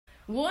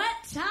What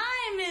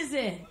time is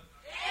it?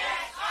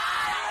 It's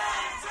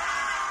Island time!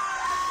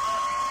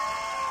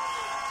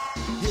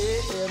 Hey,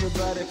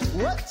 everybody,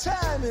 what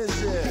time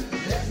is it?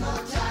 There's no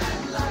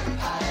time like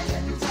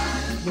Island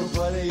time.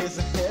 Nobody is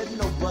ahead,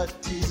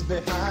 nobody's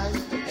behind.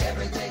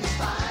 Everything's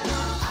fine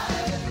on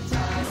Island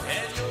time.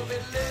 And you'll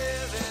be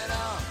living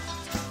on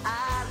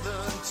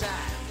Island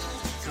time.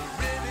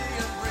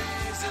 Caribbean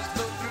breezes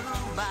blow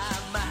through my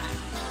mind.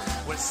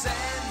 When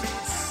sand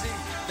meets sea,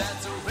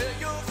 that's where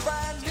you'll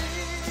find me.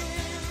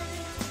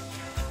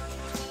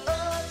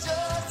 Oh,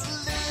 just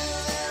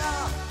living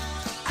on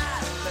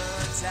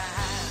Island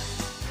time.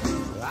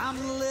 I'm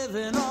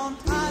living on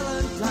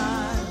Island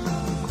time.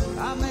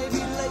 I may be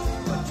late,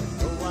 but you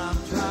know I'm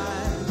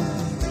trying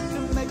to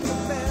make the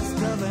best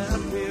of an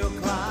uphill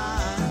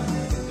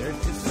climb. There's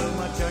just so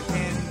much I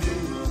can do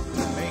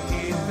to make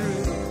it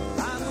through.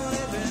 I'm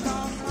living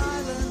on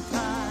Island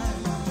time.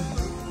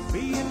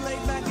 Being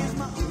laid back is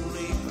my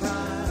only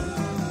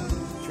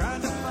crime.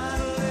 Trying to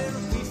find a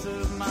little peace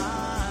of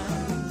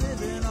mind.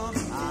 Living on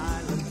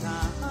Island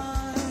time.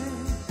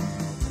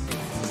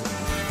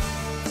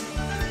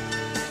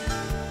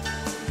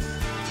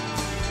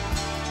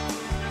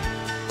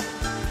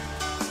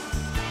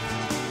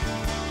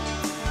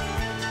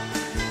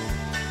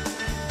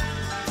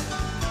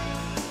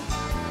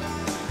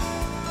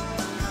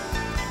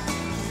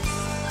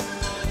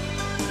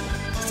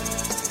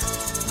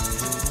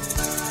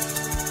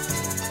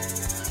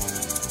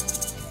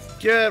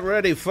 Get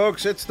ready,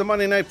 folks. It's the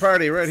Monday Night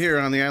Party right here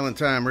on the Island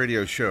Time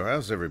Radio Show.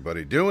 How's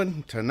everybody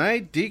doing?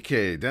 Tonight,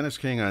 DK, Dennis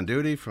King on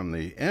duty from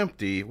the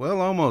empty, well,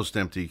 almost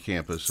empty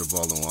campus of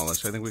Walden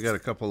Wallace. I think we got a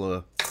couple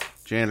of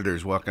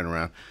janitors walking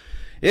around.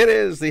 It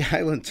is the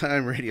Island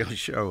Time Radio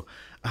Show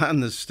on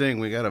the Sting.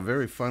 We got a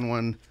very fun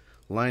one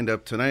lined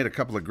up tonight. A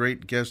couple of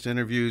great guest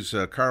interviews,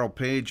 Carl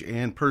Page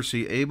and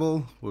Percy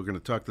Abel. We're going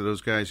to talk to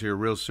those guys here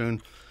real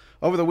soon.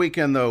 Over the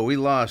weekend, though, we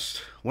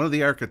lost one of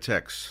the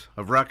architects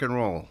of rock and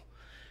roll.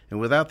 And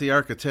without the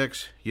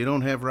architects, you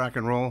don't have rock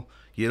and roll,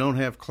 you don't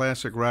have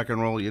classic rock and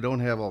roll, you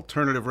don't have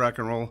alternative rock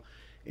and roll,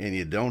 and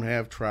you don't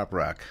have trop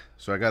rock.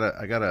 So I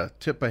gotta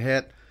tip a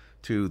hat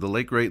to the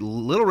late great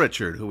Little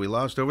Richard, who we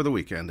lost over the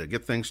weekend, to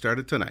get things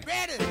started tonight.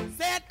 Ready,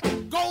 set,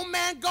 go,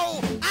 man, go.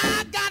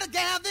 I got a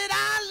gal that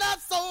I love,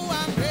 so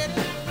I'm ready.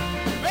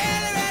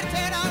 Ready, ready,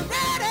 set, I'm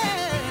ready.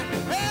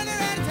 Ready,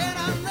 ready, set,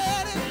 I'm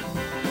ready.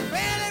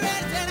 Ready,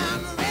 ready, set,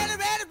 I'm ready,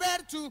 ready,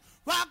 ready to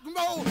rock and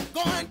roll.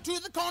 Going to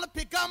the corner,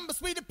 pick up my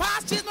sweetie pie.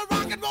 She's my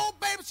rock and roll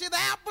baby, she's the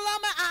apple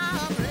of my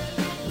eye. I'm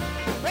ready.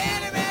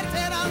 Ready, ready,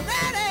 set, I'm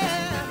ready.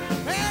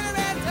 Ready,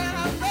 ready, set,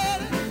 I'm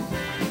ready.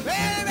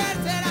 Ready, ready,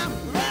 set, I'm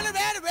ready,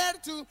 ready, ready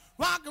to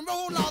rock and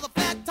roll. All the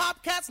flat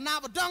top cats and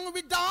our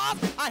dungaree dogs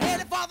are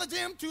headed for the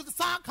gym to the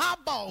sock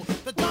hop ball.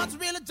 The joints are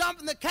really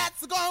jumping, the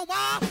cats are going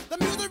wild. The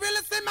music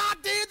really send my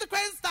deed, the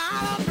crazy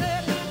style. I'm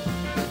ready.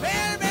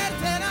 Ready, ready,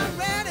 set, I'm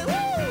ready.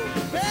 Woo!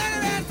 Ready,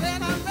 ready,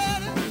 set, I'm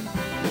ready.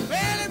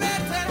 Ready,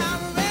 ready, set,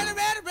 I'm ready,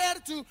 ready, ready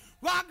to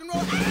rock and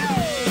roll.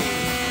 Hey!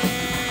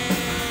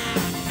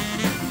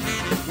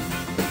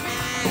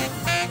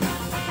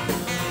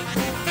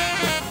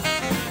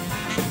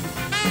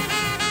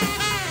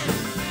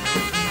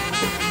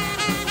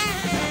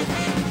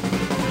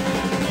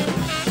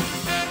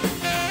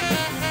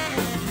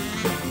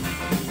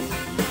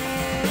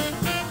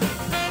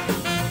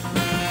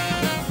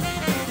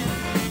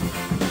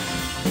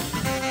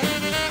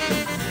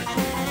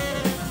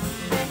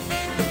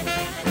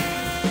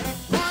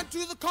 Run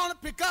to the corner,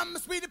 pick up my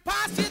sweetie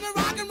pie. She's the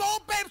rock and roll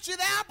baby, she's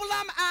the apple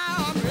of my eye.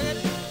 I'm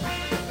ready.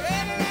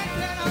 Ready, ready,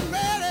 set, I'm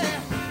ready.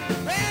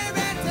 Ready,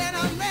 ready, set,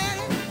 I'm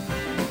ready.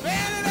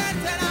 Ready, ready,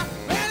 set, I'm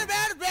ready,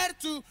 ready, ready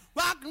to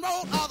rock and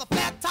roll. All the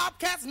flat top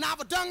cats and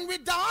our dungaree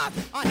dogs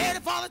are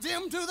headed for the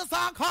gym to the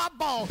sock hop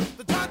ball.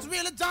 The joints are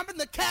really jumping,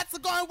 the cats are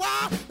going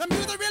wild. The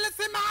music really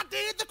send my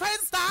deed, the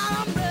crazy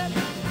style. I'm ready.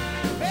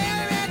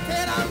 Ready, ready,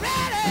 set, I'm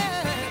ready.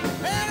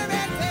 Ready,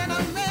 ready, set,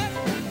 I'm ready.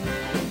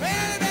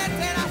 Ready, ready,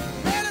 set, I'm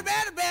ready,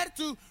 ready, ready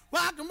to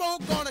rock and roll.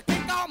 Gonna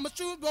kick off my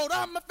shoes, roll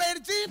up my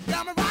faded jeans.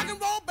 Got my rock and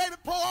roll, baby,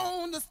 pour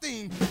on the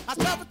steam. I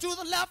shuffle to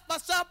the left, I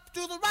shuffle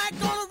to the right.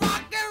 Gonna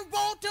rock and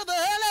roll till the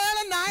early,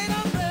 early night.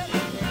 I'm ready.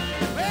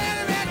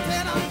 Ready, ready,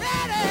 set, I'm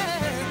ready.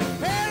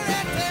 Ready,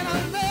 ready, set,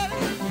 I'm ready.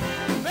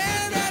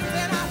 Ready, ready,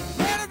 set, I'm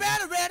ready,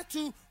 ready, ready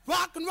to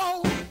rock and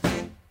roll.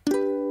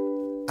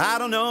 I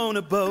don't own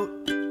a boat,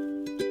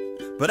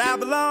 but I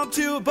belong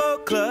to a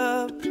boat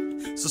club.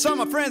 So some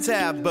of my friends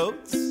have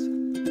boats,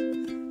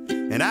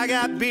 and I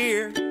got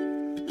beer.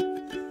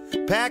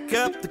 Pack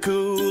up the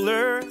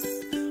cooler,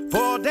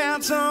 pour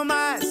down some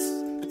ice.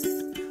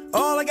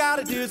 All I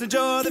gotta do is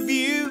enjoy the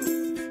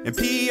view and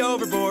pee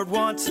overboard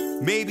once,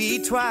 maybe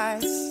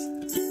twice.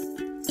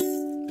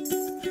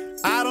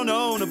 I don't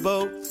own a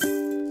boat,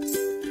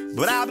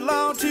 but I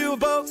belong to a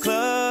boat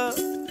club.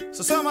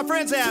 So some of my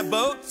friends have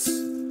boats,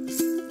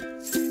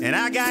 and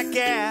I got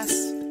gas.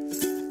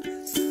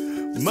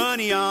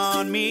 Money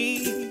on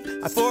me,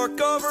 I fork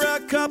over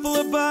a couple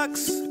of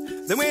bucks.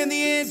 Then when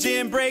the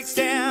engine breaks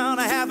down,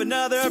 I have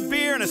another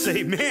beer and I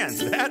say, man,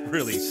 that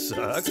really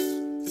sucks.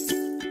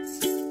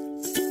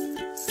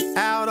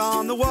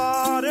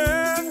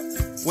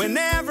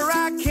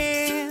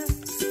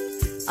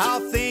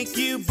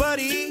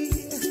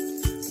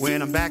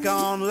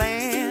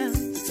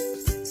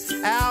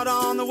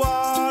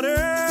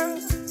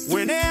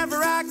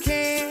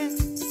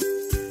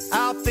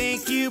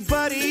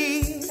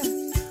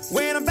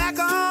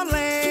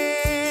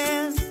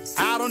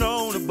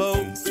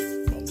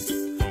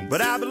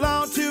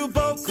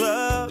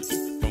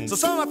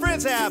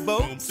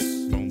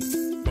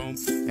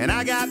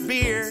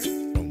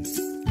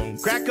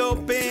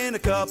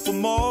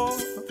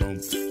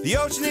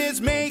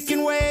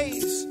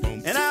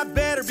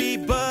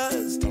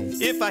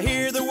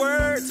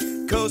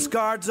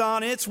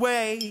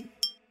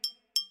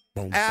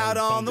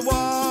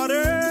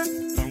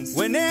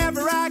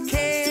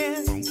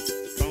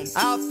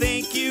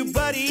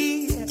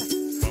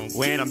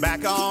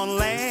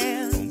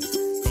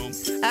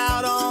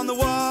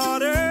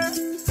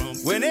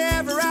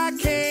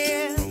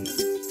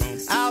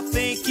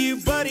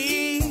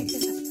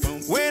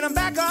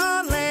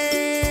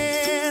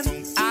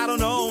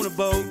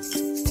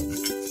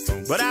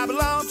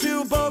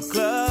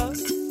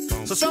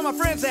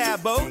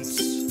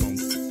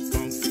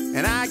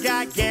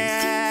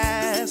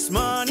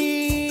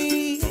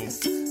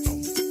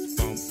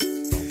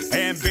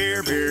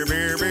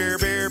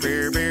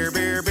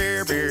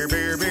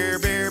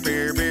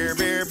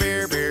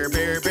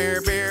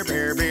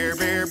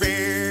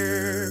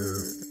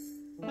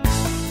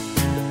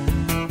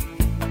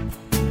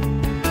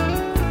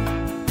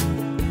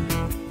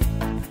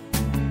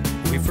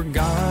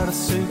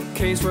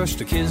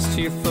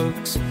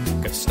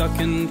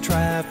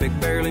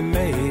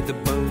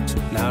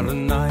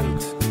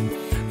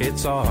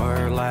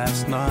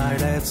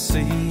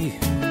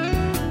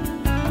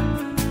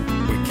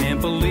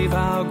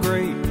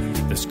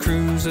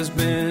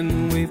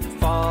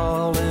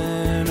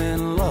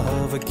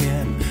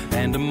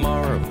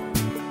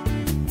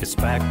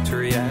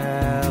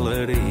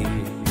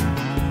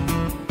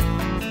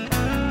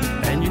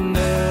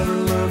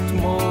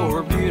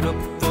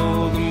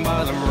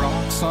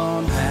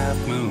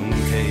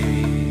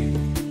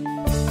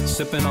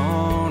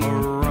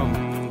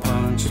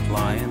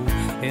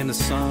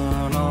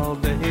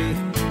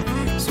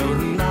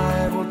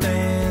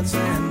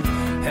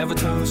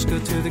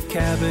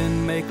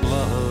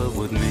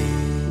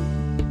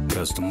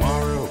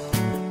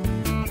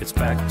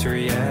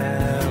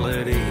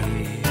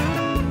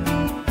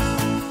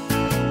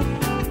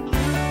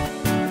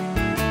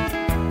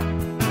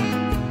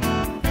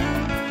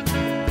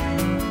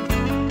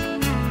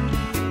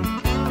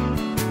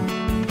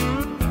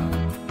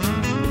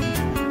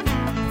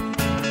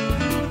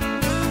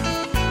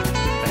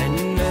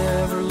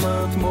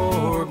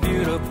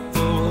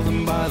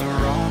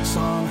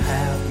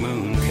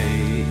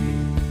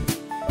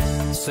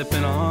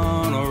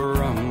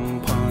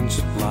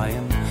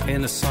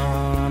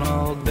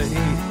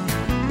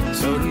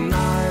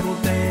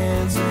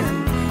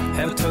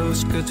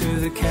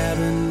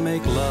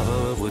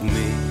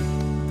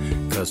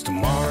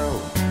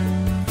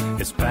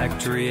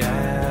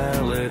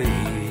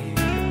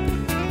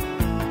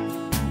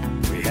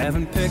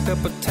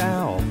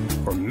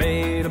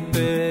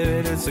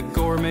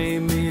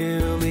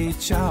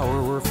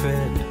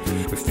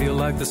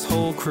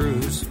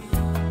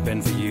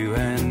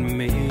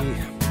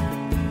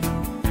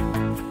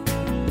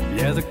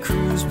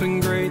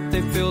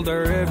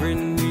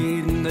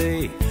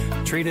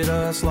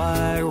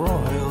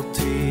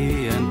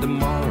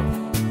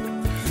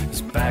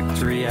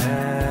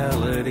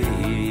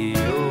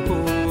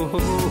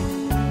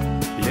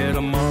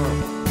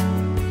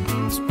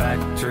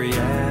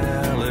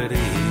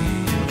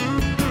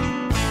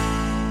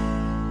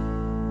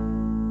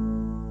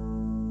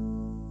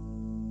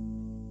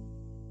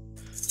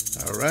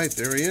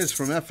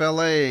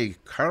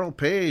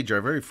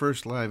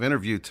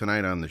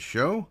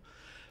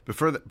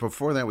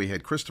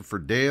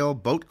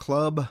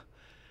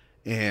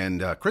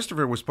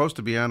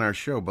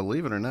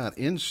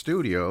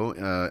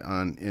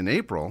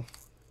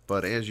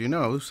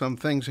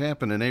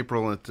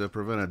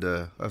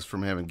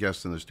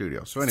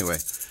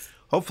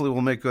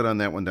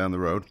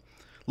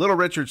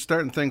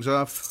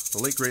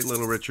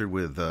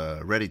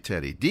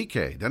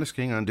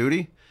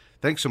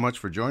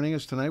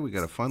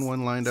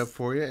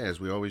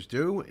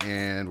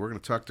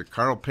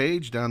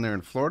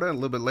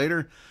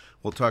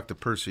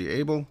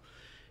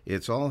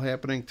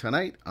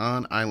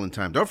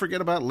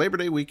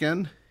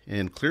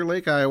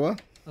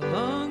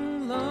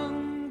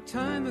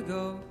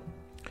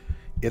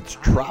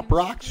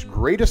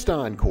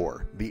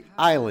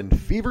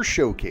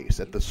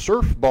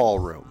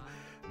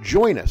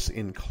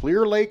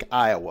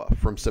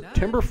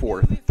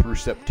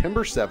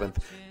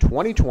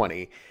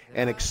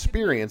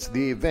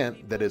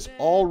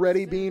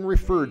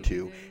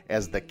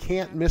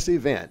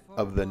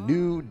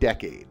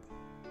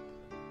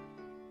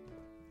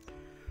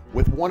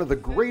 With one of the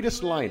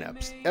greatest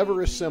lineups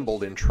ever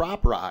assembled in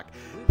trop rock,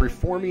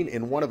 performing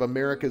in one of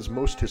America's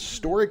most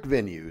historic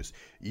venues,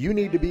 you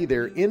need to be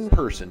there in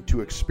person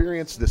to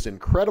experience this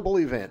incredible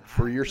event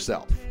for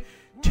yourself.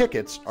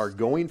 Tickets are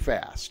going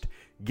fast.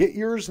 Get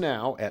yours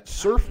now at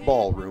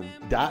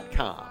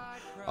surfballroom.com.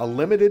 A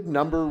limited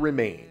number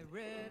remain.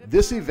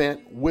 This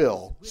event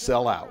will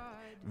sell out.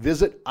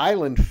 Visit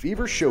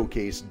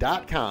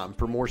islandfevershowcase.com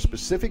for more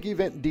specific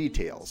event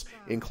details,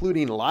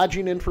 including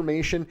lodging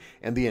information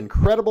and the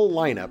incredible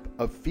lineup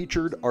of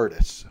featured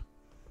artists.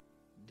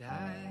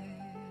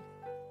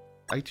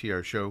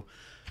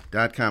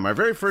 ITRshow.com. Our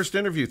very first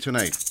interview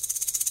tonight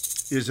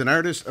is an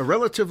artist, a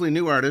relatively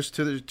new artist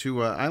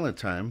to Island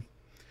Time,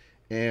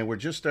 and we're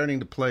just starting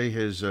to play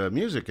his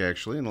music,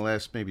 actually, in the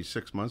last maybe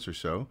 6 months or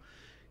so.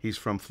 He's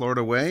from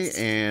Florida Way,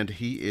 and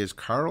he is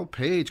Carl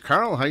Page.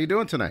 Carl, how you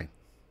doing tonight?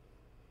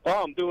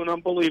 Oh, I'm doing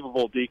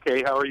unbelievable,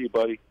 DK. How are you,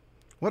 buddy?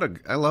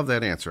 I love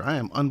that answer. I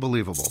am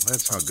unbelievable.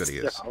 That's how good he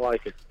is. Yeah, I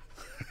like it.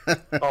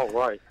 All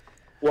right.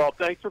 Well,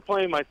 thanks for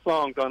playing my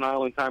songs on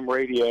Island Time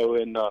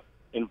Radio and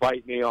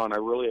invite me on. I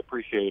really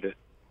appreciate it.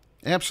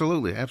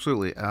 Absolutely,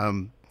 absolutely.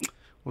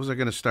 What was I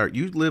going to start?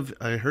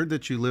 I heard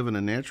that you live in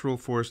a natural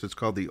forest. It's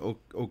called the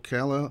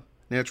Ocala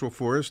Natural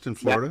Forest in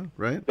Florida,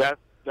 right? That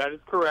is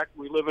correct.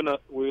 We live in a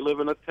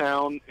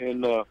town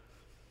in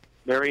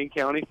Marion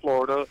County,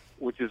 Florida,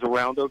 which is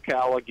around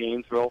Ocala,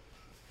 Gainesville,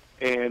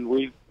 and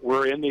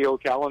we're in the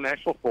Ocala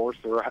National Forest.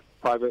 There are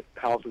private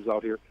houses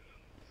out here,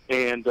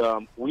 and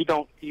we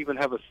don't even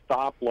have a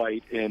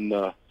stoplight in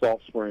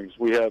Salt Springs.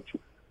 We have,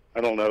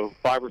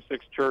 5 or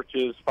 6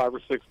 churches, 5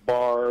 or 6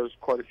 bars,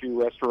 quite a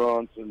few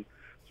restaurants, and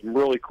some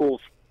really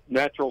cool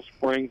natural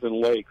springs and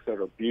lakes that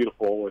are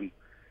beautiful, and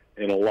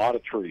a lot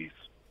of trees.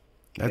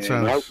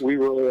 We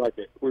really like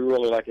it.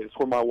 It's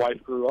where my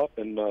wife grew up,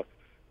 and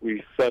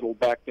we settled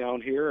back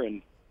down here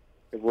and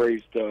have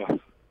raised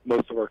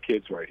most of our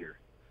kids right here.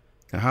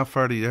 Now, how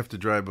far do you have to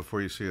drive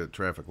before you see a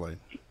traffic light?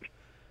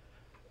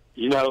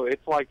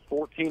 It's like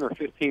 14 or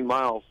 15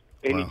 miles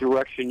any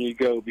direction you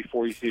go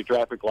before you see a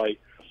traffic light.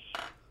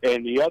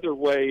 And the other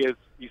way is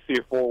you see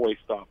a 4-way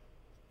stop.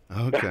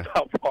 Okay. That's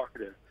how far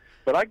it is.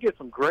 But I get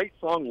some great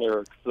song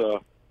lyrics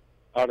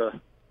out of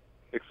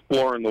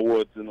exploring the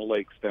woods and the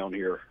lakes down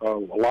here. A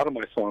lot of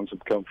my songs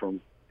have come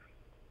from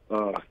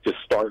just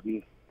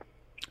starting,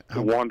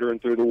 wandering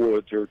through the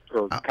woods or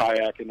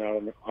kayaking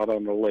out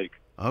on the lake.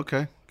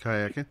 Okay,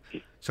 kayaking.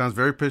 Sounds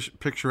very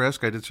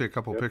picturesque. I did see a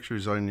couple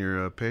pictures on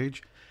your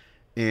page.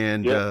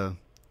 And you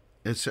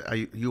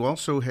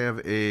also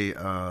have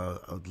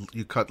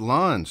you cut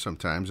lawns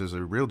sometimes as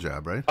a real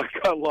job, right? I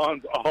cut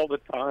lawns all the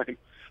time.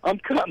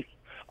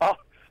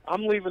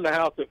 I'm leaving the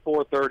house at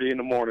 4:30 in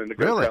the morning to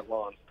go cut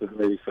lawns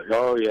today.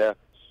 Oh yeah,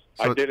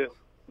 I did it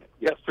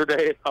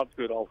yesterday, and I'll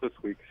do it all this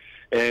week.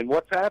 And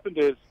what's happened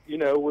is,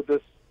 with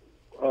this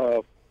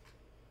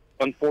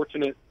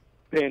unfortunate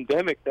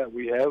pandemic that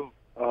we have,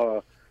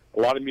 a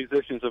lot of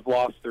musicians have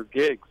lost their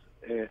gigs,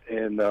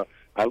 and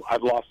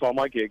I've lost all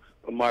my gigs.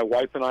 My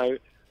wife and I,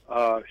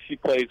 she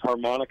plays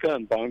harmonica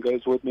and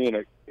bongos with me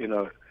in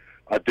a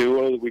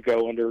duo. We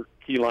go under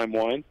Key Lime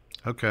Wine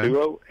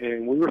duo,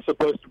 and we were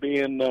supposed to be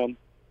in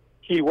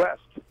Key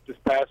West this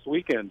past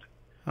weekend,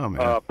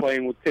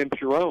 playing with Tim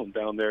Sharon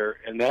down there,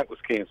 and that was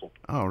canceled.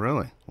 Oh,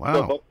 really?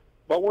 Wow.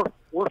 But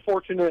we're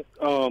fortunate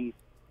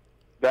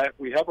that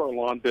we have our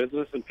lawn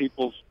business, and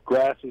people's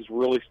grass is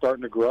really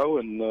starting to grow,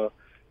 and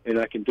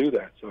I can do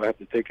that. So I have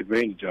to take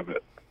advantage of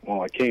it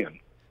while I can.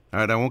 All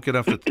right, I won't get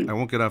off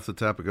the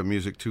topic of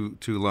music too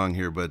long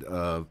here,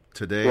 but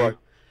today,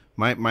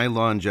 my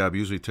lawn job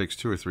usually takes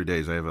 2 or 3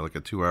 days. I have like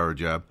a 2-hour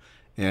job,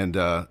 and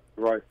I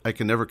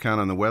can never count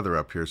on the weather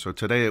up here. So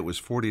today it was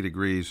 40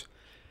 degrees,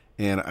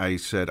 and I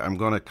said I'm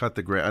going to cut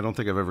the grass. I don't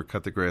think I've ever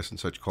cut the grass in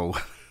such cold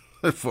weather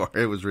before.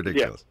 It was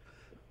ridiculous.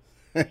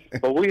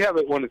 But we have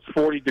it when it's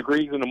 40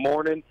 degrees in the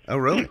morning. Oh,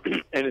 really?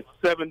 And it's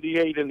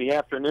 78 in the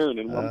afternoon,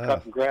 and I'm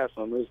cutting grass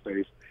on those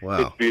days.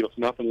 Wow. It's beautiful.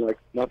 Nothing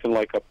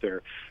like up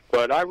there.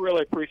 But I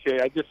really appreciate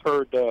it. I just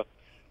heard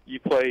you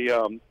play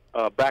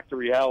Back to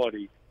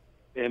Reality,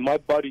 and my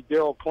buddy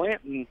Daryl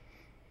Clanton,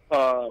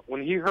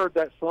 when he heard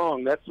that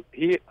song,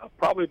 he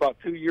probably about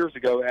 2 years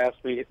ago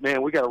asked me,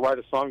 "Man, we got to write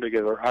a song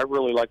together. I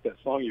really like that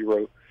song you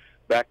wrote,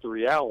 Back to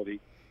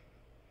Reality."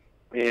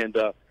 And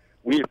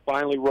we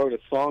finally wrote a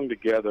song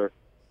together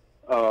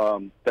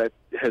that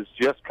has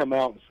just come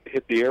out and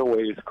hit the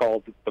airways,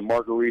 called "The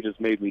Margaritas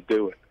Made Me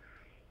Do It."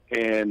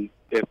 And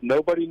if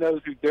nobody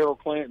knows who Daryl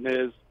Clanton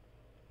is,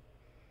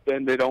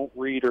 then they don't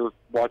read or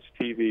watch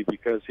TV,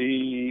 because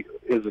he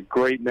is a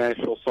great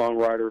national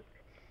songwriter.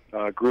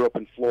 Grew up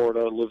in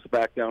Florida, lives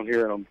back down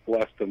here, and I'm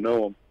blessed to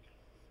know him.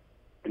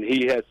 And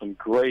he has some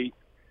great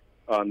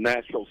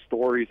national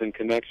stories and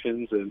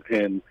connections,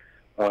 and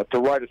to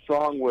write a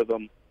song with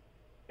him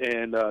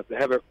and to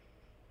have it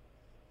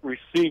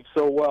received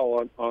so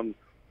well on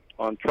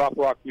trop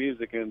rock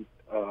music and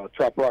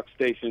trop rock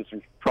stations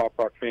and trop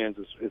rock fans,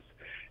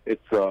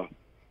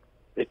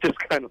 it just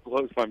kind of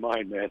blows my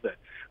mind, man. That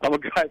I'm a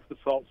guy from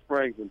Salt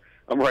Springs, and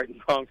I'm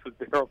writing songs with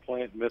Daryl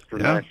Clanton, Mr.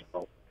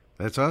 National.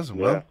 That's awesome.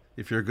 Yeah. Well,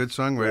 if you're a good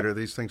songwriter,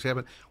 these things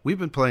happen. We've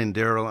been playing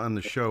Daryl on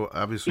the show,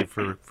 obviously,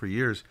 for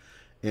years,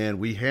 and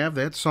we have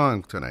that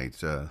song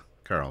tonight,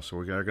 Carl, so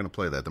we're going to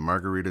play that. The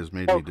Margaritas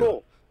Made Me Do It.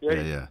 Cool.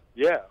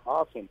 Yeah,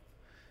 awesome.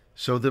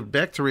 So the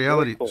Back to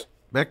Reality Cool.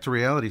 Back to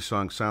Reality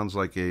song sounds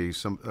like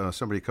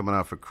somebody coming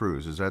off a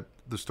cruise. Is that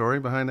the story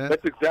behind that?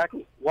 That's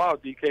exactly, wow,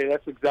 DK,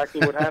 that's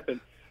exactly what happened.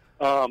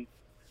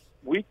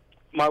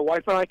 My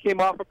wife and I came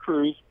off a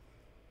cruise,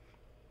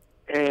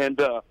 and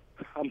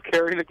I'm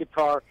carrying a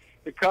guitar.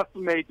 The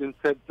custom agent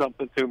said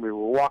something to me. We're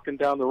walking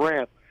down the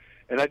ramp,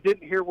 and I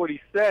didn't hear what he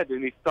said,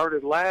 and he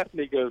started laughing.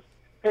 He goes,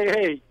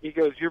 hey, he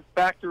goes, you're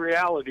back to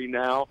reality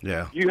now.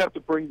 Yeah. You have to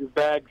bring your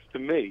bags to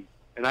me.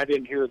 And I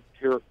didn't hear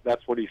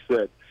that's what he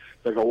said.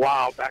 So I go,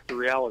 wow, back to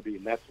reality,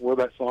 and that's where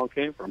that song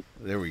came from.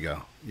 There we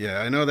go.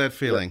 Yeah, I know that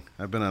feeling.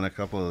 Yeah. I've been on a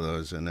couple of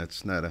those, and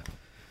that's not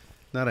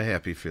a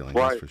happy feeling,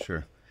 right. That's for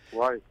sure.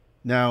 Right.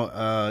 Now,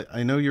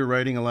 I know you're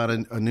writing a lot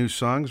of new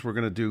songs. We're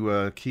going to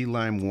do Key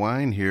Lime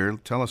Wine here.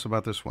 Tell us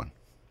about this one.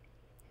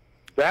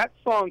 That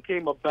song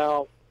came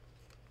about,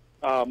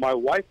 my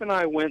wife and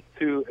I went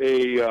to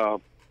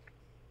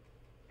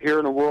here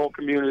in a rural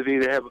community,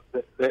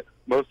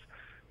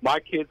 my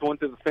kids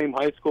went to the same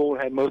high school,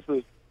 had most of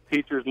the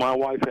teachers my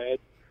wife had,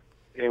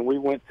 and we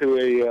went to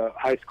a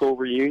high school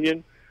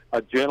reunion.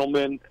 A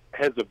gentleman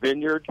has a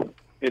vineyard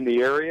in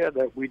the area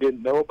that we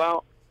didn't know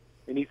about,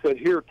 and he said,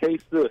 here,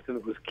 taste this, and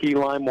it was key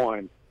lime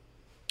wine.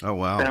 Oh,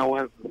 wow. And I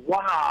went,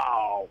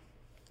 wow.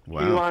 Key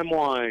lime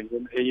wine,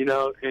 and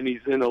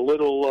he's in a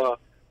little,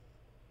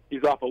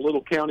 he's off a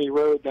little county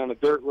road, down a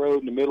dirt road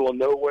in the middle of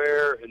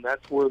nowhere, and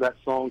that's where that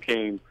song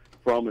came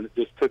from, and it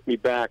just took me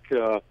back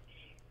to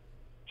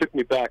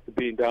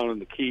being down in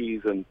the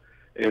Keys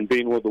and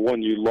being with the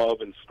one you love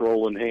and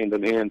strolling hand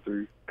in hand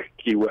through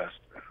Key West.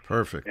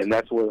 Perfect. And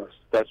that's where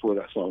that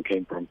song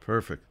came from.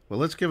 Perfect. Well,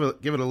 let's give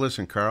it a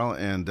listen, Carl,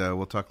 and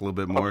we'll talk a little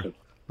bit more. Awesome.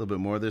 A little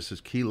bit more. This is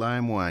Key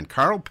Lime Wine.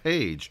 Carl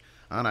Page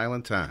on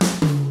Island Time.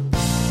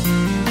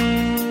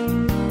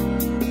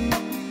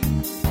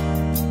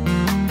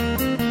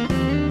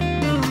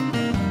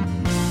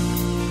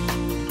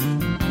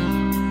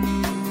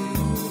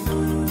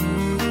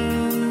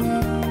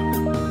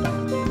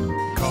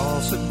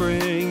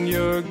 Bring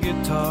your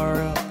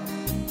guitar up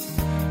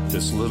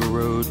this little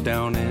road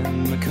down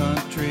in the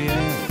country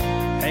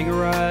and hang a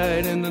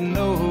ride into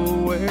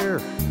nowhere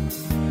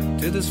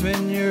to this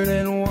vineyard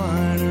and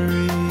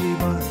winery.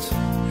 But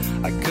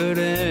I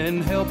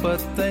couldn't help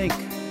but think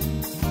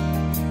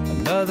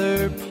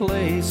another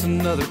place,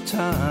 another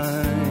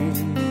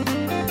time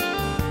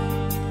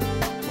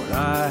when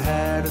I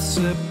had a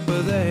sip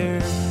of their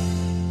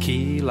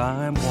key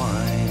lime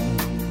wine.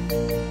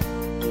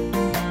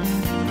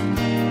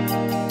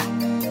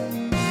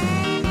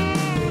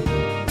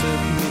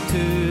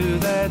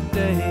 That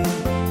day,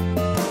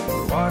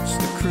 watched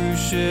the cruise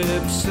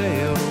ship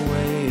sail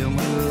away, and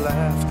we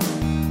laughed,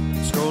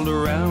 strolled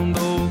around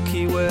old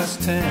Key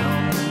West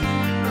town.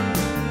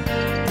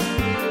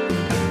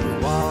 We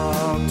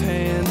walked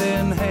hand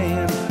in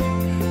hand,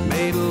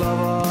 made love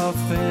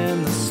off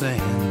in the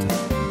sand,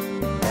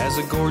 as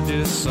a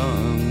gorgeous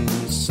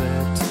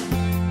sunset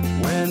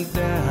went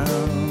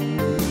down.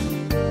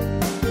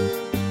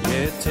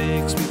 Yeah, it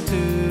takes me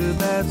to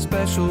that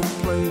special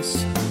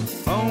place,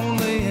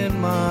 only in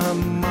my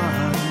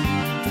mind,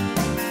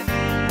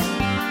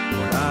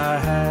 when I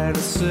had a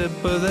sip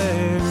of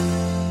their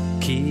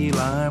key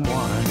lime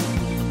wine.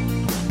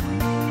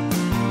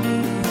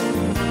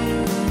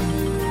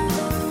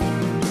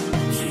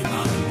 Key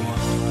lime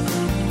wine.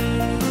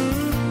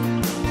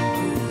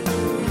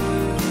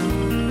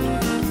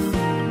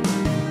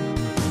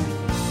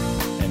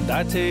 And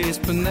I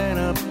taste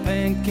banana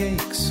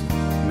pancakes,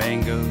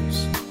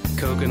 mangoes,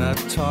 coconut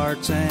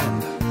tarts,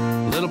 and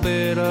a little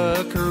bit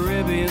of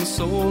Caribbean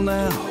soul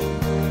now,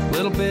 a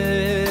little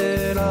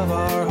bit of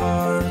our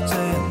hearts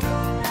and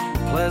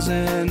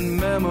pleasant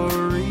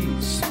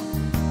memories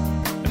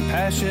and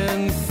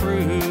passion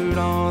fruit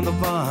on the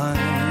vine.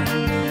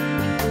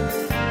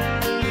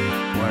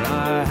 When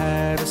I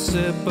had a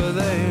sip of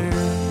their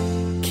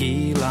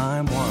key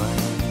lime wine.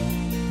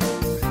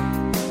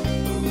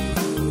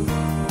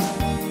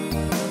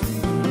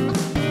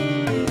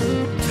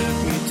 Took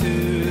me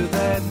to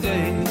that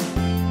day,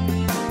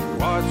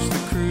 watched the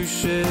cruise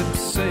ship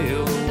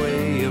sail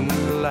away, and we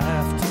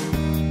laughed,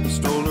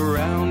 strolled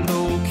around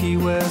old Key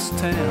West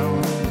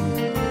town.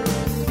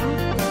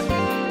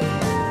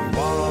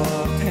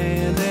 Walked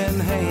hand in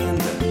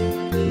hand,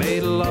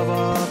 made love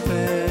off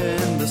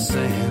in the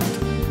sand,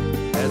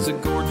 as a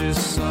gorgeous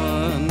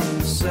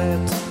sunset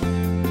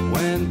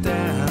went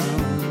down.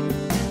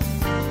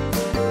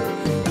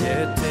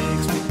 Yeah, it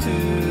takes me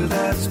to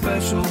that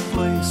special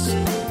place,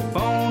 if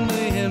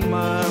only in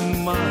my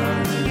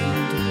mind.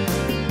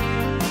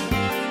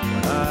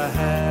 I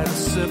had a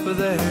sip of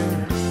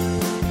their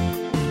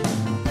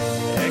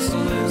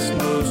excellence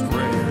most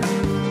rare,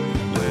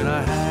 when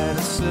I had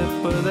a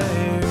sip of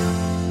their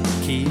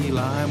key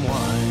lime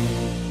wine.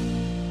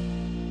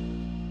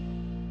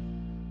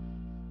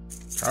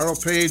 Carl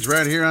Page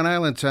right here on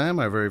Island Time,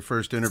 my very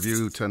first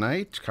interview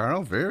tonight.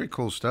 Carl, very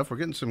cool stuff. We're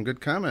getting some good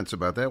comments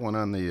about that one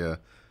on the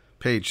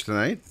page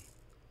tonight.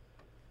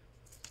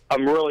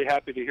 I'm really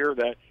happy to hear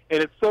that.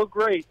 And it's so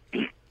great.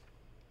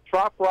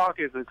 Trop rock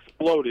is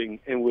exploding,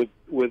 and with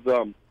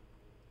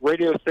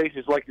radio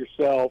stations like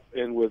yourself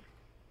and with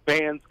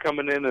bands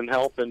coming in and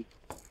helping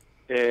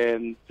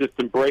and just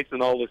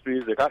embracing all this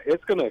music,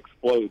 it's going to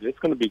explode. It's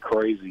going to be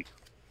crazy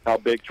how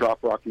big trop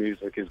rock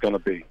music is going to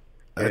be.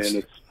 And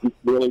it's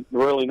really,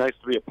 really nice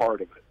to be a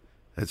part of it.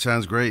 That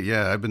sounds great.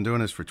 Yeah, I've been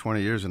doing this for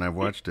 20 years, and I've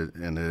watched it,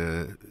 and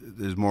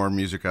there's more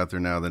music out there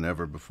now than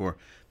ever before.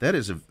 That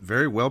is a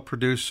very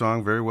well-produced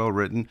song, very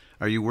well-written.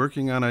 Are you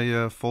working on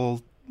a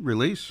full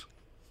release?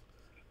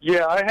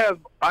 Yeah, I have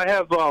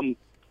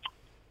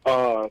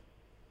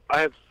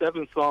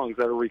 7 songs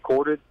that are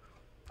recorded.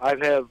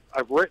 I've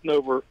written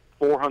over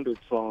 400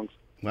 songs.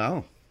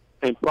 Wow.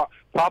 And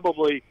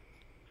probably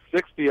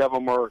 60 of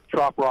them are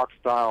trop rock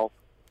style.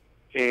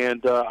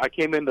 And I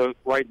came into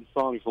writing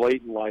songs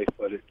late in life,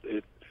 but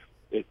it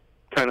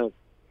kind of,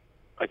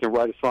 I can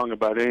write a song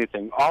about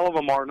anything. All of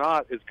them are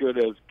not as good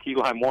as Key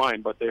Lime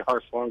Wine, but they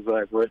are songs that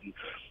I've written.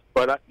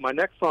 But my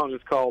next song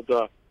is called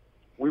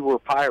We Were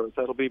Pirates.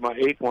 That'll be my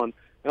 8th one.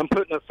 And I'm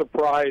putting a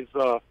surprise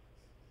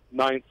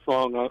 9th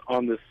song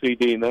on this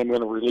CD, and then I'm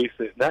going to release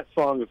it. And that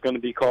song is going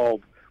to be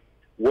called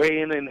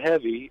Weighing in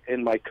Heavy,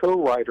 and my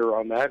co-writer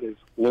on that is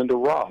Linda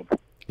Robb.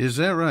 Is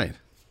that right?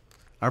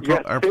 Our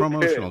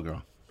promotional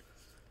girl.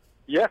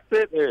 Yes,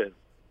 it is.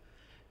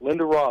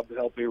 Linda Robb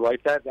helped me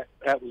write that.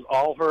 That was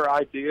all her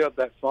idea of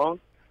that song.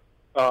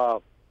 I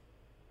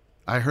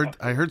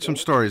heard some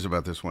stories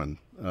about this one,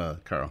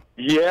 Carl.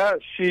 Yeah,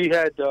 she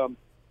had.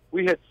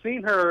 We had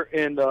seen her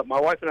in.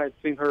 My wife and I had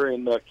seen her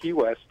in Key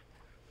West,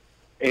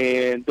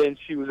 and then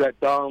she was at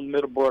Don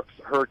Middlebrook's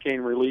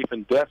Hurricane Relief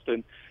in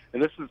Destin,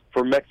 and this is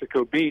for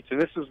Mexico Beach,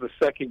 and this is the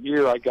second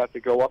year I got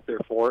to go up there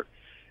for it,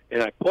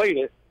 and I played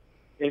it,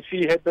 and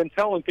she had been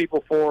telling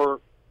people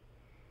for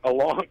a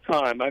long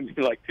time, I mean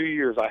like 2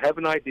 years, I have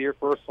an idea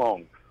for a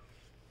song.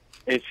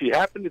 And she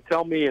happened to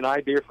tell me an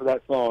idea for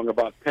that song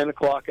about 10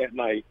 o'clock at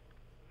night.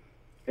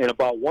 And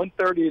about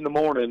 1:30 in the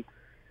morning,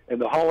 in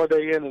the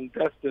Holiday Inn in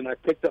Destin, I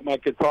picked up my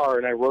guitar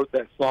and I wrote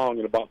that song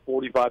in about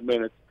 45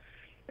 minutes.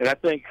 And I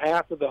think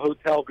half of the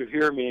hotel could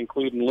hear me,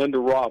 including Linda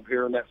Robb,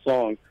 hearing that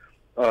song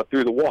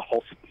through the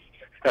walls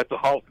at the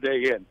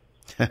Holiday Inn.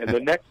 And the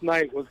next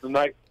night was the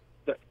night.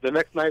 The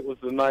next night was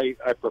the night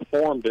I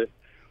performed it.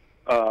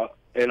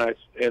 And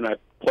I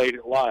played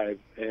it live,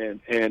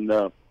 and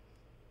I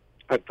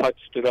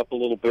touched it up a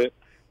little bit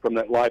from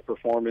that live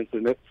performance,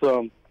 and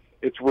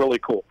it's really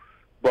cool.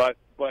 But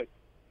a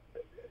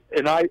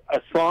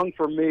song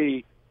for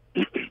me,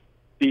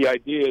 the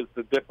idea is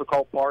the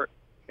difficult part,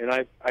 and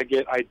I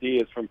get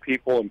ideas from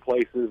people and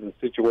places and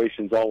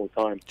situations all the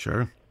time.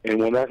 Sure. And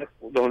when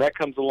that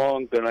comes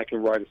along, then I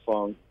can write a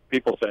song.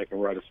 People say I can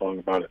write a song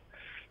about it.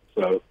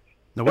 So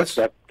now that's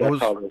how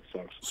it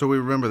sounds. So we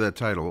remember that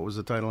title. What was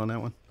the title on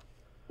that one?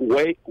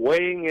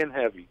 Weighing in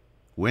Heavy.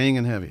 Weighing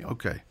in Heavy.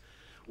 Okay.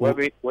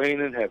 Weighing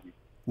in Heavy.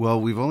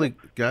 Well, we've only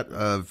got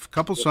a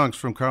couple songs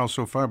from Carl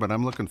so far, but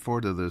I'm looking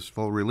forward to this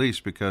full release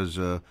because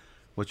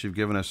what you've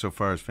given us so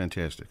far is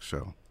fantastic.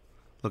 So,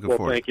 looking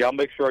forward. Well, thank you. I'll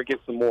make sure I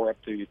get some more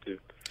up to you, too.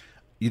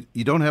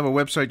 You don't have a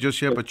website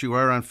just yet, but you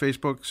are on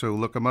Facebook, so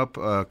look him up,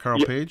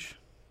 Carl Page?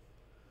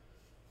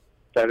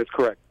 That is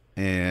correct.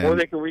 Or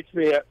they can reach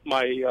me at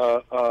my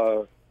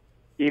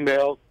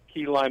email,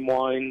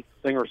 KeyLimeWine,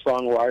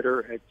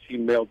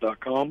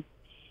 singer-songwriter@gmail.com.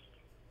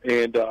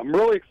 And I'm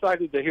really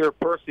excited to hear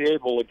Percy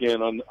Abel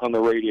again on the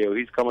radio.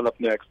 He's coming up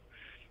next.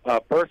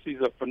 Percy's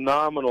a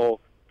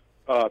phenomenal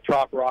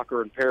trop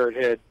rocker and parrot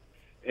head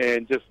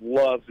and just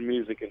loves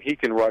music, and he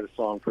can write a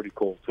song pretty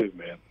cool too,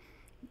 man.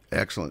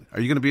 Excellent. Are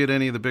you going to be at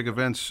any of the big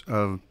events,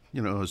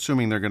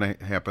 assuming they're going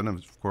to happen,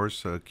 of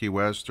course, Key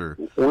West or...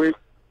 We're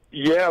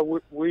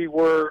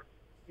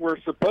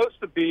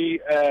supposed to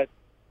be at...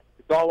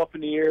 It's all up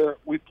in the air.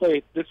 We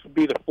played... This would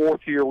be the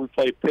 4th year we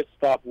played Pit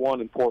Stop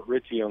 1 in Port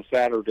Richey on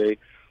Saturday,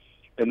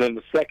 and then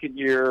the 2nd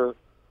year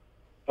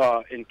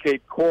in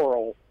Cape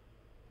Coral.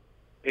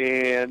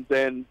 And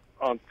then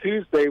on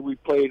Tuesday we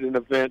played an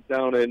event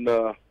down in...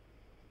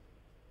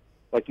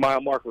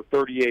 mile marker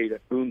 38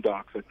 at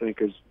Boondocks, I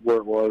think is where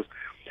it was.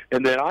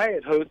 And then I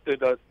had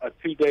hosted a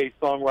 2-day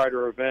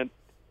songwriter event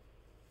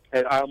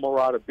at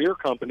Islamorada Beer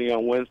Company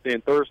on Wednesday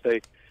and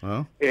Thursday.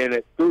 Oh. And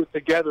it threw it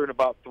together in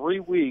about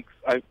 3 weeks.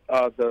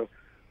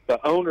 The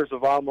owners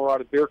of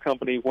Islamorada Beer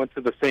Company went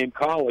to the same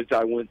college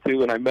I went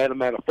to, and I met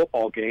them at a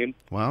football game.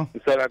 Wow.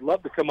 And said, I'd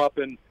love to come up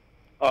and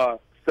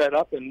set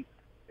up, and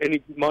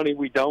any money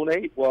we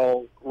donate,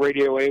 well,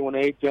 Radio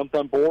A18 jumped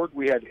on board.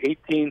 We had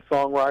 18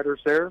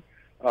 songwriters there.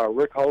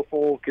 Rick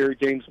Hofel, Gary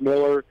James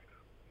Miller,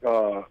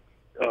 Cat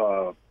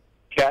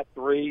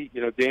 3,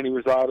 Danny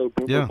Rosado,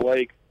 Boomer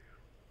Blake,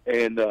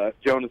 and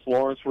Jonas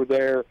Lawrence were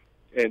there,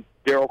 and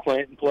Daryl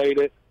Clanton played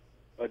it.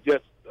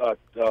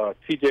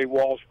 T.J.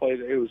 Walsh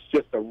played it. It was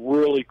just a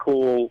really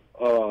cool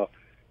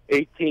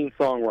 18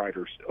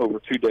 songwriters over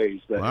 2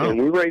 days. Wow.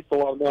 And we raised a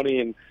lot of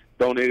money and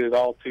donated it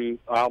all to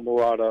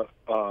Islamorada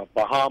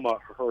Bahama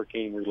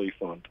Hurricane Relief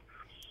Fund.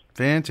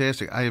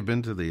 Fantastic. I have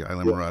been to the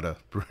Islamorada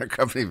Brewing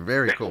Company.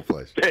 Very cool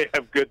place. They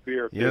have good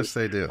beer, too. Yes,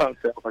 they do. I'm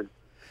telling you.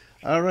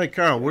 All right,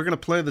 Carl, we're going to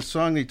play the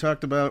song you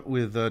talked about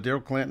with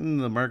Daryl Clanton,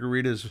 The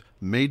Margaritas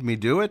Made Me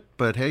Do It.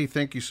 But, hey,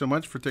 thank you so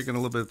much for taking a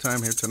little bit of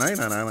time here tonight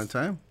on Island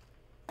Time.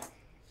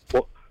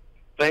 Well,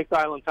 thanks,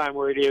 Island Time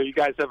Radio. You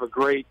guys have a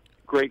great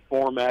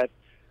format,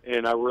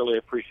 and I really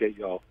appreciate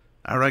y'all.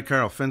 All right,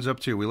 Carl, fins up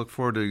to you. We look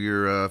forward to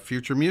your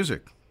future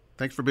music.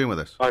 Thanks for being with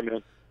us. All right,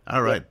 man.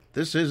 All right,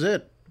 This is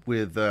it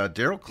with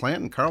Daryl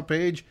Clanton, Carl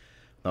Page,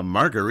 The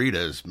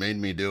Margaritas Made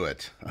Me Do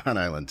It on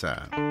Island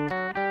Time.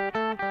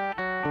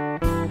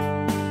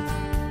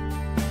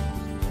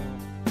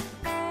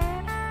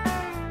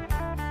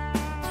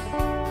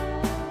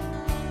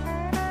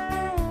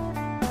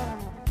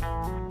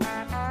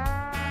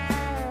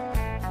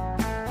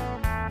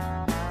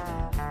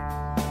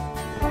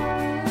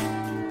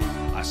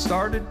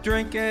 Started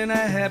drinking, I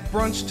had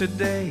brunch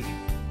today.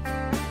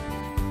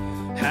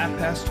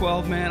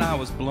 12:30, man, I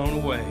was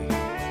blown away.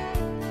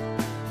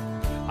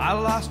 I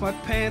lost my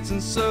pants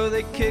and so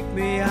they kicked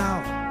me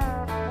out.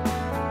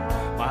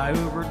 My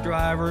Uber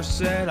driver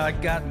said I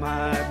got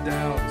my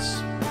doubts.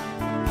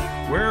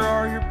 Where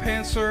are your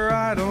pants, sir?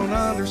 I don't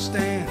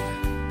understand.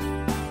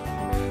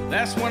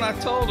 That's when I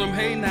told him,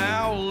 hey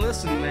now,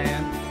 listen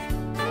man,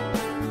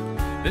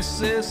 this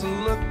is the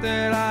look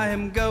that I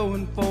am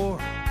going for.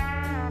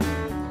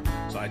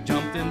 I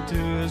jumped into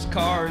his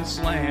car and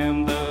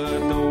slammed the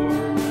door.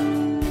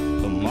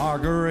 The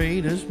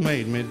margaritas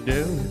made me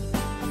do it.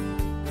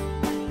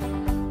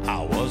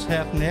 I was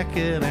half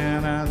naked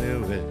and I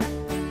knew it.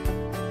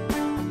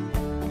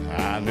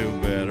 I knew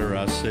better,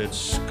 I said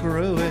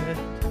screw it.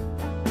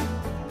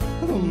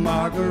 The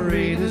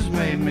margaritas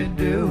made me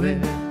do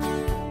it.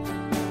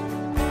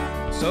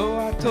 So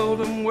I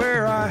told him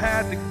where I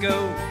had to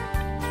go.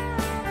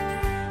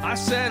 I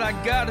said I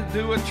gotta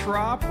do a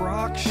trop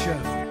rock show.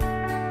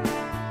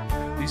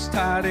 These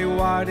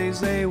tidy-whities,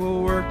 they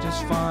will work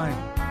just fine.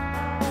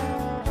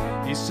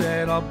 He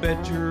said, I'll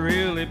bet you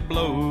really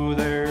blow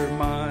their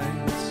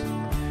minds.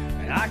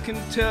 And I can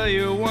tell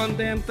you one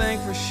damn thing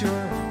for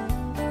sure.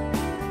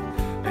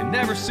 They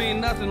never seen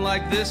nothing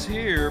like this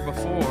here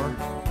before.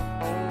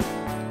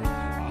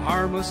 A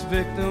harmless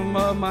victim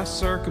of my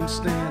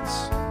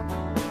circumstance.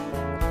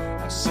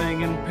 A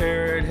singing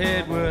parrot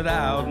head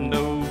without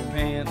no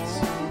pants.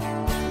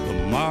 The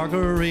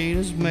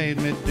margaritas made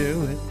me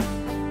do it.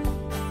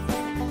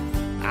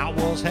 I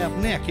was half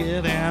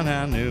naked and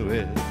I knew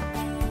it.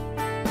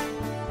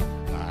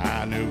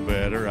 I knew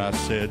better, I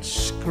said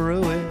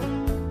screw it.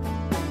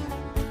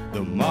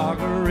 The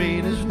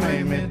margaritas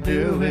made me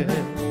do it.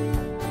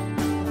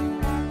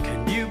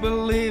 Can you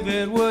believe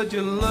it? Would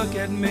you look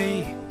at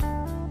me?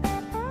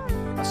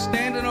 A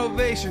standing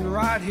ovation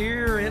right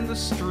here in the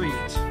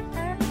street.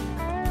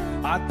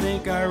 I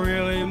think I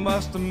really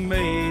must have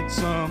made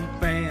some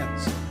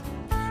fans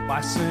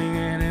by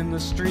singing in the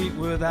street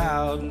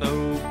without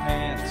no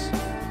pants.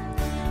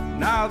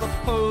 Now the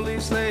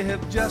police, they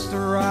have just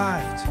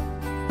arrived.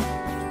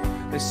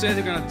 They said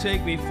they're gonna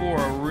take me for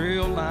a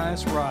real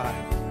nice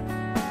ride.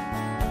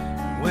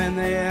 When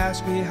they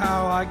ask me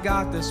how I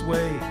got this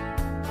way,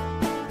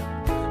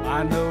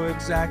 I know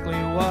exactly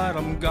what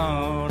I'm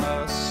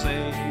gonna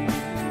say.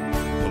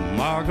 The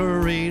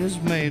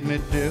margaritas made me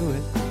do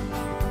it.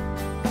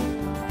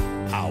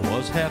 I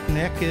was half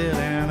naked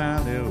and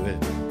I knew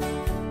it.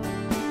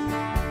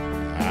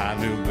 I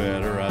knew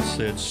better, I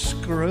said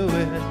screw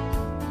it.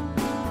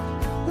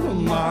 The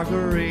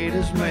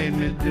margaritas made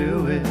me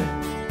do it.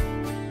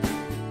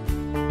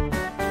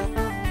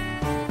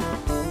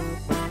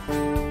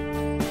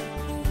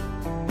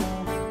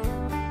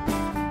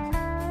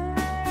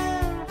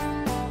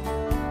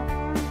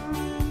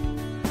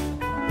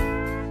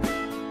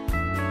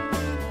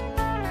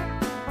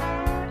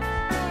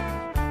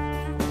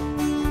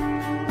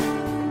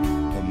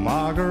 The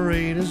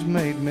margaritas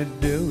made me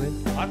do it.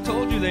 I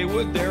told you they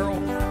would, Daryl.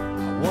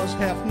 I was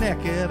half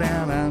naked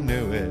and I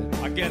knew it.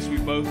 I guess we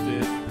both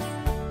did.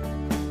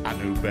 I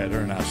knew better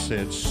and I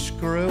said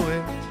screw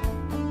it.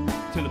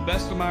 To the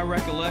best of my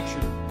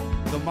recollection,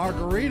 the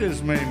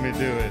margaritas made me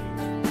do it.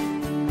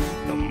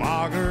 The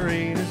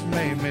margaritas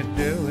made me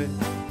do it.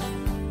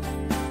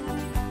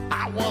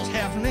 I was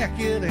half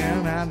naked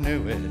and I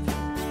knew it.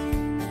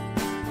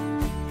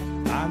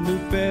 I knew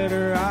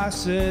better, I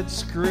said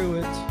screw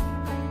it.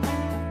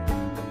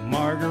 The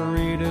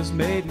margaritas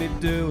made me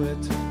do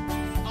it.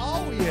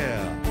 Oh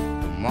yeah,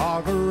 the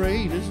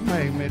margaritas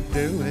made me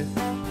do it.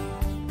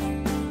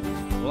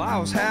 Well, I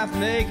was half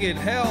naked,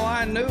 hell,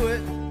 I knew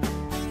it.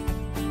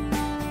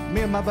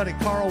 Me and my buddy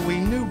Carl, we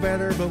knew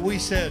better, but we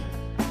said,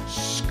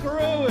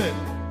 screw it.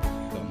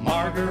 The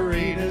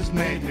margaritas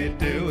made me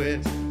do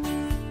it.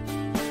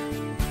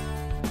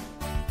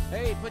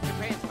 Hey, put your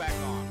pants back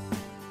on.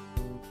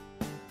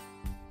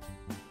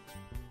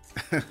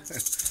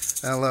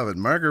 I love it.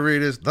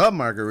 Margaritas, the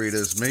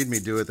margaritas made me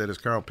do it. That is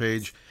Carl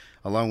Page,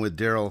 along with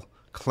Daryl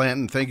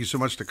Clanton. Thank you so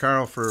much to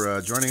Carl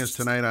for joining us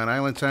tonight on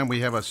Island Time.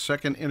 We have a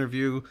second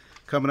interview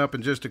coming up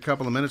in just a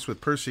couple of minutes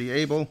with Percy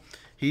Abel.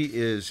 He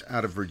is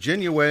out of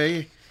Virginia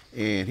Way,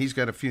 and he's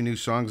got a few new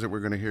songs that we're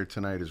going to hear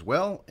tonight as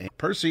well. And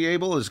Percy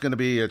Abel is going to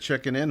be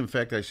checking in. In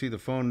fact, I see the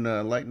phone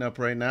lighting up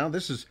right now.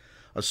 This is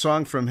a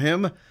song from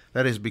him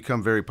that has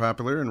become very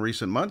popular in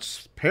recent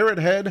months, Parrot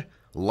Head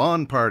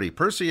Lawn Party.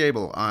 Percy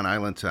Abel on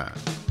Island Time.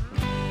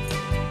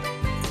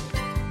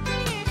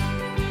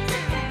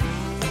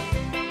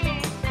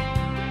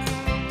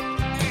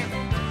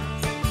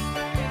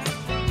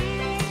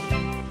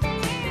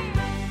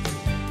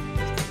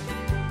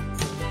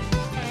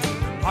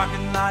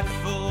 Parking lot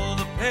full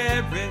of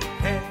parrot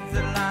heads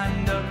that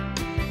lined up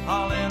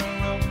all in a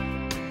row.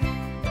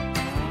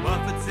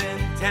 Buffett's in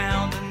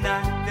town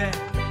tonight, they're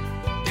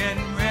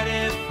getting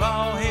ready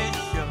for his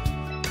show.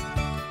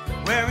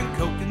 Wearing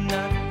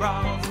coconut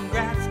bras and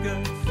grass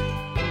skirts,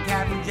 and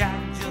Captain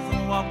Jack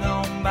just walked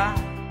on by.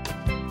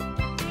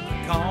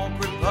 Conch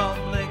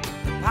Republic,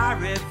 the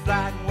pirate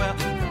flag, well,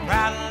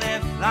 proudly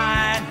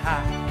flying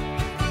high.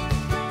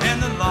 In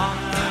the long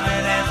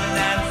night dancing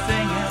and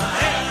singing.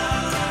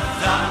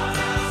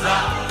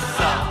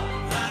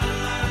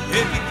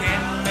 If you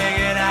can't make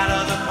it out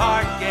of the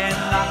parking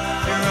lot,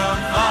 you're on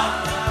fall.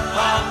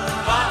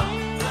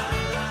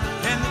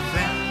 And the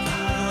fans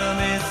will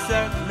be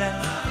circling,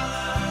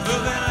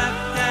 moving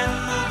left and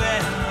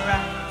moving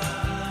right.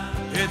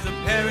 It's a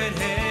Parrot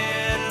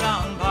Head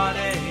lawn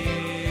party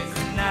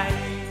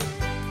tonight.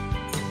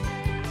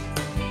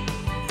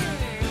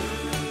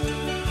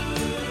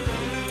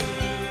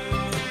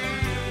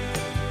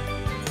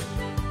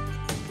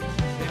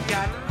 They've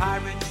got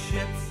pirate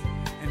ships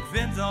and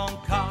fins on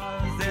cars.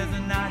 There's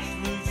a nice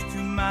sluice to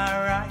my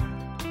right.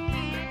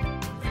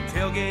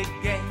 Tailgate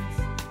games,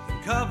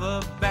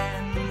 cover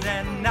bands,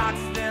 and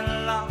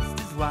Knoxville lost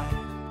his wife.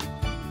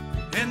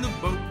 And the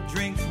boat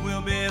drinks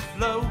will be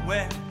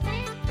flowing.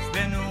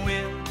 Spin the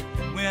wheel,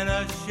 win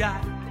a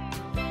shot.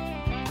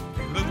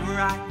 Look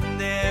right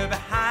there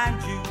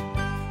behind you.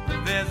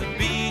 There's a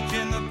beach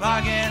in the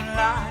parking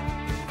lot.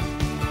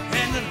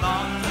 And the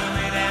lawn will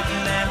be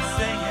dancing and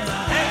singing.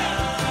 Hey,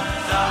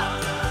 stop.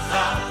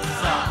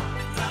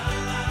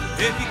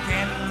 If you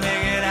can't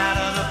make it out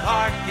of the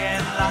parking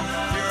lot,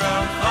 you're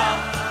on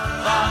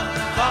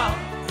fall.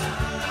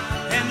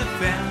 And the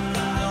fans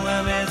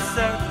will be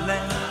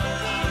circling,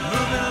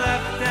 moving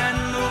left and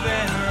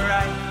moving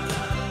right.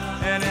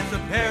 And it's a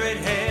Parrot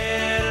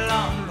Head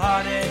lawn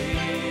party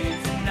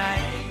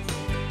tonight.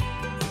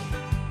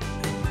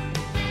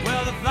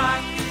 Well, the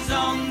flock is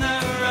on the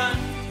run,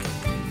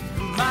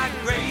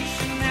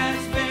 migration has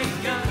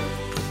begun.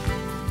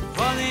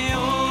 For the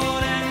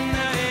old and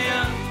the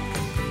young,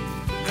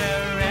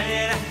 they're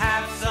ready to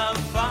have some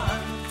fun.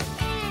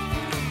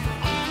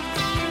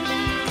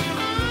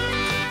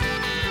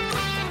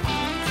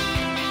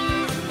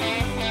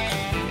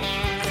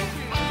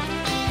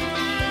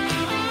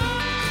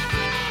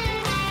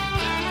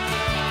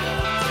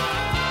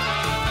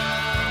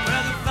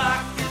 Well, the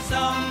flock is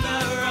on the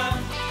run,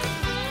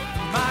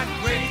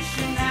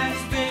 migration has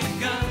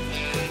begun.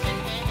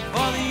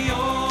 For the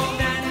old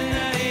and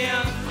the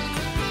young,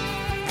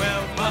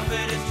 well,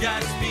 Buffett has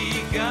just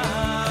begun.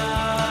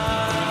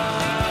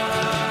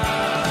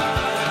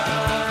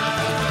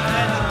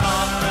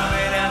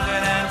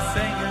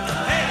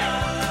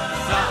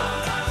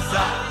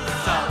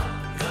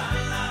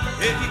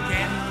 If you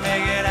can't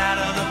make it out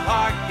of the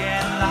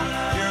parking lot,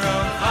 you're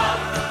on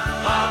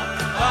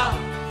fall.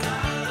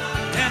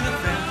 And the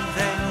fans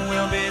they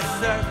will be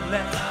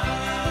circling,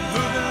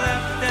 moving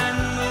left and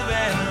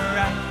moving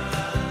right.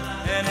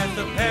 And it's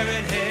a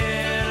Parrot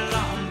Head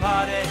lawn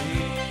party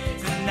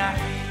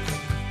tonight.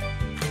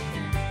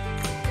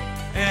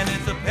 And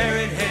it's a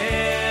Parrot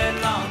Head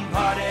lawn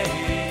party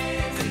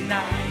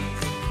tonight.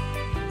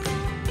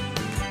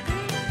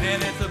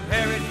 And it's a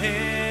Parrot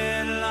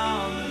Head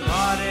lawn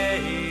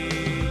party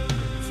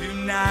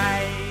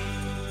tonight.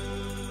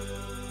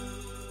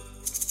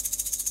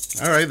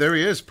 All right, there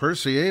he is,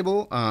 Percy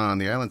Abel on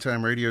the Island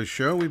Time Radio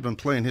Show. We've been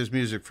playing his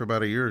music for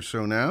about a year or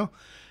so now,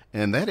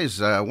 and that is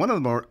one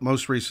of the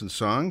most recent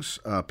songs,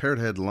 Parrot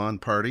Head Lawn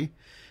Party.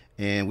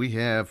 And we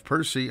have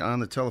Percy on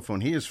the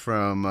telephone. He is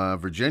from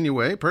Virginia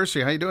Way.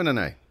 Percy, how you doing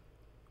tonight?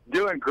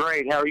 Doing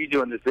great. How are you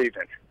doing this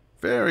evening?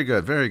 Very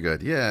good, very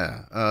good.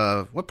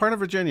 Yeah. What part of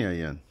Virginia are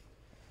you in?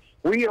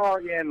 We are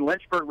in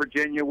Lynchburg,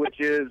 Virginia, which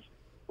is,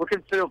 we're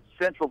considered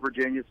central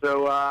Virginia,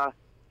 so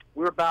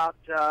we're about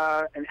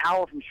an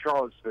hour from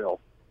Charlottesville.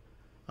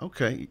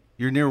 Okay.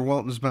 You're near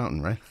Walton's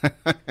Mountain, right?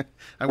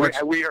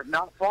 We are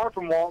not far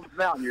from Walton's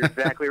Mountain. You're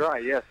exactly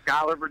right. Yes,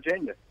 Schuyler,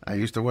 Virginia. I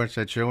used to watch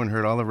that show and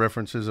heard all the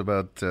references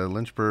about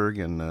Lynchburg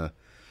and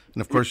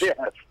of course, yes.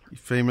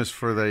 Famous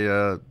for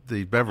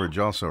the beverage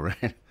also,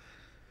 right?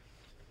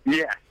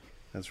 Yes.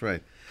 That's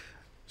right.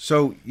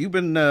 So you've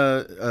been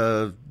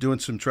doing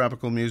some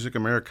tropical music,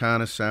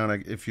 Americana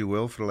sound, if you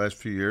will, for the last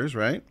few years,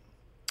 right?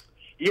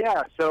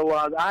 Yeah, so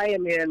I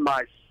am in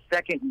my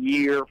second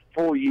year,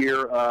 full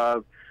year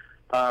of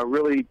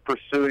really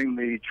pursuing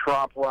the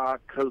trop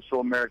rock coastal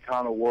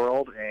Americana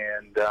world,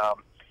 and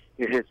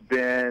it has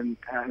been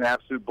an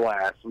absolute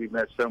blast. We've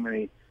met so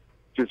many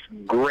just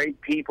great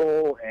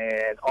people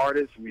and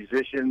artists,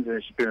 musicians, and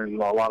it's been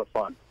a lot of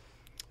fun.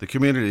 The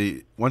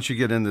community, once you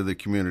get into the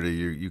community,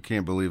 you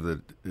can't believe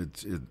that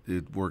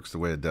it works the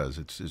way it does.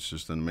 It's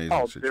just an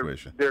amazing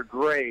situation. They're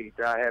great.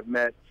 I have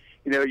met,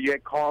 you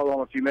had Carl on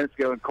a few minutes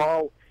ago, and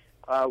Carl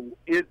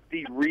is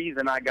the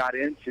reason I got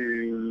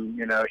into,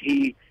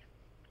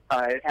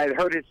 I had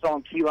heard his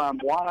song Key Lime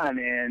Wine,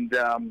 and,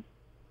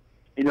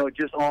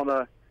 just on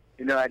a,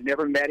 I'd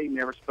never met him,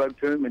 never spoke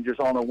to him, and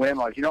just on a whim,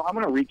 I was, I'm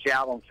going to reach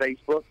out on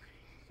Facebook.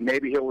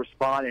 Maybe he'll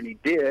respond, and he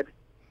did.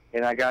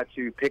 And I got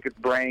to pick his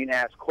brain,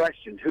 ask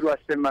questions. Who do I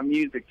send my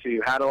music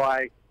to? How do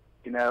I,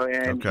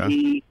 and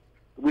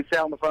we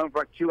sat on the phone for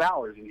like 2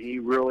 hours, and he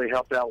really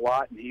helped out a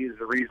lot, and he is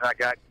the reason I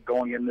got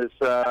going in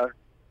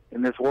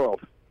this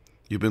world.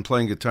 You've been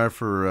playing guitar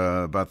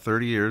for about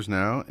 30 years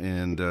now,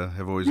 and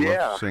have always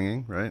loved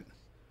singing, right?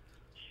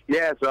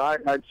 Yeah, so I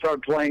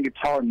started playing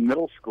guitar in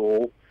middle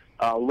school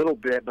a little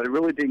bit, but I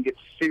really didn't get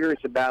serious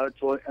about it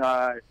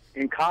until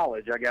in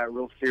college. I got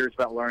real serious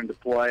about learning to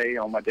play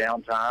on my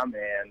downtime,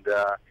 and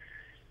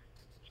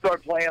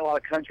started playing a lot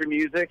of country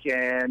music,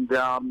 and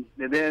then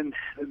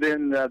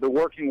the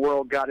working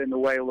world got in the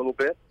way a little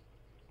bit,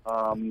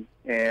 and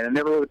I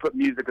never really put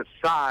music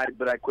aside,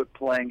 but I quit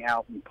playing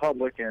out in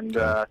public, and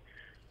a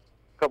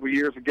couple of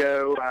years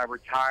ago I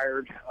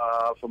retired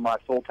from my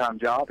full-time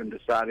job and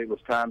decided it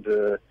was time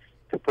to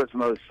put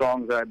some of those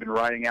songs that I've been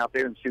writing out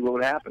there and see what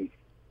would happen.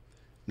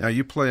 Now,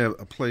 you play a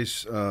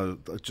place,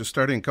 just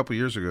starting a couple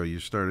years ago, you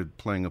started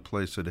playing a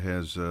place that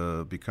has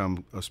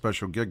become a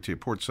special gig to you,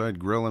 Portside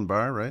Grill and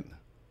Bar, right?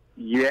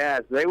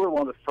 Yes, they were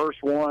one of the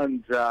first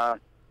ones to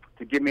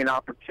give me an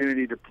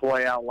opportunity to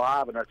play out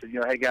live. And I said,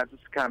 hey, guys, this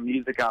is the kind of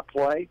music I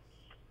play.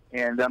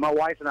 And my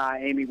wife and I,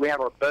 Amy, we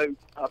have our boat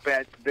up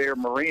at their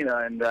marina.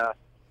 And I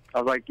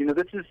was like,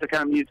 this is the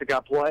kind of music I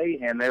play.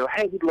 And they were,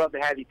 hey, we'd love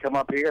to have you come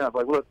up here. And I was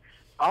like, look,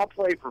 I'll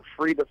play for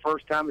free the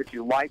first time if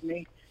you like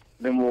me.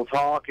 Then we'll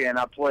talk. And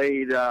I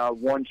played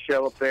one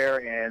show up there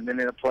and then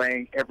ended up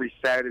playing every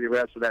Saturday the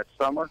rest of that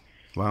summer.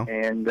 Wow.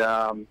 And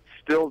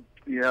still,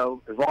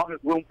 as long as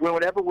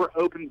whenever we're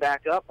open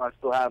back up, I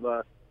still have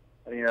a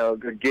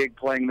good gig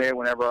playing there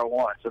whenever I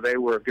want. So they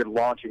were a good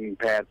launching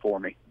pad for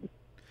me.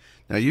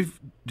 Now, you've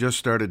just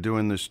started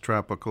doing this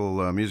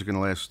tropical music in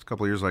the last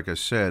couple of years, like I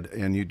said,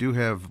 and you do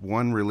have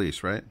one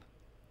release, right?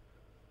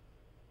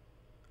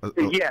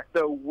 Yeah,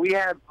 so we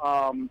have,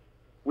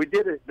 we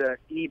did the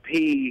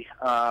EP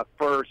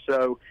first.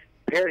 So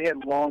Parrot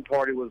Head Long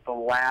Party was the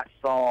last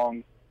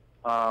song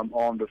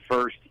on the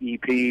first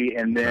EP,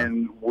 and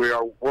then we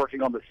are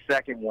working on the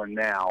second one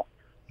now.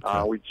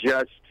 We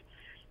just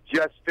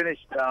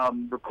finished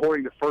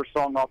recording the first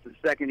song off the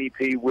second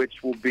EP,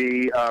 which will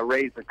be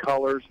Raise the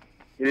Colors.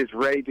 It is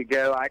ready to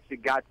go. I actually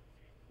got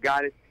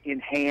it in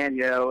hand,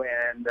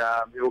 and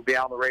it will be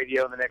out on the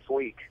radio in the next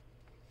week.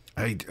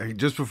 I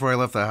just before I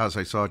left the house,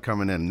 I saw it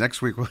coming in.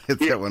 Next week we'll hit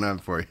that one on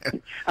for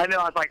you. I know.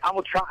 I was like, I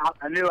will try.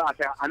 I know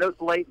it's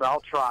late, but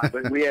I'll try.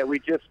 But we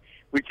just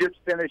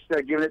finished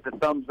giving it the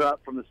thumbs up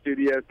from the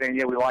studio, saying,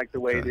 we like the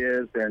way it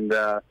is, and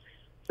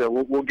so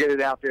we'll get it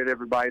out there to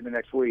everybody the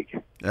next week.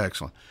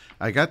 Excellent.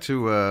 I got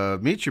to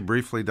meet you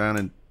briefly down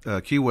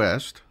in Key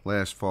West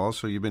last fall,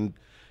 so you've been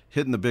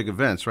hitting the big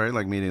events, right,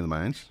 like Meeting of the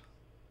Minds?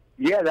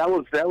 Yeah, that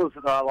was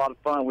a lot of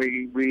fun.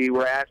 We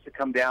were asked to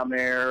come down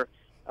there,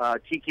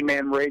 Tiki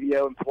Man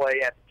Radio, and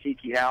play at the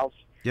Tiki House.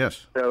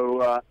 Yes.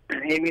 So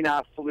Amy and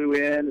I flew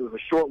in. It was a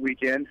short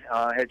weekend.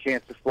 Had a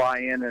chance to fly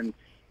in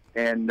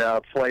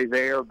and play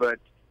there, but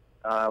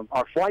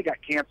our flight got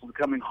canceled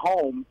coming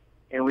home,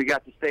 and we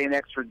got to stay an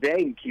extra day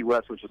in Key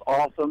West, which was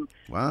awesome.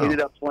 Wow.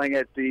 Ended up playing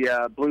at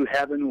the Blue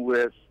Heaven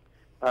with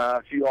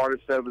a few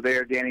artists over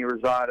there. Danny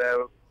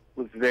Rosado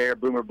was there,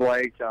 Boomer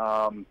Blake,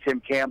 Tim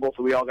Campbell,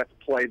 so we all got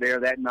to play there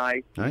that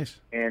night. Nice.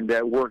 And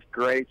it worked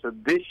great. So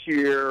this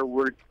year,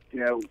 we're,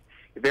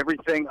 if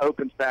everything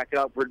opens back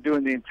up, we're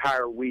doing the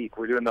entire week.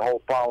 We're doing the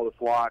whole Follow the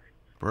Flock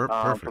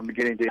from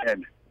beginning to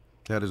end.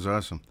 That is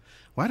awesome.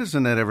 Why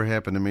doesn't that ever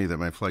happen to me, that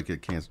my flight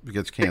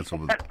gets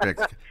canceled?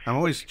 I'm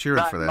always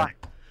cheering for that.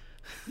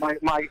 When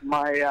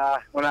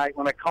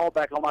I called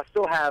back home, I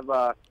still have.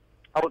 I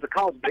was a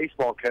college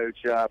baseball coach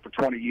for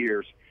 20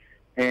 years,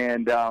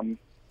 and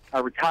I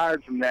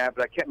retired from that,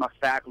 but I kept my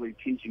faculty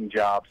teaching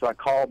job. So I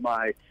called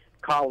my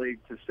colleague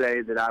to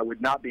say that I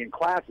would not be in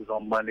classes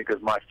on Monday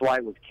because my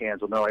flight was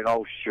canceled. And they're like,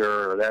 "Oh,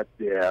 sure, right."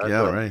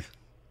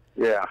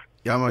 Yeah.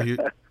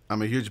 Yeah,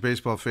 I'm a huge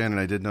baseball fan, and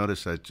I did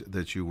notice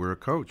that you were a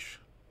coach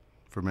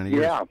for many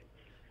years.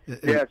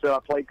 Yeah. So I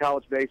played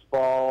college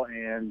baseball,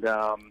 and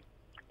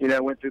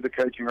went through the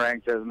coaching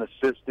ranks as an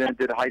assistant.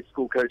 Did high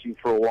school coaching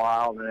for a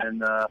while,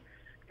 and then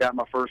got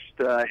my first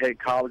head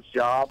college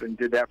job, and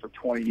did that for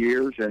 20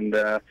 years, and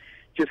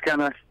just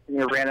kind of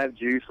ran out of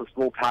juice. Was a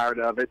little tired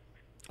of it.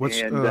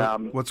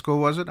 What school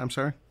was it? I'm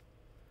sorry.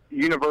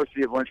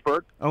 University of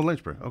Lynchburg. Oh,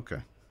 Lynchburg. Okay.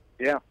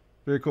 Yeah.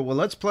 Very cool. Well,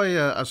 let's play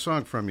a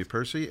song from you,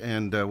 Percy,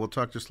 and we'll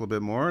talk just a little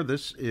bit more.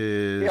 This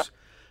is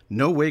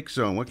No Wake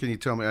Zone. What can you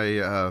tell me?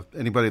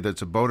 Anybody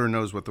that's a boater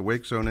knows what the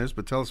wake zone is,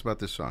 but tell us about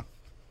this song.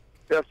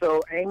 Yeah,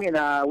 so Amy and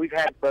I, we've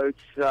had boats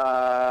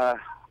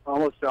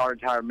almost our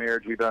entire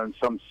marriage. We've owned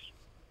some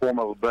form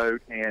of a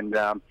boat, and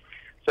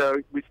so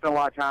we spent a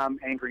lot of time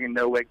anchoring in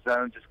no wake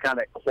zones, just kind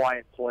of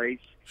quiet place.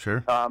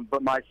 Sure.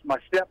 But my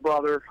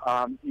stepbrother,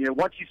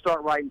 once you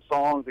start writing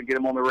songs and get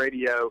them on the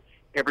radio,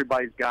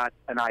 everybody's got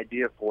an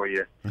idea for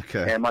you.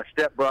 Okay. And my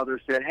stepbrother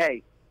said,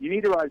 "Hey, you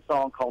need to write a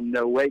song called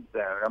No Wake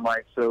Zone." I'm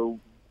like, "So,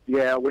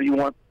 yeah, what do you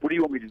want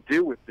me to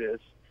do with this?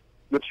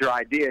 What's your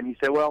idea?" And he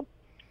said, "Well,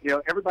 we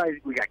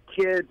got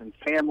kids and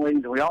families,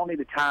 and we all need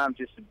the time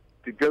just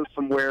to go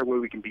somewhere where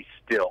we can be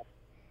still."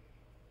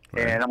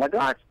 Right. And I'm like, "Oh,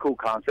 that's a cool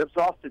concept."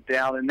 So I'll sit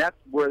down, and that's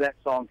where that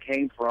song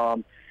came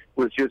from,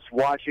 was just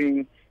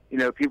watching,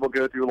 people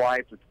go through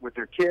life with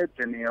their kids.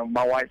 And,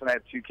 my wife and I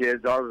have 2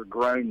 kids. Ours are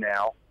grown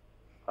now.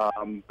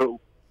 But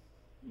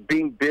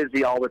being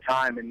busy all the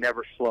time and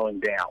never slowing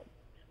down.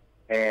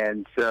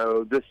 And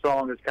so this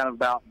song is kind of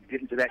about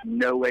getting to that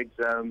no-wake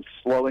zone,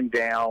 slowing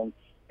down,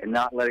 and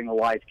not letting the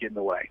life get in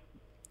the way.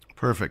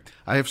 Perfect.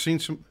 I have seen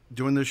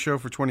doing this show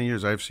for 20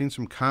 years, I have seen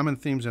some common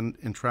themes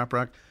in trop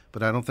rock,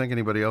 but I don't think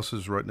anybody else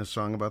has written a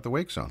song about the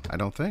wake zone. I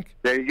don't think.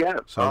 There you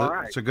go. So all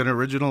right. It's a good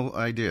original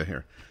idea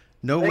here.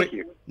 No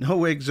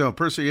Wake Zone.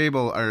 Percy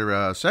Abel,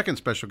 our second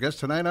special guest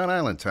tonight on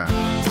Island Time.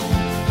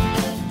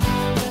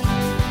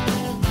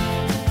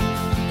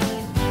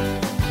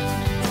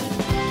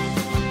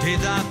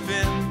 Days I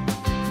spent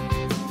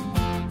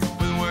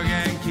with work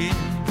and kids.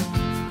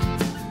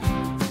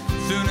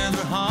 Soon as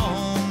we're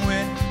home,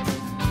 we're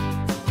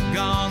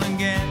gone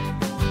again.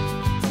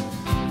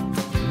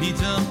 Need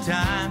some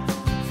time,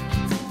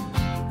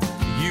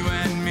 you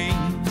and me.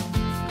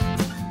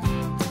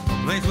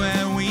 A place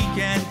where we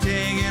can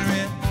take it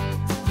real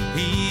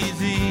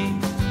easy.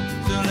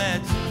 So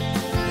let's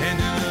head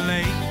to the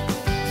lake,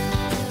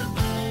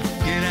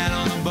 get out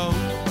on the boat.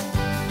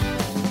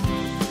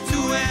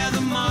 Where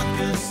the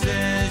marker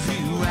says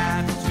you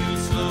have to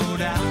slow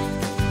down.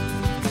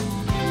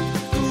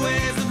 The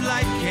waves of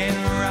life can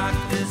rock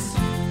this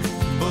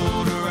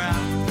boat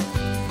around.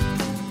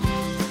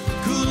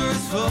 Cooler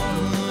is full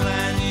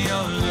and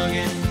you're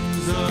looking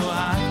so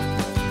high.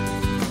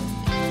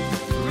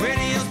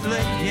 Radio's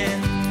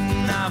playing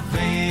our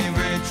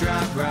favorite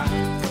trop rock.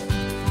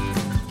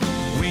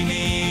 We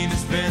need to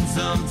spend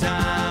some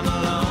time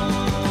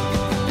alone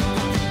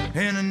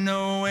in a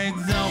no-wake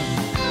zone.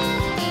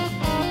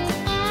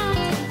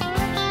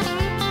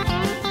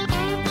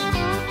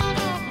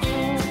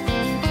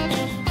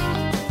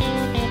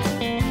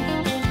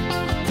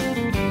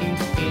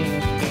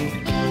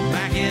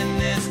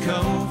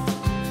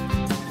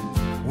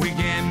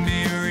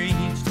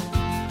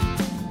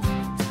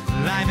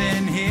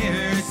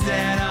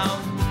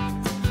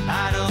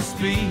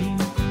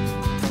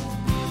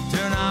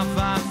 Turn off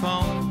our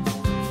phone,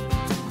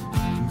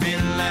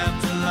 been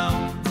left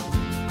alone.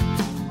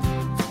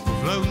 We're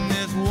floating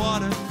this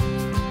water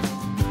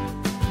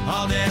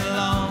all day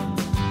long.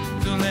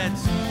 So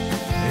let's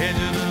head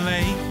to the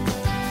lake,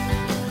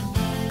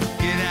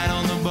 get out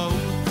on the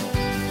boat,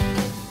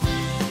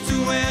 to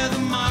where the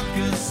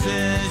marker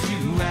says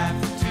you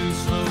have to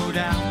slow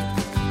down.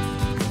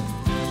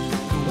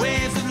 The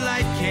waves of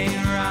life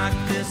can't rock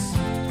this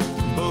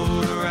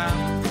boat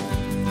around.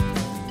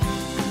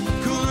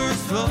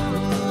 Full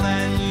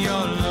and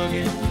you're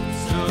looking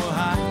so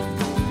high.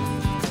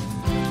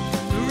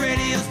 The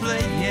radio's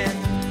playing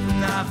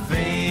our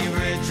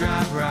favorite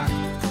trop rock.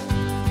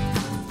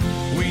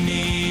 We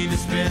need to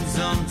spend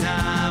some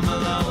time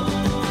alone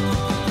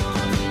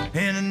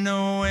in a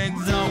no-wake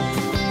zone.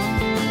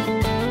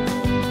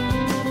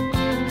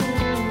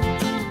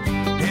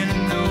 In a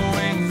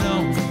no-wake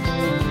zone.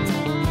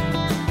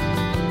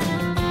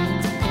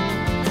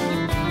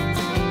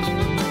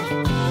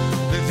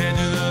 Let's head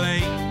to the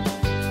lake,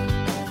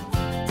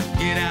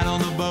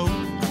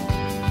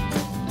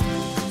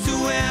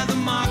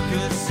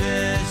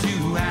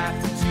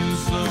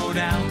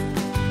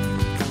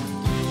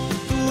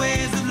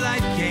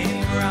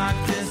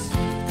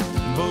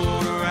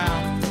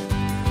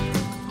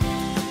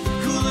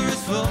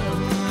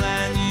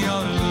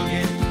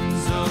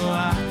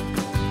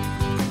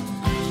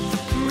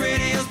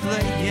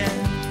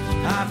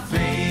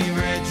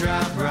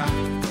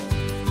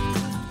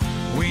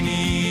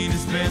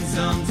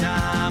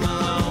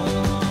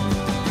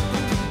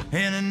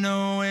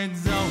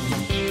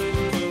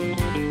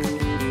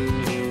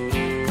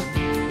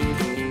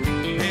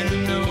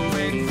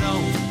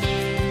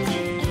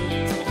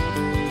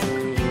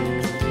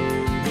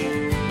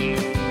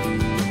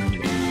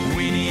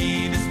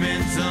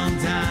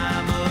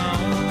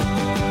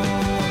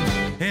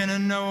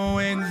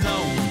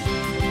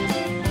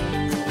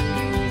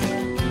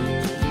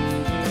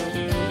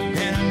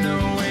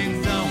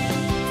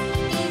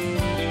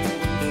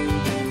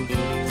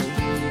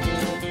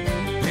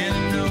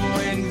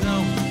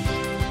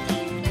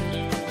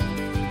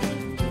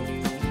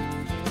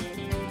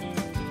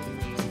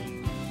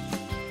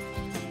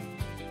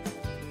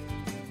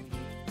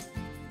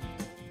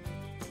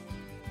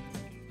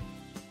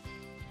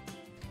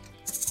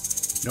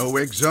 No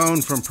Wig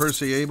Zone from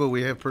Percy Abel.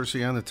 We have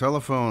Percy on the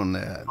telephone.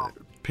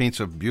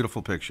 Paints a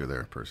beautiful picture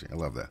there, Percy. I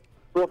love that.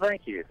 Well,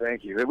 thank you.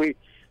 We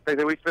spend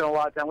a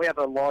lot of time. We have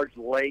a large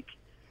lake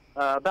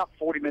about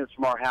 40 minutes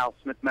from our house,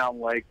 Smith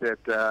Mountain Lake,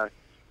 that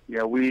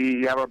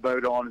we have our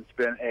boat on and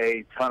spend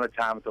a ton of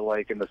time at the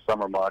lake in the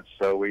summer months.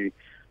 So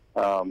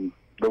the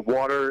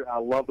water, I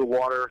love the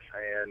water,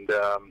 and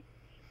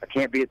I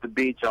can't be at the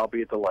beach. I'll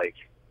be at the lake.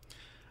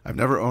 I've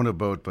never owned a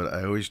boat, but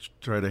I always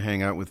try to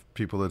hang out with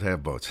people that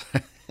have boats.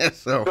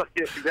 So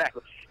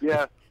exactly.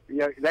 Yeah,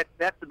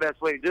 that's the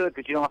best way to do it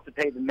because you don't have to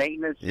pay the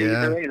maintenance fees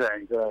or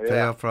anything. So, pay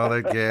out for all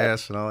that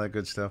gas and all that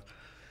good stuff.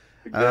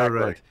 Exactly.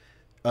 All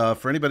right.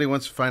 For anybody who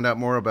wants to find out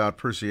more about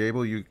Percy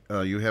Abel, you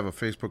have a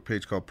Facebook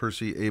page called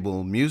Percy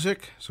Abel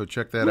Music, so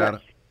check that out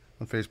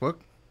on Facebook.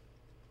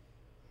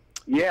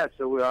 Yeah,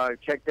 so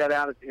check that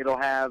out. It'll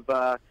have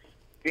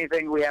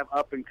anything we have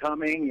up and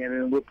coming, and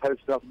then we'll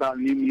post stuff about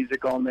new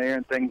music on there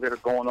and things that are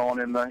going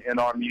on in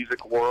our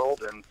music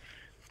world. And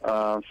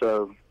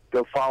so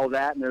go follow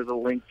that, and there's a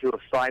link to a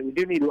site. We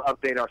do need to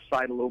update our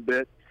site a little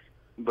bit,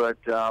 but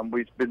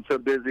we've been so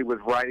busy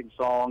with writing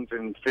songs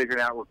and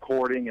figuring out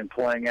recording and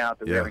playing out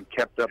that we haven't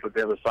kept up with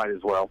the other site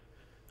as well.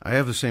 I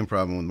have the same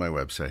problem with my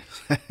website.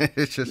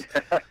 It's just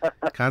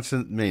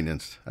constant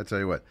maintenance. I tell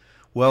you what.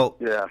 Well,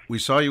 we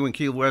saw you in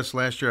Key West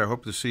last year. I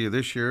hope to see you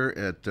this year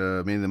at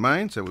Main in the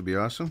Mines. That would be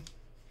awesome.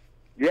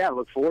 Yeah, I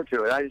look forward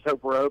to it. I just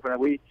hope we're open.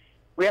 We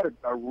had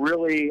I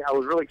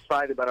was really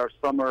excited about our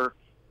summer,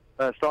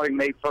 starting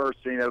May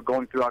 1st,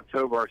 going through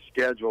October, our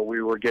schedule.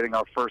 We were getting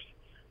our first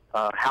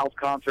house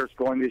concerts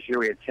going this year.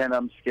 We had 10 of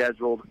them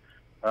scheduled.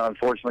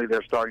 Unfortunately,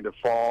 they're starting to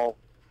fall.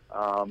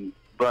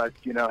 But,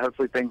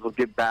 hopefully things will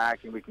get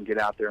back and we can get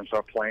out there and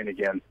start playing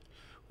again.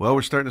 Well,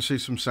 we're starting to see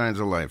some signs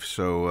of life.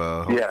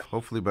 So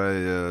hopefully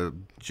by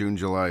June,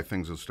 July,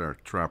 things will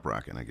start trop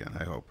rocking again,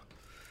 I hope.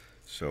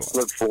 So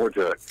look forward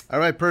to it. All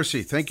right,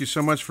 Percy, thank you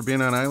so much for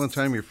being on Island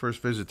Time, your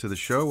first visit to the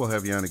show. We'll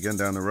have you on again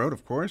down the road,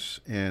 of course.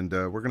 And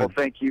we're going to... Well,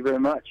 thank you very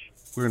much.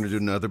 We're going to do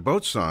another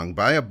boat song,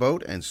 Buy a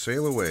Boat and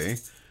Sail Away.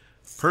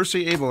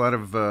 Percy Abel out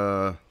of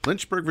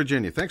Lynchburg,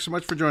 Virginia. Thanks so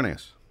much for joining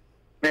us.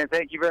 Man,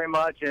 thank you very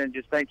much, and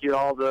just thank you to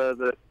all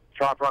the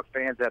trop rock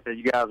fans out there.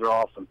 You guys are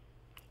awesome.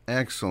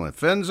 Excellent.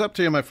 Fins up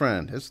to you, my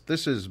friend.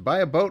 This is Buy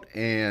a Boat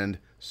and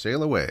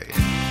Sail Away.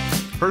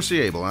 Percy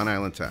Abel on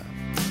Island Time.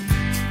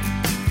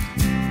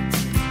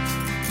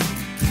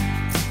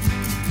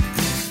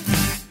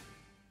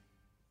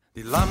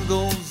 The alarm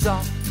goes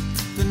off,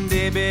 the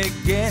day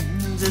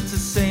begins. It's the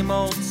same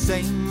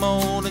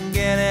old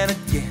again and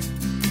again.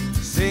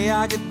 Say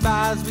our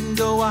goodbyes, we can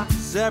go our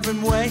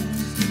separate ways.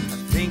 I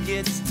think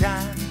it's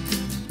time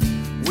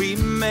we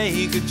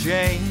make a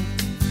change.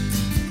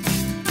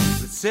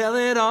 Let's sell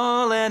it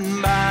all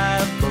and buy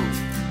a boat.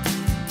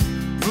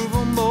 Move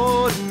on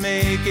board and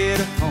make it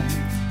a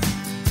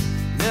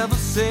home. Never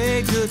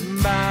say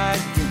goodbye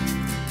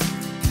again.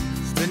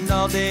 Spend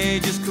all day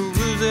just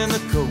cruising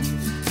the coast.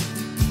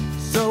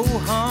 So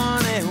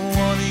honey,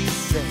 what do you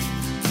say?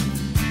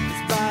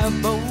 Let's buy a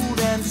boat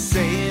and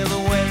sail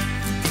away.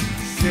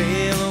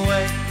 Sail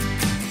away,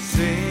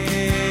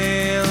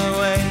 sail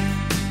away.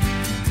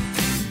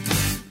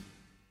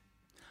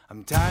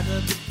 I'm tired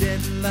of the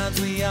deadlines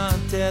we are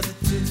tethered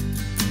to.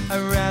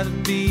 I'd rather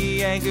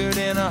be anchored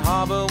in a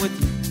harbor with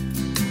you.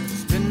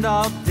 Spend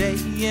all day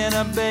in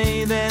a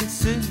bathing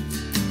suit.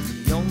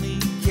 The only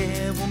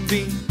care will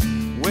be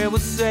where we're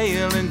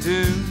sailing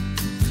to.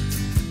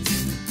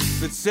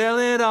 Let's sell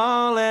it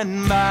all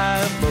and buy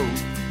a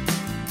boat.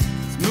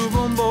 Let's move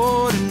on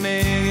board and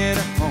make it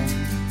a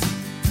home.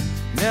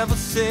 Never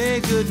say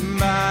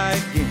goodbye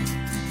again.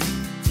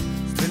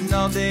 Spend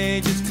all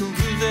day just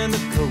cruising the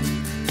coast.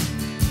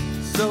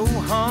 So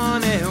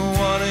honey,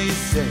 what do you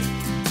say?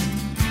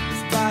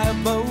 Let's buy a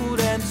boat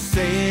and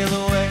sail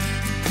away.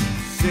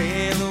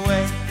 Sail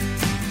away,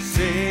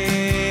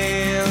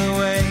 sail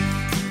away.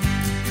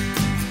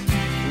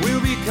 We'll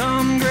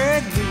become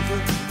great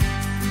loopers.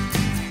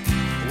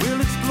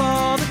 We'll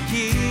explore the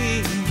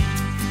Keys,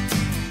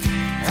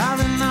 out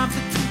and off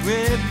the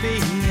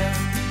Caribbean.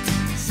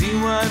 See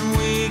what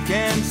we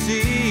can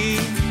see.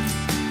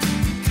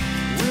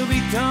 We'll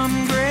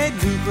become great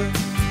loopers.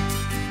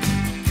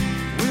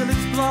 We'll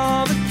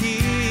explore the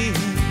Keys,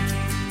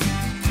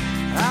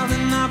 out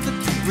and off the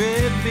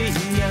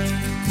Caribbean.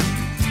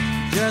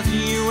 Just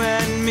you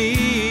and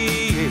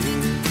me.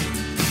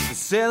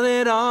 Sell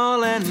it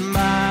all and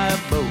buy a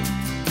boat.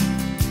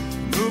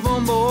 Move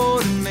on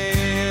board and make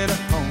it a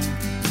home.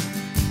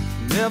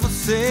 Never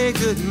say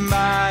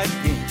goodbye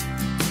again.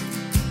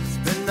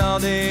 Spend all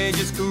day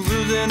just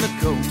cruising the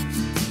coast.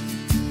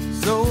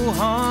 So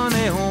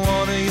honey,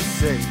 what do you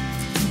say?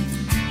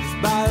 Let's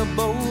buy a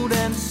boat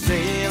and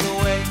sail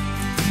away.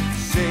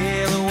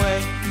 Sail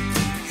away,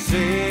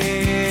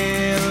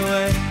 sail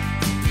away.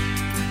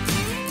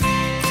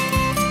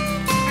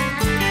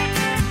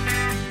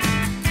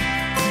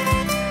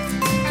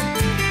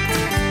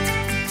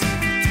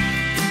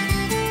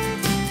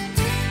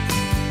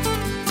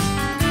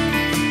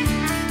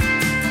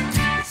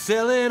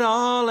 Sell it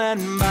all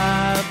and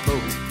buy a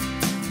boat.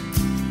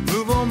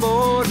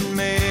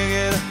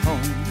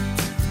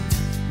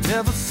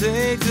 never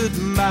say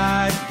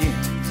goodbye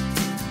again.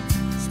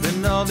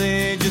 Spend all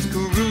day just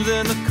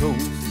cruising the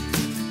coast.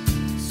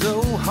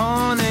 So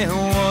honey,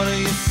 what do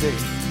you say?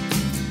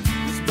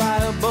 Let's buy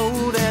a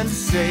boat and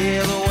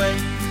sail away,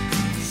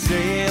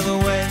 sail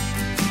away,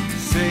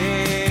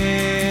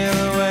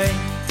 sail away.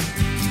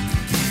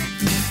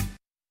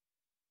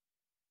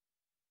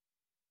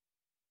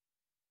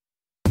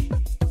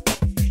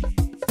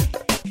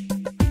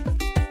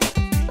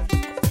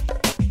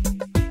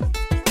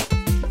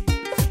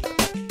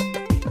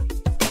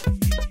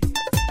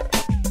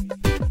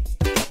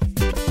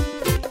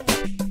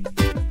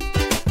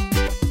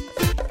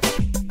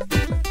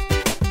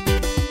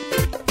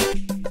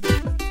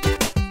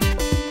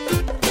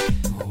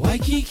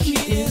 Waikiki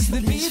is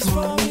the beach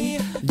for me.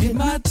 Dip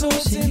my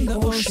toes in the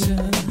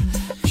ocean,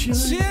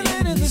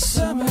 chilling in the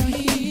summer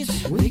heat.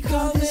 We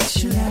call this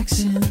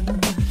chillaxing.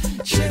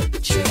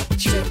 Chip, chip,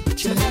 chip,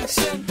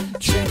 chillaxing.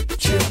 Chip,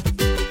 chip,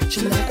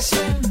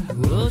 chillaxing.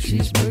 Little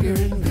cheeseburger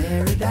in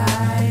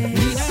paradise.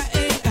 We are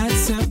ate at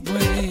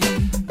Subway.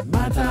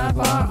 My Thai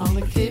bar on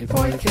the Cape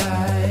Point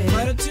Kai.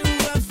 Right to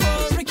run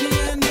for Ricky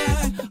and I.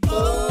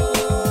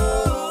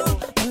 Oh,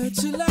 we're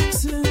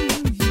chillaxing.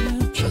 Yeah.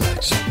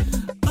 Chillaxing.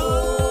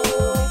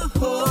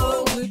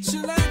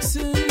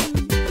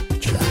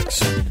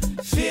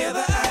 Feel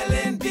the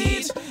island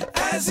beat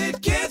as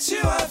it gets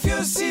you off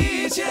your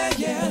seat, yeah,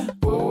 yeah.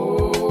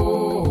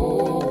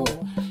 Oh,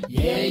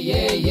 yeah,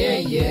 yeah, yeah,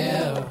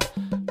 yeah.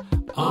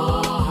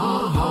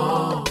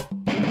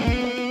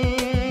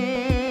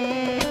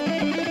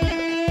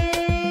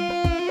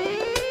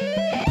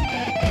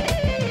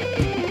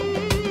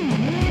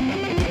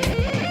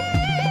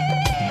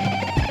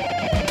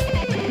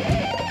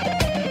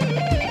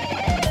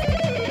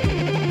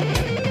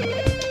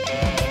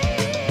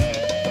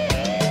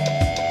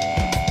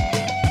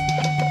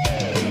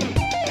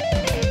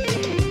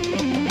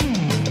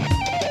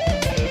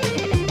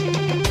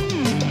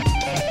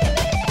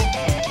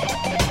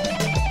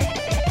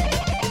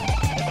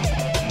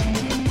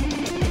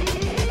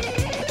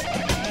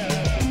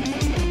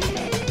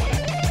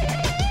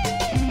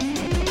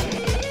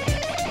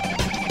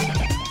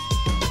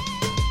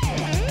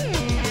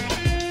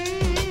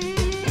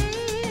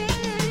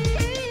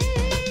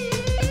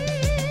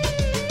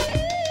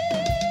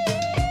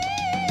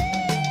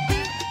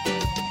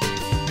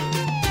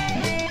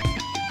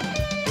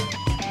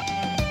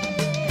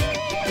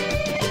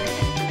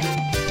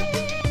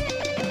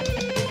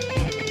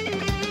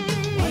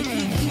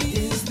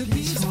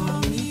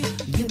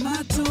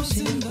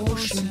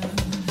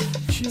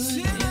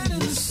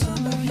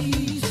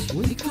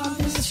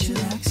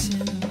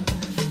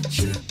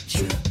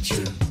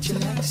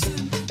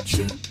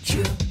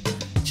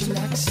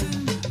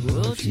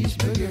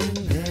 Cheeseburger in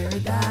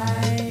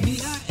paradise. We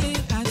are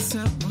ate at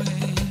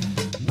Subway.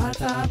 My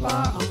Thai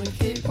bar on the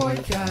Cape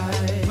Point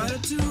Kai.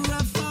 Right to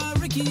run for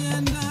Ricky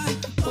and I.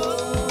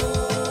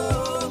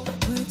 Oh,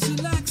 we're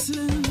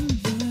chillaxing.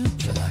 Yeah.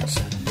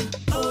 Chillaxing.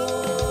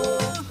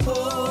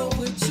 Oh,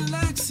 we're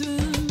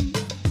chillaxing.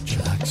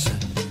 Chillaxing.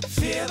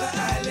 Feel the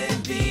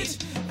island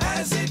beat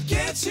as it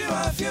gets you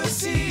off your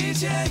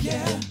seat. Yeah,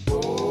 yeah.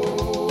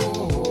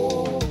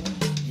 Oh,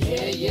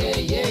 yeah, yeah,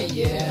 yeah,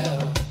 yeah.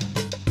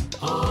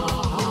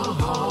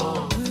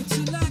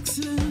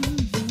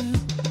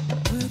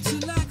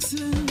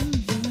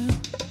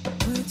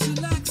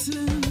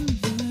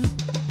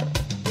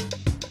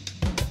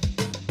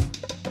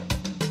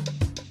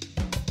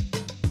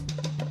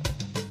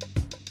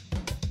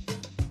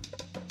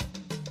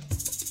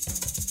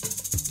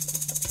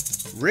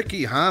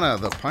 Ricky Hanna,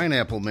 the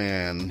Pineapple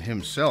Man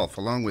himself,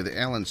 along with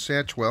Alan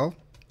Satchwell.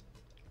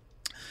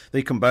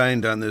 They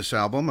combined on this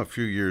album a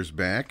few years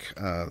back.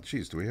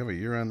 Do we have a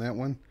year on that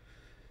one?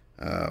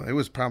 It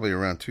was probably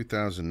around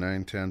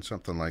 2009, 10,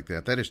 something like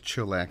that. That is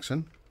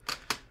Chillaxin'.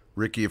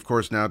 Ricky, of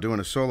course, now doing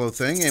a solo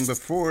thing. And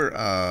before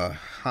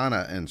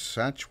Hanna and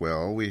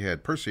Satchwell, we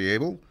had Percy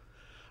Abel,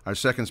 our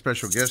second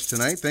special guest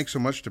tonight. Thanks so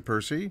much to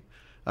Percy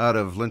out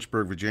of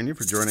Lynchburg, Virginia,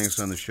 for joining us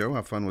on the show.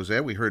 How fun was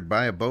that? We heard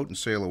Buy a Boat and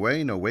Sail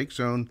Away, No Wake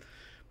Zone,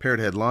 Parrot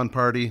Head Lawn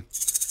Party.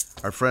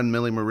 Our friend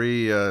Millie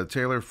Marie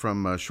Taylor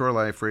from Shore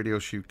Life Radio,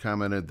 she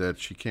commented that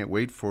she can't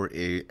wait for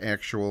a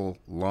actual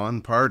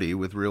lawn party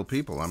with real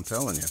people, I'm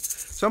telling you.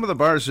 Some of the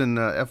bars in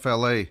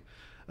FLA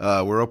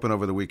were open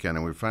over the weekend,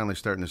 and we're finally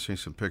starting to see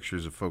some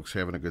pictures of folks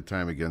having a good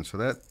time again. So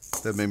that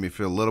made me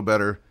feel a little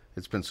better.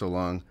 It's been so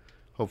long.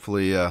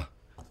 Hopefully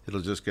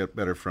it'll just get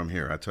better from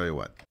here. I tell you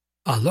what.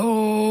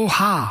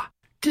 Aloha!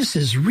 This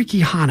is Ricky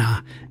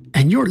Hanna,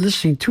 and you're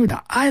listening to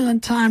the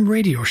Island Time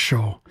Radio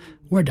Show,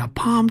 where the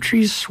palm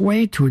trees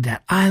sway to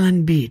that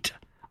island beat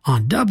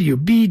on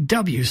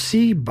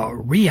WBWC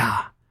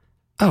Berea.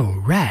 Oh,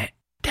 right.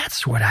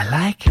 That's what I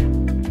like.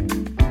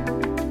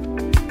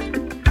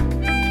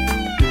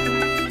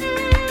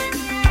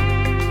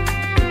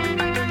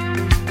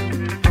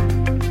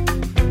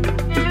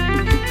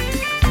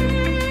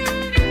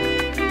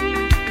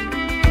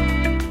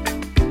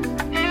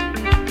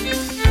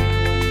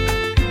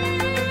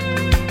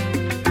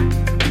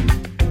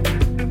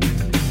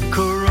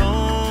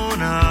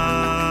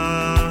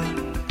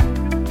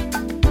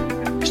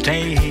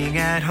 staying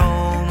at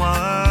home.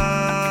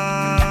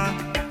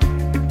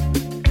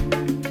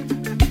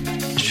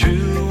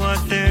 True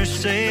what they're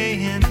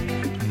saying,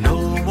 no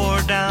more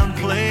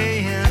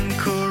downplaying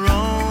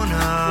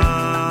Corona.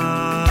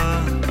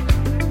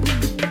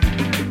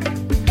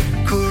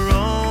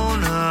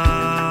 Corona.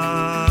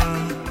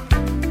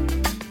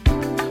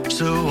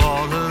 So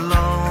all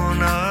alone,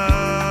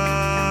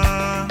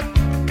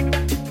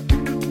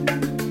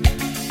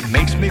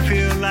 makes me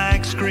feel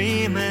like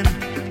screaming.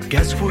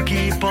 Guess we'll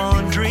keep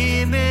on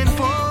dreaming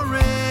for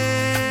remedy.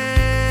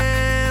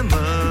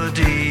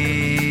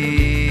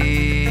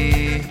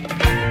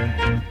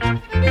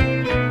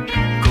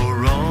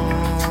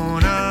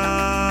 Corona,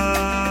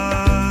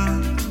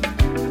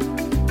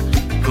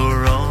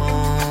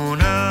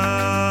 Corona,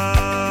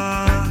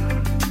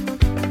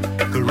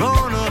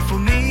 Corona for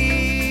me.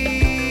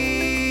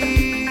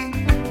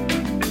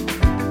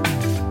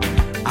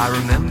 I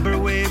remember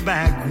way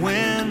back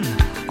when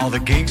all the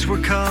gigs were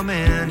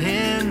coming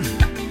in,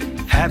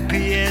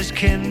 happy as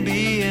can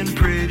be and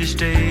pretty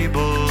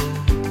stable,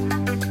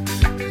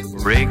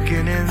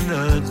 raking in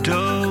the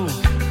dough,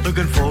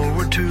 looking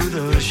forward to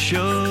the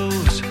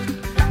shows.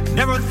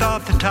 Never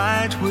thought the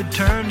tides would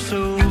turn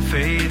so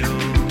fatal.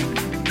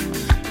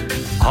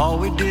 All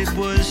we did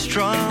was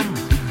strum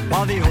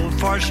while the old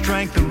farts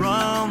drank the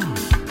rum.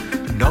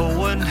 No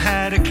one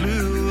had a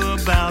clue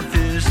about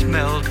this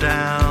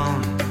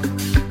meltdown.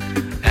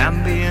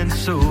 Ambience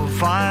so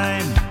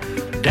fine,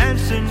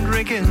 dancing,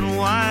 drinking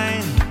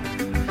wine,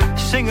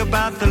 sing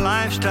about the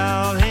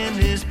lifestyle in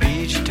this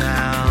beach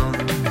town.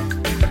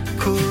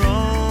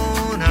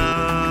 Corona,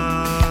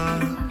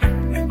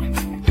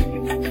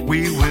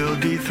 we will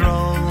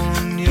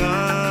dethrone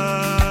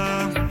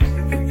ya.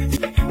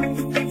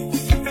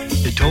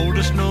 They told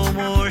us no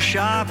more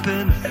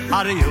shopping,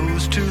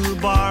 adios to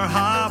bar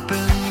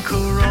hopping.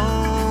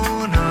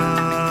 Corona,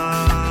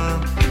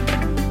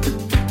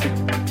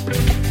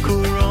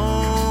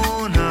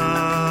 Corona,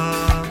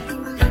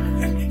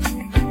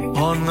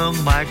 on the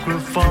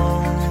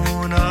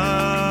microphone,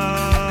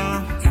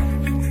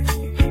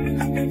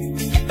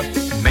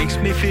 makes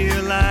me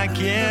feel like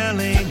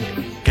yelling.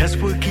 Guess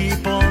we'll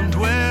keep on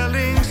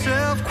dwelling,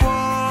 self-quarantine.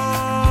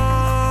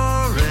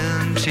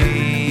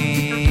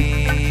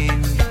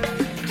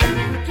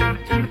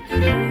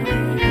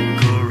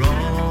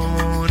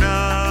 Corona,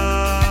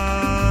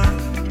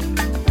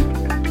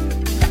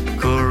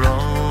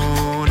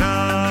 Corona,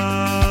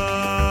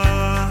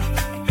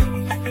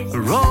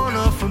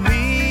 Corona for me.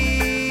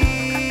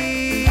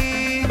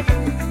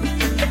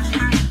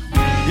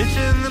 It's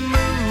in the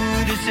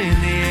mood, it's in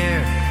the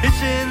air,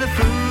 it's in the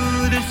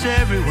food, it's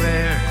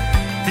everywhere.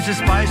 It's a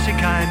spicy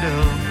kind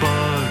of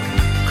bug.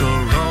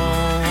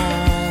 Corona,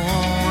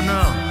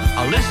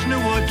 I'll listen to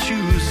what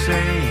you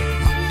say,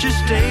 just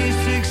stay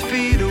 6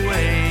 feet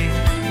away.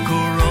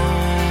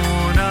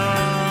 Corona,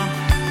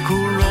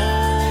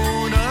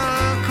 Corona,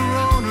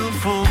 Corona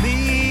for me.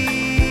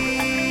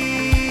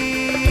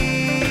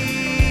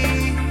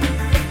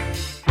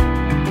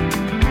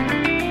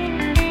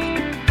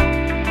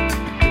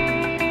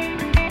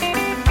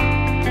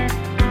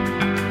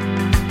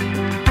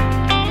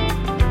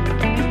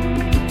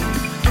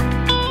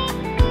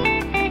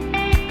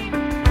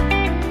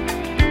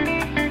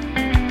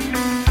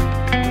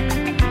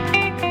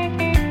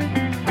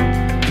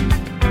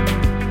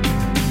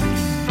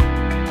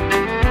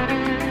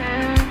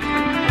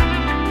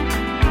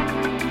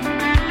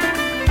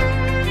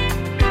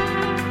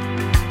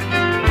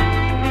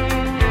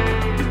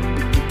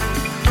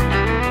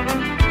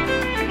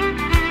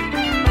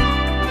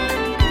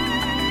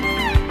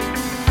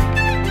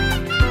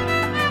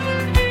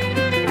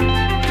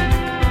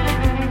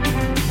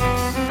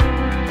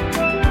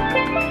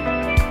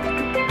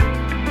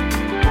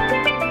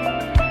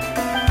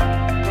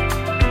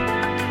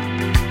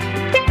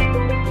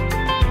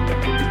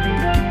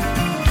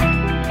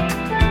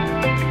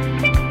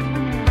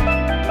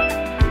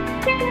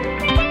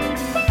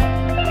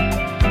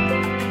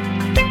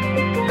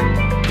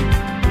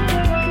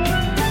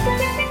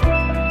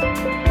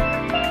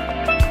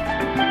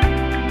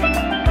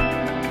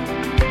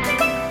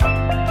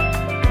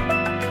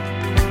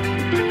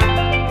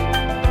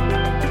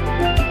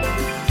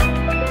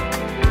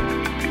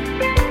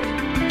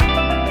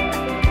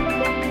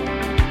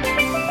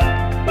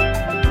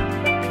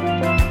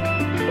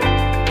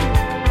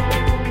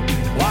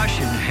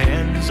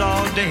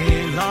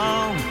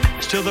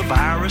 Till the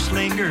virus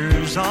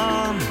lingers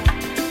on,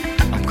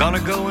 I'm gonna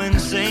go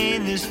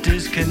insane, this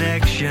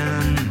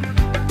disconnection.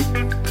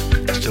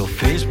 Still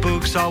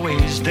Facebook's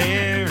always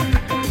there,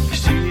 you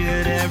see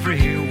it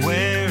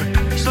everywhere.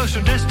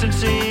 Social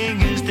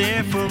distancing is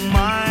there for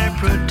my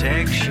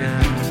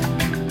protection.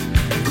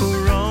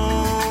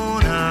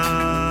 Corona,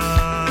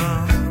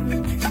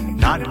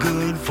 not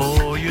good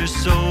for your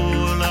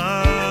soul.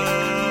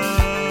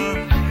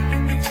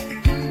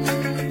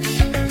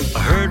 I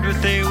heard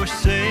what they were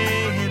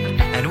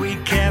saying, and we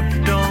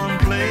kept on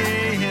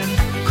playing.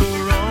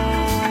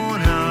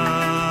 Corona,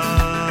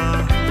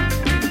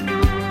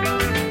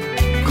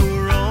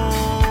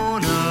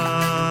 Corona,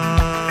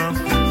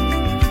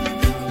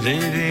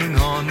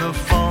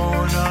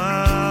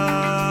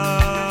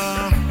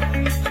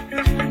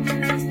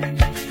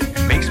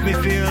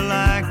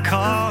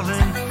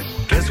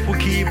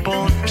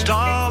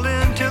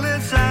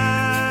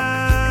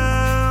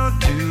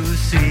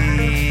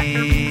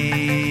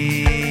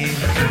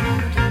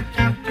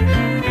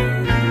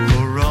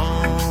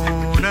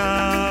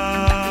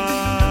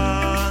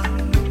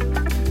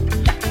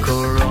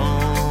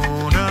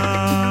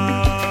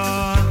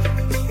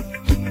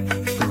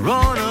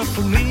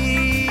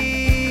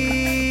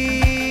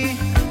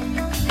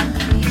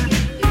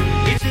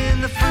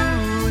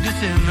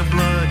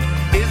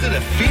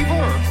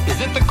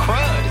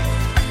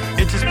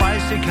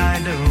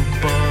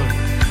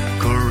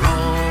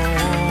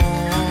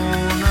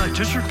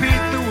 just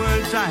repeat the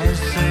words I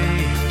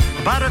say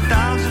about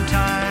 1,000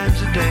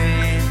 times a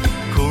day.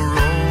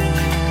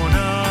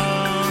 Corona,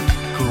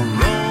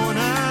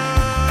 Corona.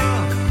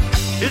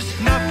 It's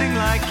nothing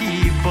like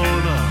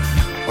Ebola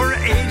or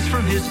AIDS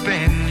from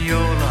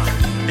Hispaniola.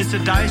 It's a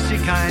dicey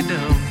kind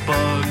of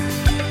bug.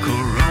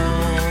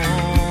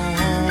 Corona.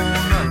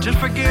 Just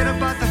forget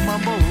about the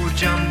mumbo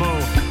jumbo.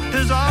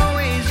 There's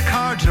always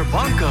cards or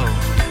bunco.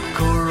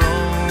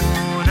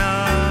 Corona,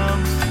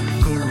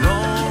 Corona.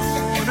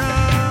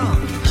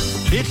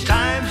 It's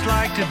times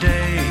like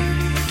today.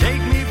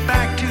 Take me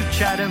back to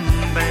Chatham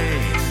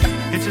Bay.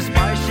 It's a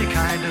spicy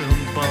kind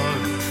of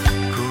bug.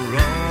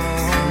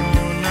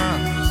 Corona.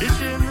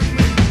 It's in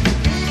the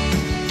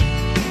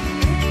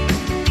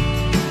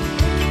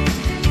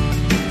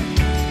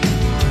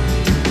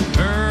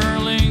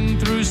hurling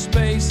through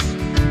space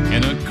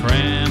in a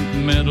cramped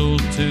metal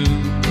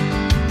tube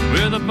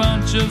with a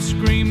bunch of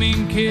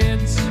screaming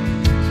kids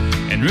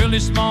and really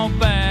small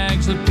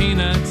bags of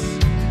peanuts.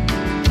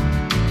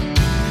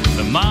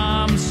 The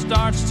mom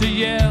starts to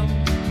yell,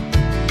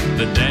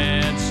 the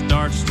dad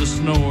starts to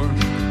snore.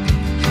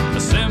 A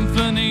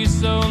symphony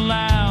so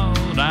loud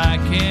I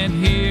can't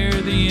hear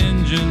the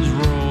engines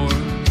roar.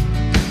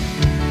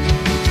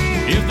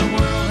 If the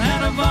world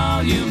had a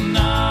volume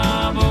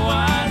knob, oh,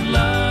 I'd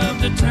love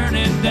to turn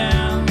it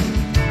down.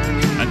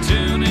 I'd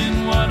tune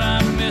in what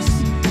I'm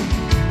missing,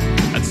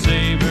 I'd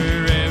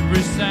savor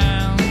every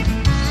sound.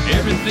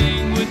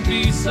 Everything would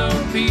be so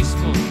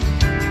peaceful,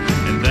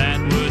 and that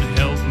would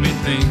help me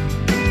think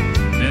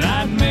that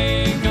I'd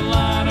make a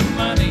lot of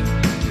money,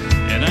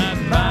 and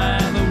I'd buy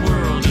the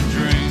world a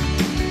drink.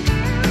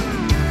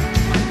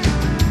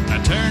 I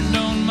turned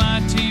on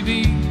my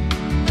TV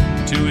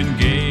to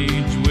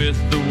engage with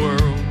the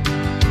world,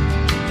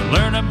 to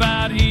learn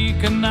about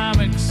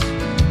economics,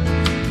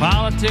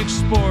 politics,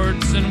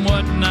 sports, and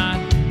whatnot.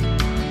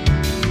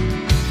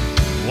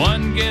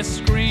 One guest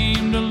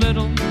screamed a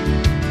little,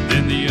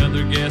 then the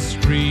other guest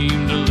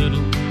screamed a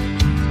little,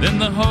 then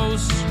the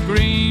host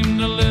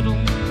screamed a little,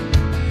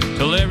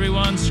 till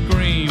everyone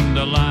screamed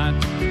a lot.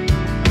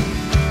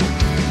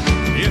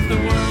 If the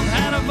world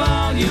had a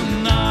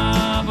volume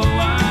knob, oh,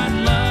 I'd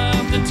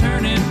love to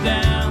turn it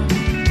down.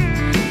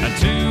 I'd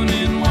tune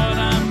in what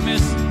I'm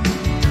missing,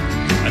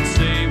 I'd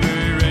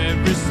savor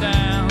every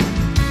sound.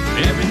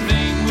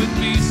 Everything would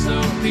be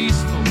so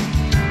peaceful,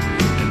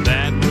 and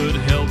that would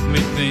help me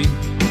think.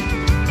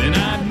 Then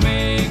I'd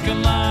make a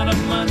lot of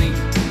money,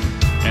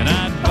 and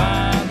I'd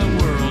buy the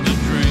world a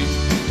drink.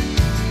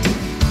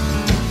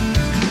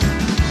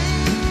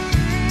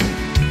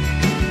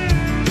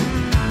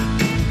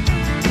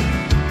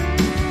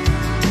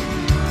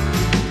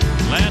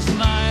 Last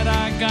night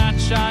I got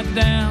shot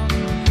down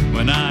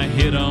when I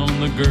hit on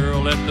the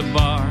girl at the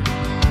bar.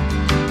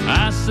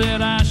 I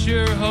said I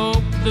sure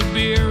hope the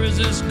beer is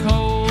as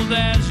cold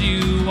as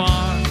you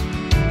are.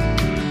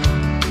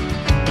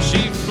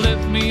 She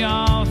flipped me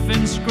off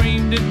and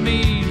screamed at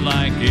me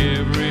like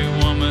every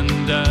woman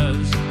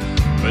does.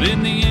 But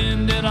in the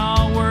end it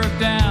all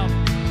worked out,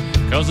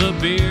 'cause the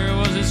beer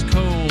was as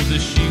cold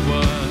as she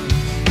was.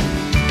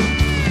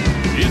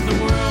 If the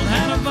world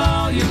had a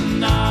volume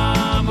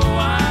knob, oh,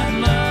 I'd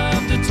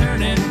love to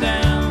turn it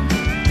down.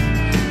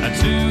 I'd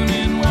tune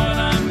in what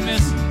I'm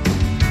missing,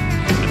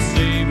 I'd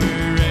savor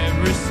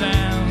every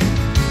sound.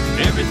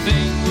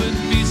 Everything would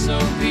be so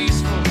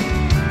peaceful,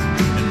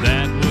 and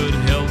that would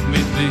help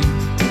me think.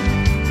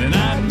 Then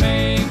I'd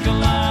make a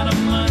lot of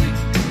money,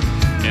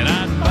 and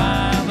I'd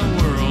buy the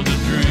world a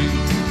drink.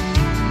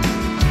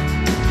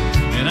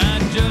 And I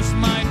just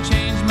might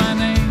change my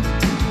name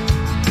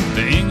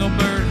to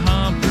Engelbert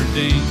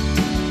Humperdinck.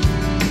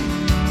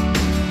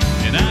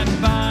 And I'd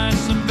buy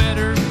some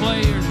better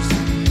players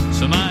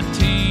so my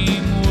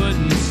team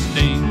wouldn't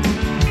stink.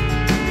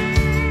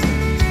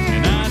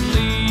 And I'd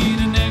lead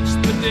an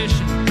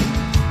expedition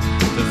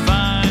to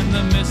find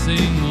the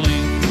missing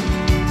link.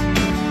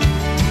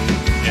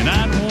 And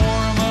I'd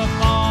warm up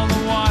all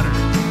the water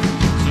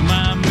so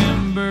my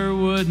member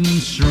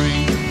wouldn't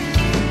shrink.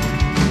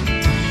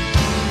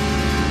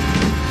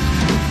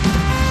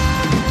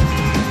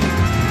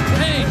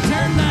 Hey,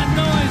 turn that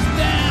noise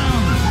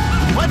down!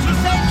 What you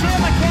say, Jim?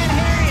 I can't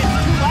hear you. It's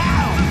too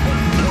loud.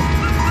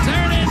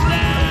 Turn it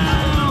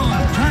down!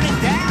 Turn it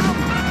down?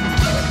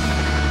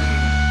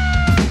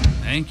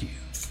 Thank you.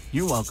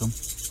 You're welcome.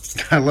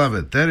 I love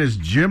it. That is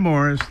Jim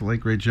Morris, the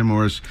late great Jim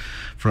Morris,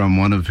 from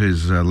one of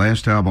his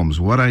last albums,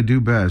 What I Do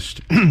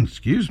Best.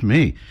 Excuse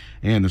me.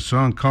 And a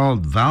song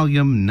called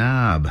Volume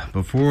Knob.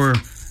 Before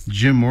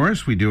Jim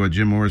Morris, we do a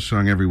Jim Morris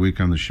song every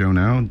week on the show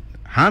now.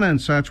 Hannah and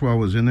Satchwell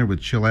was in there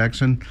with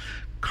Chillaxin.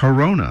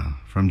 Corona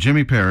from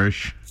Jimmy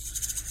Parrish.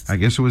 I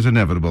guess it was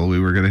inevitable. We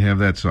were going to have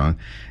that song.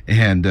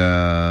 And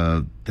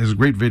there's a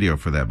great video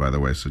for that, by the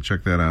way, so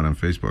check that out on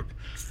Facebook.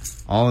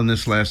 All in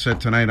this last set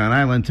tonight on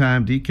Island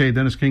Time. DK,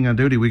 Dennis King on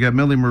duty. We got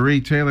Millie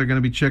Marie Taylor going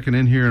to be checking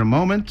in here in a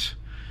moment.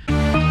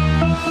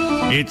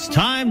 It's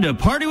time to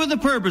party with a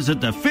purpose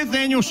at the 5th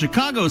Annual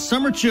Chicago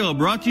Summer Chill,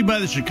 brought to you by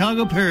the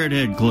Chicago Parrot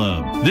Head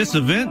Club. This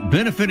event,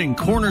 benefiting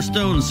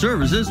Cornerstone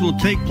Services, will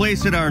take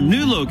place at our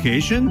new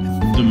location,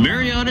 the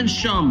Marriott in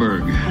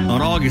Schaumburg,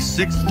 on August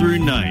 6th through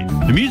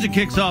 9th. The music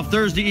kicks off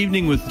Thursday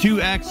evening with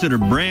 2 acts that are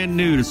brand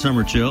new to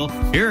Summer Chill,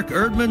 Eric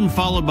Erdman,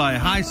 followed by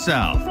High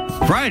South.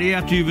 Friday,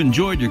 after you've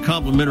enjoyed your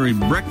complimentary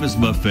breakfast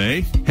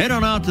buffet, head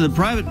on out to the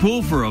private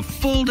pool for a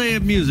full day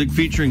of music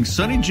featuring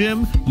Sonny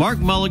Jim, Mark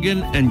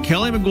Mulligan, and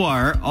Kelly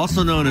McGuire,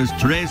 also known as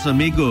Tres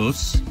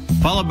Amigos,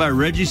 followed by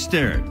Reggie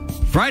Sterrett.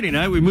 Friday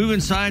night, we move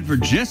inside for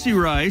Jesse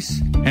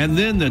Rice, and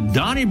then the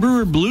Donnie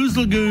Brewer Blues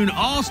Lagoon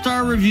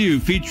All-Star Review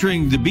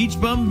featuring the Beach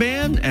Bum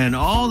Band and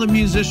all the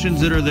musicians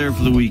that are there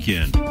for the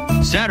weekend.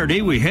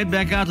 Saturday, we head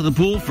back out to the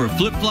pool for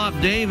Flip Flop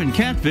Dave and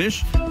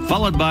Catfish,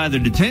 followed by the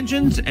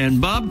Detentions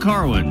and Bob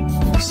Carwin.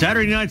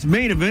 Saturday night's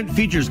main event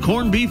features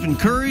corned beef and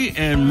curry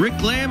and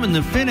Rick Lamb and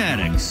the Fin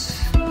Addicts.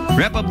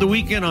 Wrap up the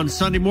weekend on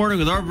Sunday morning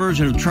with our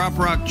version of Trop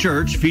Rock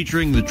Church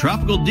featuring the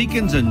Tropical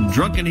Deacons and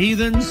Drunken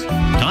Heathens,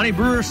 Donnie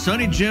Brewer,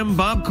 Sonny Jim,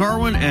 Bob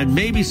Carwin, and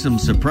maybe some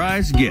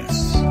surprise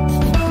guests.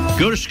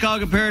 Go to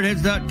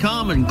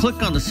ChicagoParrotheads.com and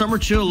click on the Summer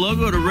Chill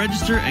logo to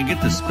register and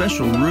get the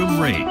special room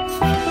rate.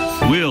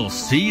 We'll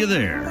see you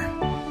there.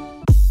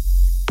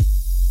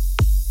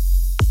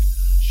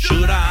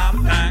 Should I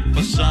pack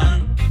the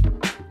sun?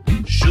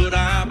 Should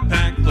I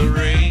pack the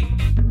rain?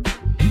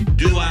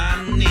 Do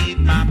I need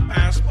my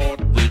passport?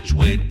 Which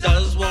way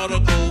does water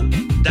go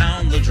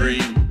down the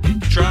drain?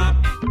 Trop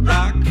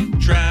Rock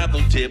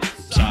travel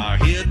tips are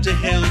here to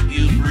help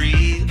you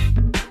breathe.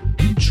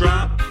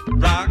 Trop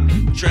Rock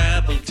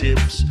travel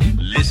tips.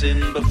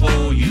 Listen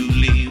before you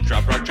leave.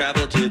 Trop Rock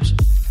travel tips.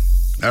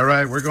 All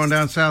right, we're going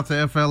down south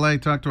to FLA.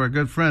 Talk to our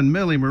good friend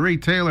Millie Marie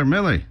Taylor.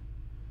 Millie.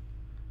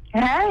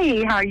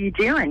 Hey, how are you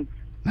doing?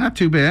 Not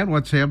too bad.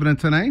 What's happening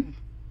tonight?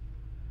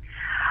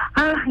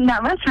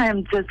 Not much.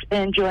 I'm just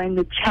enjoying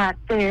the chat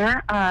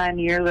there on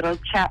your little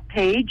chat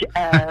page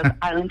of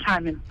Island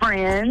Time and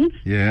Friends.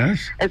 Yes.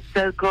 It's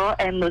so cool.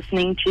 And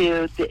listening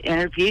to the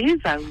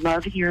interviews. I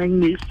love hearing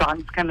new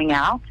songs coming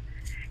out.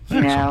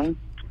 You know,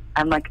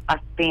 I'm like a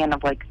fan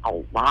of like a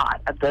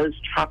lot of those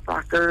trop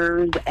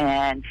rockers,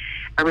 and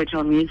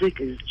original music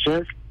is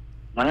just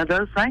one of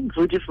those things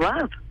we just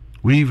love.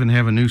 We even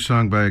have a new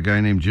song by a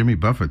guy named Jimmy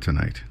Buffett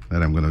tonight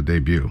that I'm going to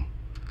debut.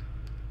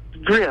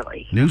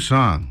 Really? New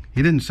song.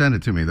 He didn't send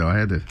it to me, though. I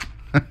had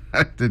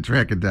to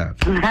track it down.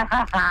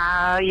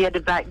 You had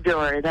to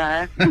backdoor it,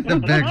 huh?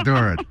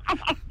 Backdoor it.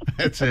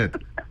 That's it.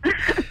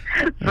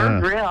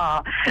 For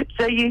real.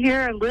 So you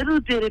hear a little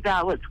bit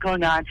about what's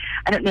going on.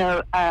 I don't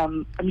know.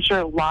 I'm sure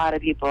a lot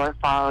of people are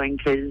following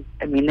because,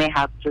 I mean, they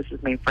have just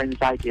as many friends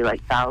as I do,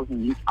 like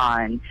thousands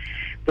on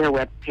their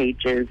web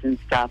pages and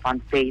stuff on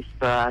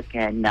Facebook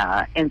and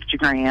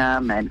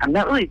Instagram. And I'm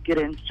not really good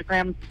at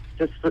Instagram,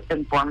 just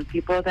informing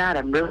people of that.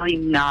 I'm really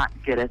not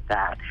good at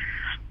that.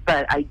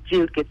 But I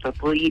do get the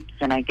bleeps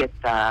and I get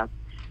the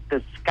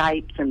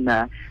Skypes and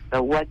the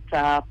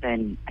WhatsApp,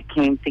 and I can't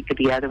even think of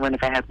the other one.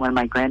 If I had one of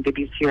my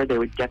grandbabies here, they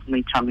would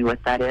definitely tell me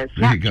what that is.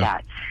 There you go.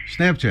 Snapchat.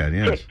 Snapchat,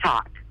 yes.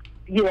 TikTok.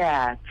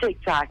 Yeah,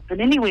 TikTok.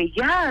 But anyway,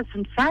 yeah,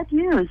 some sad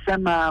news.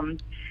 Some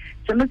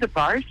of the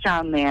bars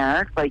down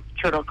there, like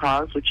Turtle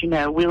Claws, which, you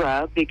know, we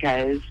love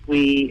because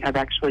we have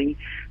actually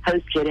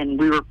hosted, and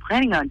we were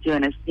planning on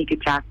doing a sneak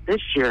attack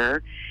this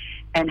year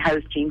and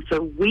hosting.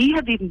 So we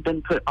have even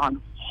been put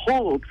on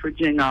hold for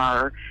doing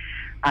our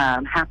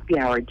happy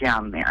hour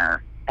down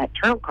there at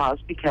Turtle Claws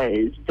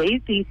because they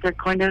think they're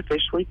going to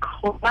officially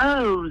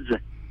close.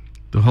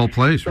 The whole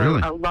place, So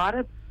really? a lot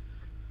of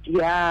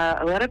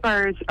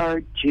bars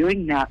are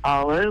doing that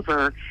all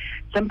over.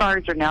 Some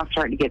bars are now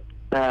starting to get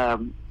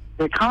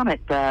they call it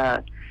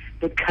the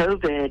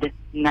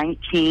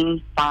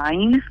COVID-19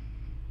 fine.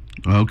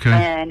 Okay.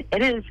 And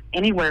it is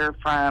anywhere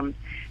from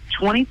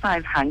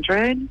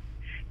 $2,500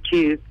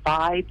 to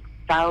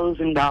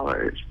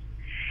 $5,000.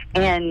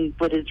 And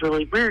what is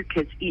really weird,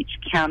 because each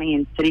county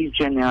and city is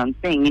doing their own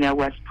thing. You know,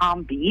 West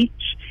Palm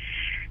Beach,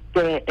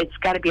 it's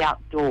got to be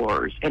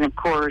outdoors. And, of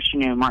course,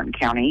 you know, Martin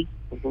County,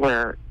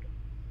 where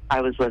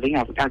I was living,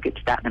 I'll get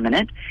to that in a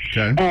minute.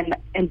 Okay.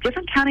 And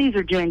different counties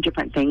are doing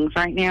different things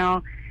right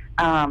now.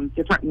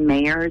 Different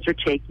mayors are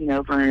taking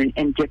over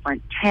in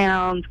different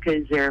towns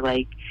because they're,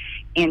 like,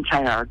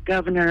 anti our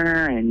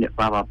governor and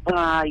blah, blah,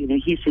 blah. You know,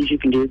 he says you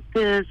can do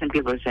this, and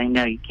people are saying,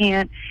 no, you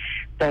can't.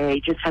 They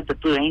just had the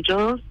Blue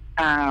Angels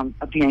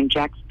up here in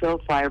Jacksonville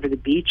fly over the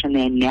beach, and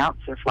they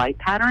announced their flight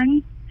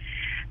pattern.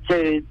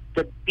 So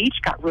the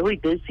beach got really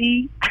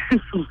busy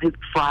with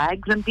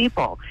flags and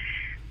people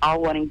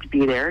all wanting to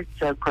be there.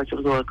 So, of course, it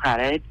was a little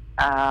crowded.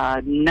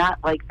 Not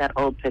like that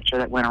old picture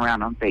that went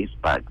around on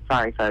Facebook.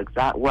 Sorry, folks.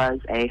 That was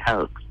a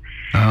hoax.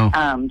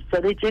 Oh.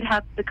 So they did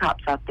have the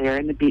cops out there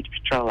and the beach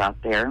patrol out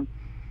there.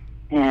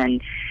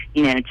 And,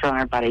 you know, telling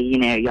everybody, you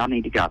know, y'all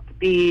need to go off the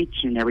beach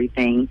and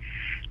everything,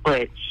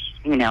 which,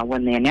 you know,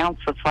 when they announce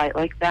a flight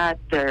like that,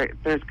 there's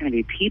going to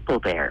be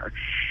people there.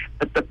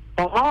 But the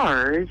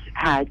bars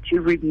had to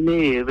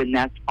remove, and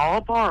that's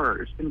all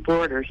bars in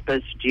Florida are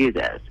supposed to do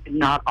this, and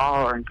not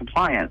all are in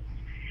compliance,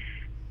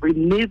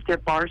 remove their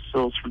bar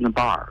stools from the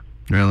bar.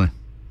 Really?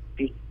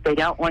 They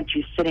don't want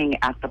you sitting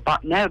at the bar.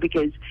 No,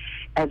 because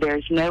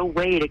there's no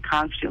way to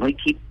constantly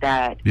keep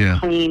that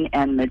clean,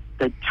 and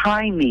the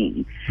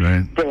timing.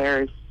 Right.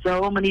 There's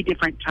so many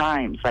different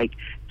times. Like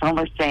some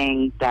are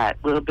saying that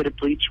little bit of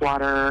bleach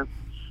water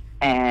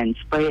and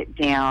spray it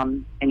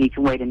down, and you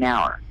can wait an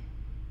hour.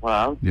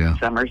 Well,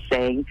 some are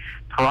saying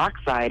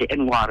peroxide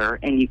in water,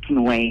 and you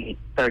can wait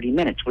 30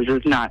 minutes, which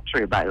is not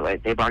true, by the way.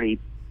 They've already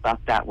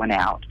buffed that one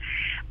out.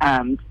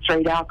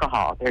 Straight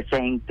alcohol, they're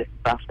saying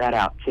buff that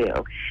out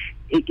too.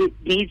 It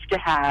needs to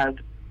have,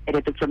 and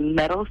if it's a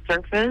metal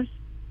surface,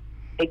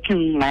 it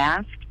can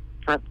last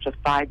for up to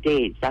 5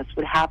 days. That's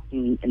what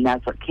happened, and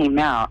that's what came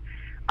out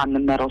on the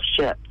metal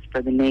ships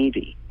for the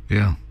Navy.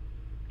 Yeah.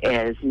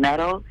 Is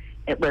metal,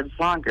 it lives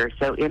longer.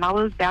 So in all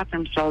those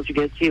bathroom stalls you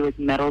go to with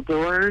metal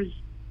doors,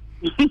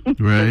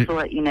 right. just to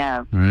let you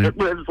know, right. It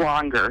lives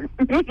longer.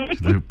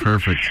 They're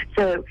perfect.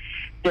 So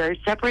they're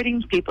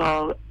separating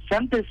people.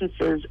 Some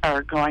businesses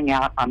are going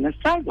out on the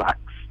sidewalks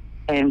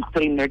and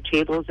putting their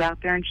tables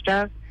out there and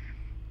stuff.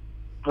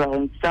 Well,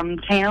 in some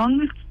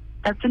towns,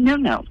 that's a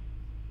no-no.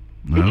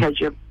 Because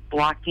you're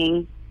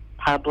blocking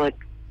public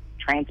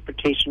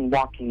transportation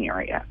walking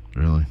area.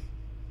 Really?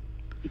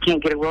 You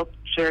can't get a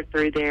wheelchair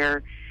through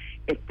there.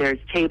 If there's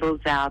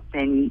tables out,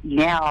 then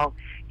now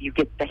you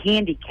get the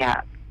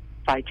handicap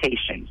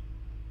citation.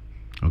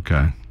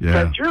 Okay, yeah.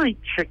 So it's really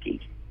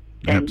tricky.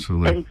 And,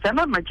 Absolutely. And some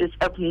of them are just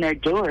opening their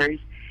doors,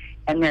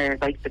 and they're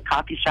like the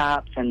coffee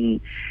shops and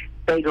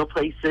bagel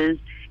places,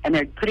 and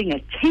they're putting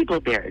a table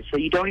there, so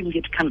you don't even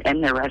get to come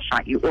in their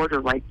restaurant. You order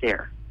right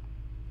there.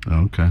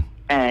 Okay.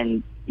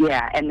 And,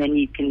 and then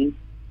you can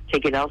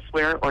take it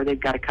elsewhere, or they've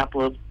got a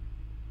couple of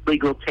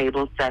legal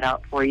tables set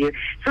out for you.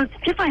 So it's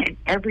different in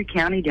every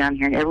county down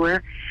here and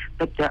everywhere,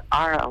 but there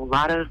are a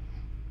lot of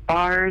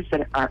bars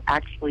that are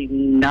actually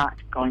not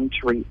going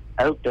to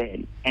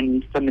reopen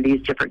in some of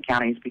these different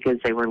counties because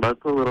they were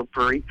local little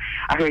breweries.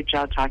 I heard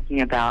y'all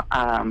talking about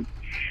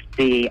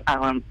the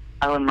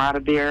Alameda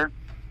Beer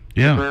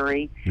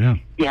brewery. Yeah.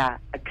 Yeah,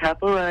 a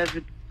couple of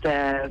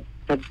the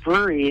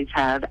breweries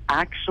have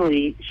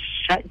actually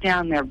shut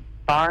down their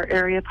bar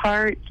area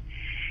part,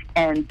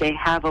 and they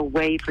have a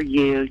way for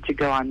you to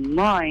go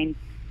online,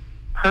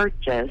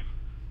 purchase,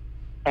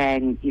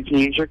 and you can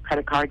use your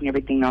credit card and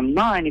everything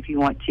online if you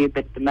want to,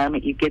 but the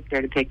moment you get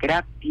there to pick it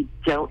up, if you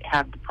don't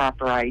have the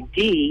proper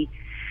ID,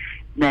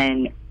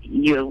 then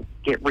you'll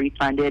get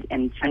refunded,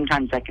 and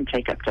sometimes that can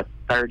take up to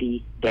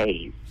 30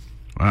 days.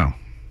 Wow.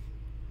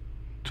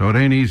 So it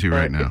ain't easy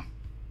right now.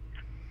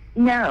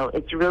 No,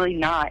 it's really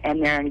not,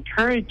 and they're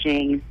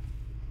encouraging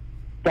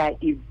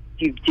that you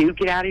do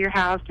get out of your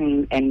house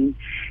and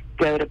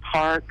go to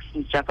parks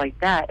and stuff like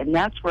that, and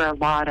that's where a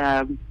lot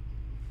of,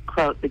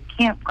 quote, the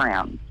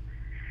campgrounds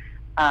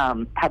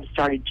have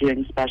started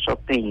doing special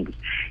things.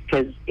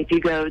 Because if you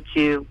go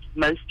to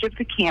most of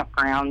the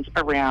campgrounds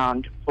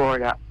around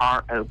Florida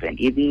are open.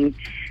 Even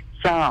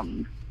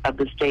some of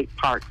the state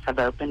parks have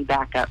opened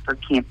back up for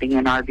camping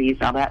and RVs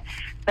and all that.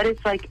 But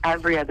it's like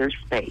every other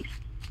space.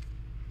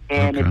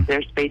 And if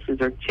their spaces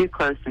are too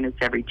close, then it's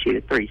every 2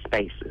 to 3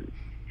 spaces.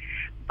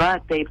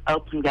 But they've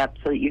opened up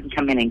so that you can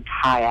come in and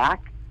kayak.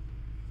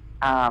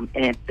 And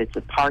if it's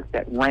a park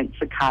that rents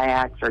the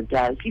kayaks or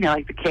does,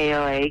 like the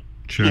KOA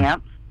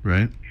camps.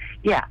 Right.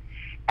 Yeah.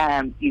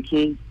 You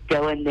can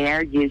go in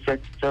there, use their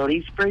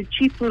facilities for a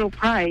cheap little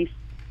price,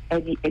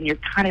 and you're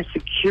kind of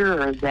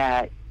secure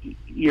that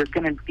you're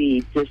going to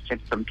be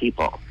distant from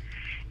people.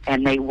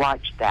 And they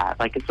watch that.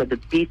 Like I said, the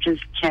beaches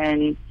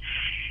tend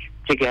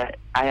to get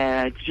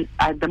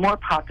the more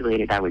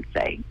populated, I would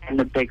say, in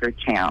the bigger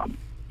town.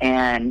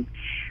 And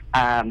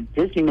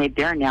Disney made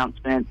their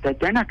announcement that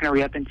they're not going to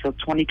reopen until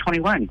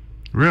 2021.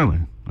 Really?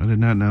 I did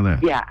not know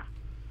that. Yeah.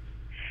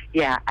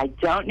 Yeah, I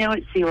don't know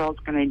what SeaWorld's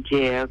going to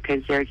do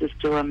because they're just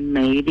still a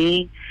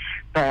maybe.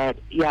 But,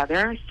 yeah,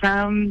 there are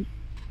some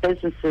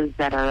businesses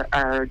that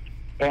are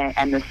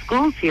and the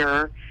schools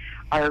here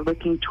are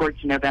looking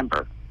towards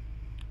November.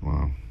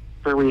 Wow.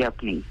 For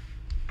reopening.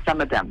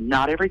 Some of them.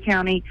 Not every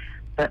county,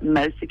 but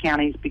most of the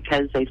counties,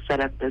 because they've set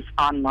up this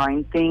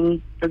online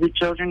thing for the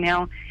children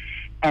now.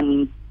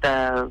 And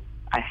I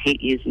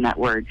hate using that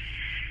word,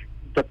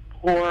 the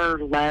poor,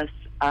 less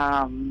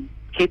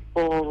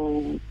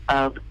capable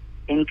of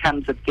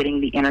incomes of getting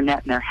the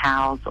internet in their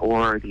house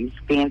or these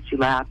fancy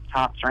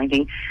laptops or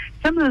anything.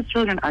 Some of those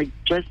children are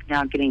just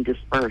now getting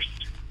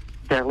dispersed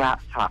their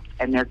laptops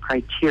and their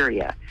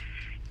criteria,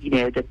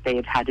 that they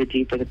have had to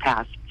do for the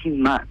past 2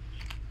 months.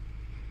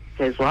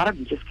 Because a lot of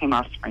them just came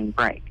off spring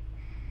break.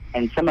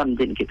 And some of them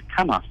didn't get to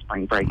come off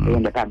spring break. They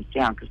ended up having to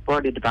down because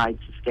Florida divides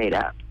the state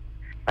up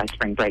by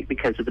spring break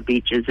because of the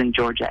beaches in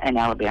Georgia and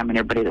Alabama and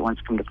everybody that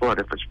wants to come to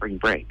Florida for spring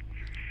break.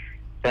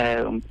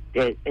 So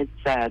it's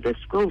the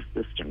school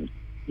system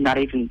not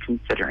even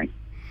considering.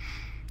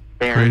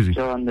 They're Crazy.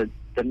 still in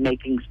the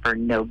makings for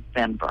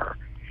November.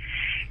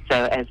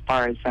 So as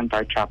far as some of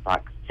our trop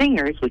rock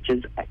singers, which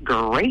is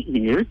great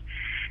news,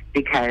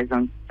 because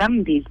on some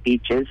of these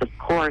beaches, of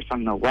course,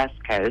 on the West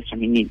Coast, I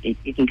mean,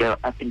 you can go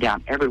up and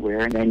down everywhere,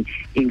 and then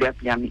you can go up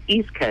and down the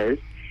East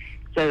Coast.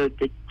 So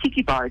the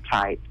tiki bar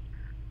types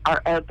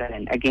are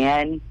open.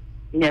 Again,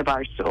 no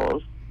bar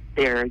stools.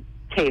 They're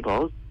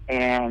tables,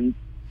 and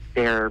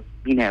they're,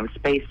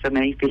 spaced so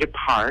many feet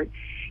apart.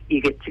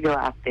 You get to go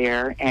out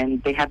there,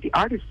 and they have the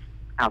artists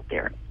out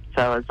there.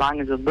 So as long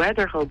as the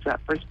weather holds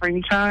up for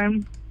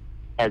springtime,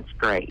 that's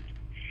great.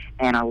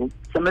 And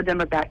some of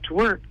them are back to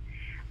work.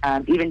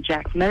 Even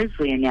Jack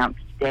Mosley announced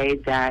today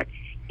that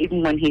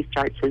even when he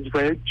starts his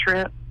road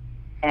trip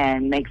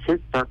and makes his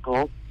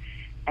circle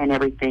and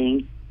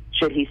everything,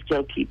 should he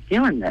still keep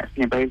doing this?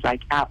 And everybody's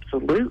like,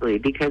 absolutely,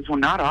 because we're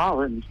not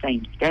all in the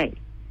same state,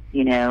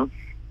 and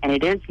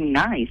it is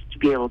nice to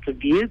be able to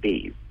view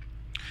these.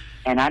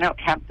 And I don't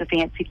have the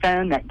fancy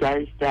phone that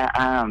does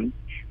the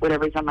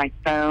whatever's on my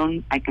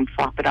phone. I can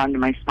flop it onto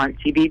my smart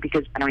TV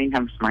because I don't even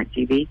have a smart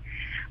TV.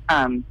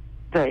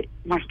 But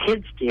my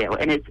kids do,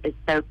 and it's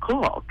so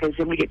cool because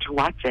then we get to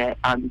watch it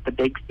on the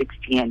big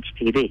 60-inch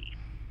TV.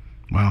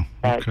 Wow.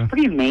 Okay. It's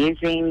pretty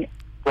amazing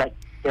what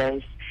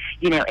this,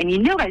 and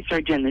I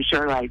started doing the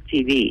Shore Live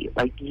TV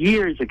like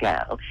years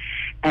ago,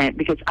 and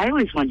because I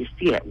always wanted to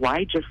see it.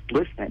 Why just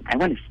listen? I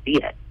want to see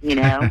it,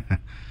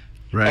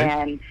 Right.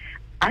 And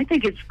I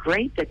think it's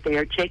great that they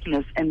are taking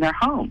us in their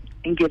homes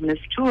and giving us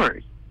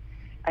tours.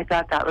 I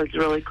thought that was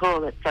really cool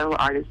that several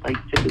artists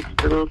took us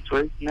little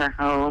tours in their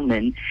home,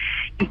 and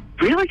it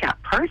really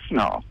got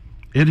personal.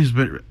 It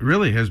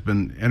really has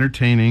been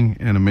entertaining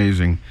and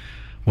amazing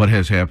what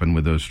has happened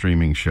with those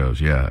streaming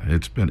shows. Yeah,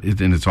 and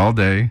it's all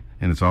day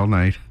and it's all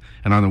night,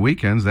 and on the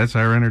weekends that's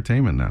our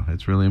entertainment now.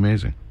 It's really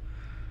amazing.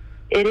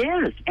 It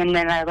is, and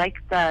then I like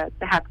the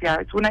happy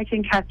hours when I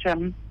can catch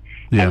them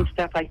and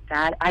stuff like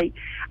that. I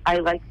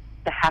like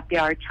the happy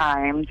hour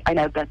times. I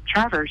know Beth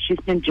Trevor, she's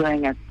been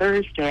doing a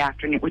Thursday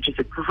afternoon, which is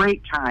a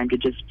great time to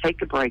just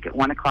take a break at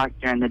 1 o'clock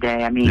during the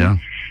day. I mean,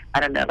 I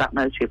don't know about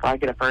most people. I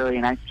get up early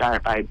and I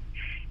start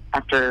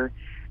after,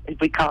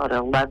 we call it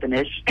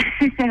 11-ish.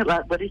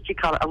 What did she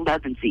call it?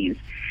 11sies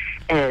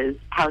is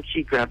how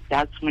she grew up.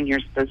 That's when you're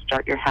supposed to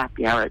start your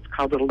happy hour. It's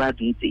called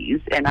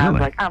 11sies. And I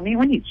was like, oh, man,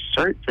 we need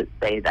shirts that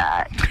say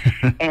that.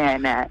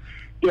 And,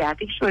 I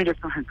think she learned it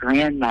from her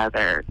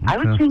grandmother. Okay. I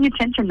was paying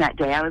attention that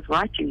day. I was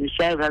watching the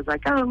show. I was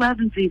like, oh,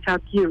 11sies, how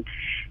cute.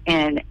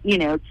 And,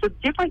 it's a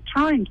different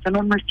time. Some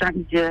of them are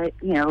starting to do it,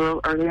 a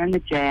little earlier in the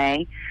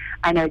day.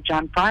 I know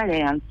John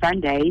Friday on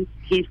Sundays,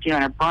 he's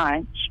doing a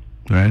brunch.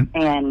 Right.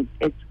 And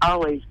it's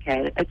always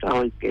good. It's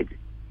always good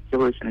to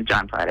listen to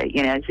John Friday.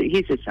 So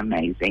he's just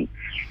amazing.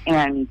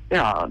 And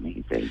they're all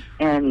amazing.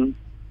 And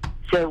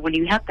so when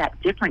you have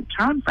that different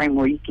time frame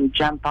where you can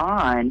jump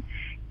on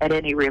at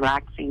any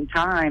relaxing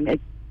time,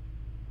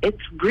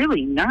 it's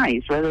really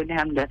nice rather than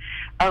having to,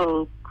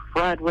 oh,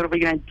 crud, what are we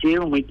going to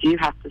do? And we do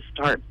have to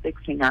start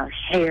fixing our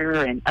hair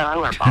and, I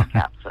wear ball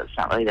caps, so it's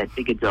not really that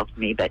big a deal for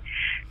me. But,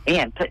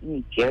 man,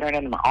 putting deodorant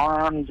in my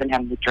arms and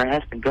having to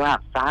dress and go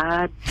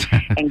outside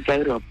and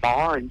go to a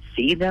bar and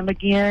see them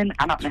again,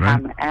 I don't know how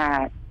I'm going to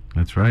act.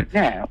 That's right.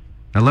 No.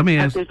 Now, let me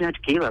ask. There's no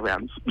tequila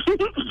around.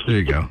 There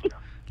you go.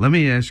 Let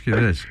me ask you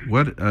this: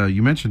 what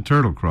you mentioned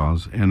turtle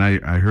crawls, and I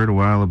heard a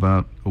while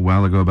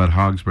ago about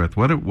Hog's Breath.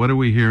 What are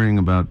we hearing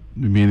about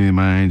Meeting the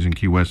Minds and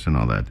Key West and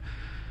all that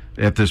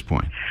at this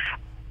point?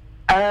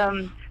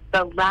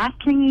 The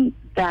last thing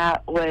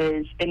that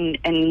was,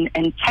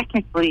 and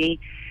technically,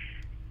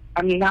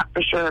 I'm not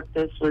for sure if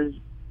this was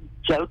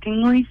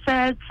jokingly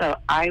said, so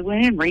I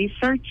went and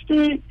researched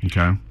it.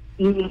 Okay.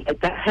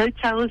 The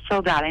hotel is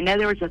sold out. I know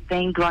there was a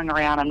thing going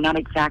around. I'm not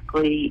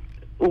exactly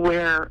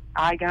where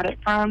I got it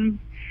from,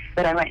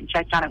 but I went and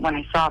checked on it when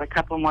I saw it a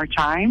couple more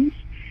times.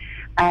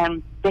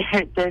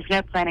 There's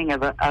no planning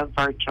of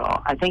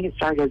virtual. I think it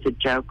started as a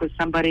joke with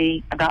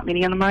somebody about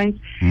Meeting of the Minds.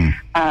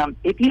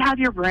 If you have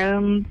your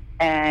room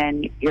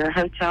and your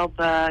hotel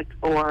book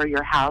or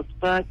your house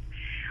book,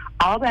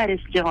 all that is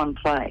still in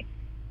play.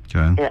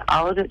 Okay.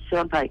 All of it's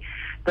still in play.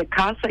 The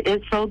Casa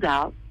is sold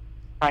out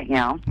right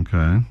now.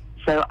 Okay.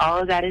 So all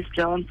of that is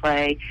still in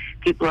play.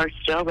 People are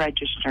still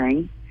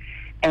registering,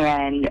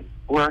 and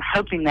we're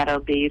hoping that it'll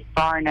be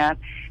far enough.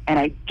 And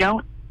I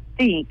don't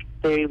think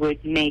they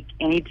would make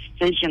any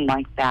decision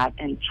like that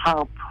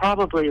until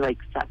probably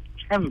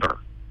September.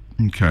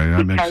 Okay,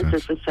 that makes sense.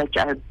 Because this is such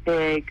a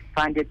big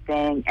funded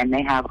thing, and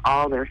they have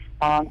all their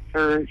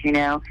sponsors,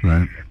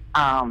 Right.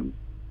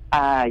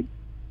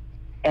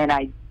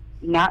 And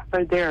not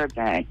for their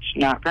event,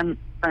 not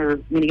for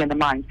Meeting of the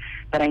Minds,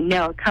 but I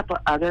know a couple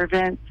other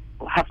events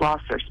have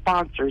lost their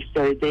sponsors,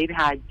 so they've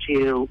had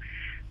to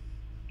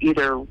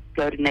either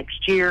go to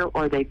next year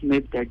or they've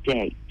moved their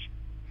date.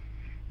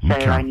 So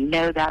I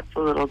know that's a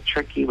little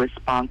tricky with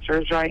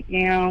sponsors right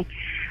now.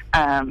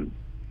 As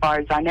far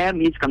as I know,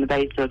 Music on the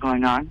Bay is still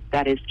going on.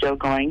 That is still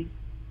going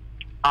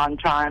on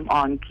time,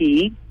 on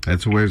key.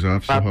 That's a ways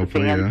off, so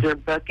hopefully, the bands are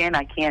booking.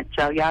 I can't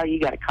tell y'all. You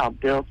got to call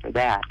Bill for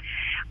that.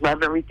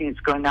 Love everything that's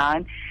going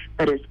on.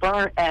 But as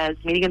far as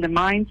Meeting of the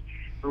Minds,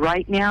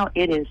 right now,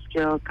 it is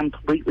still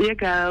completely a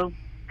go.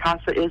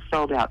 Casa is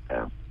sold out,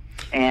 though.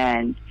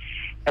 And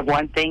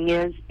one thing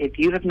is, if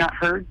you have not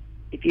heard,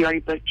 if you already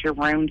booked your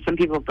room, some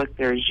people book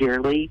theirs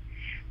yearly,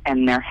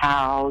 and their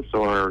house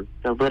or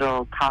the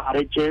little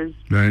cottages.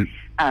 Right.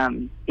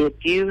 If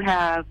you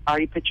have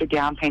already put your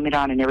down payment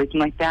on and everything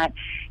like that,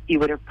 you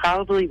would have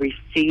probably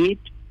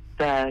received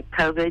the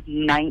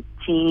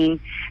COVID-19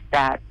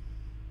 that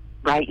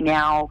right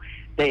now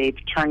they've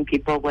turned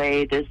people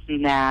away, this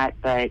and that,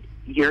 but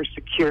you're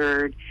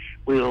secured.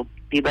 We'll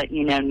be letting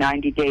you know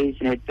 90 days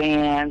in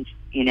advance,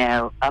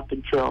 up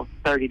until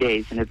 30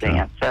 days in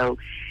advance. So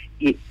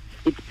it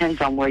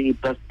depends on where you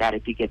book that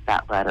if you get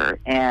that letter.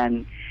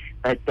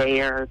 But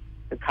the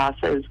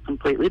Casa is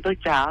completely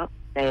booked out.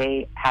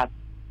 They have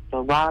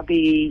the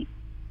lobby,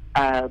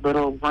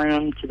 little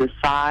room to the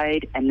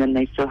side, and then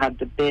they still have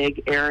the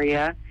big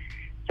area.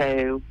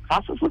 So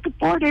Casa's looking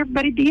forward to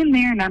everybody being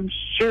there, and I'm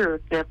sure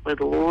Fifth would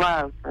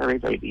love for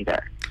everybody to be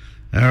there.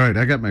 All right,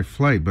 I got my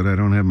flight, but I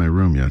don't have my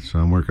room yet, so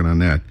I'm working on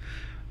that.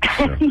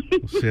 So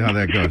we'll see how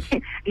that goes.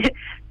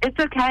 It's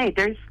okay.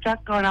 There's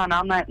stuff going on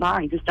all night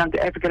long. Just don't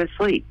ever go to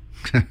sleep.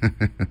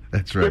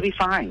 That's right. You'll be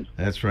fine.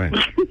 That's right.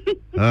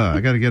 I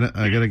gotta get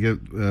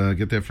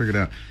that figured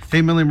out.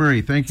 Hey, Millie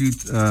Marie, thank you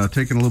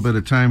taking a little bit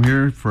of time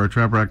here for our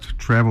Trop Rock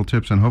travel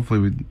tips, and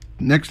hopefully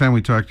next time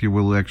we talk to you,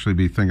 we'll actually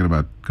be thinking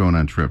about going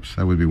on trips.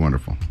 That would be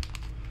wonderful.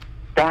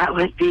 That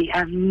would be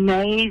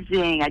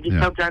amazing. I just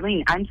hope,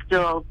 Darlene, I'm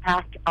still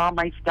packed all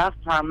my stuff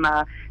from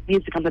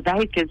Music on the Bay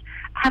because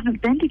I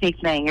haven't been to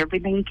anything.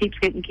 Everything keeps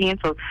getting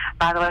canceled.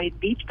 By the way,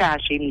 Beach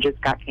Bash even just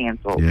got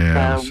canceled. Yeah,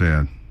 that was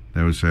sad.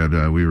 That was sad.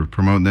 We were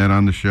promoting that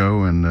on the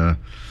show, and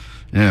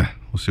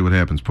we'll see what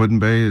happens. Puddin'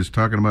 Bay is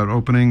talking about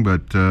opening,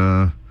 but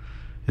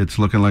it's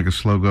looking like a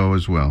slow go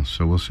as well.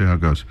 So we'll see how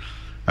it goes.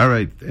 All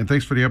right, and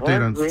thanks for the update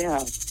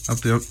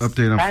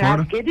update on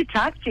Florida. Good to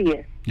talk to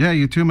you. Yeah,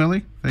 you too,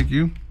 Millie. Thank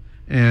you.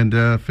 And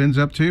Finn's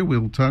up to you.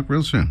 We'll talk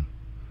real soon.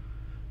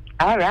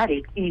 All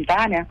righty.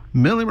 Bye now.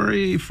 Millie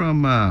Marie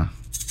from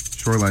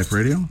Shore Life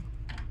Radio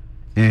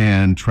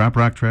and Trop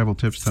Rock Travel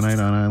Tips tonight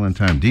on Island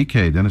Time.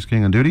 DK, Dennis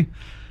King on duty.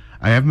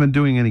 I haven't been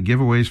doing any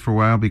giveaways for a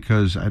while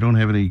because I don't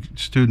have any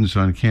students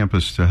on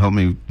campus to help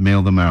me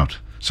mail them out.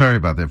 Sorry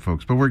about that,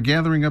 folks. But we're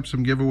gathering up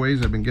some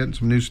giveaways. I've been getting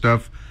some new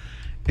stuff.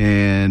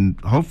 And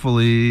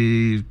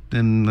hopefully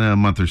in a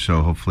month or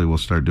so, hopefully we'll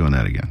start doing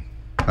that again.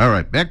 All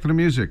right, back to the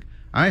music.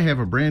 I have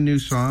a brand new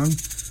song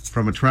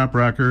from a trop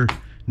rocker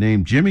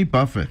named Jimmy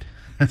Buffett.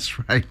 That's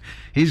right.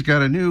 He's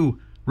got a new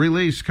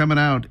release coming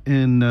out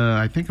in,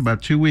 I think,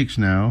 about 2 weeks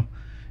now.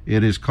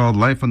 It is called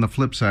Life on the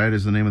Flip Side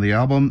is the name of the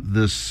album.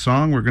 The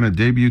song we're going to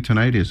debut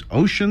tonight is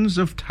Oceans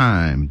of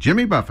Time.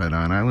 Jimmy Buffett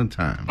on Island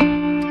Time.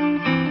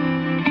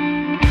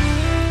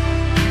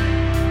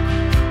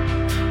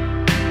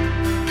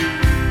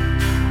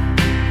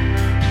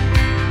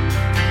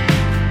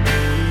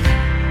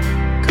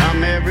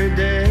 Come every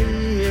day,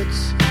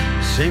 it's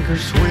sink or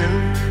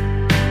swim.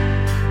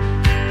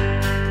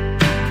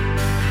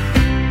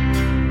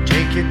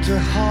 Take it to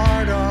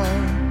heart or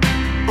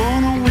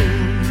on a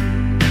whim.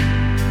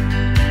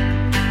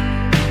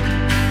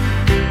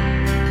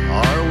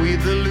 Are we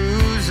the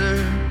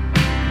loser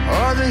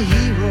or the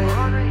hero?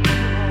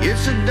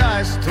 It's a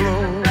dice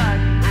throw.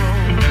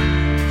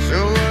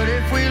 So what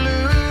if we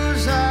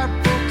lose our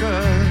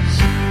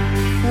focus?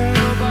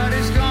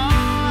 Nobody's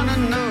gonna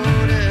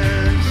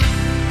notice.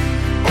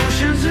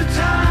 Oceans of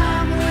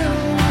time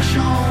will wash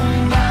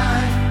on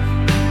by,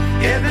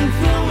 ebb and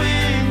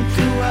flowing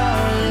through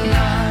our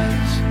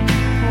lives.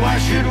 Why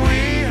should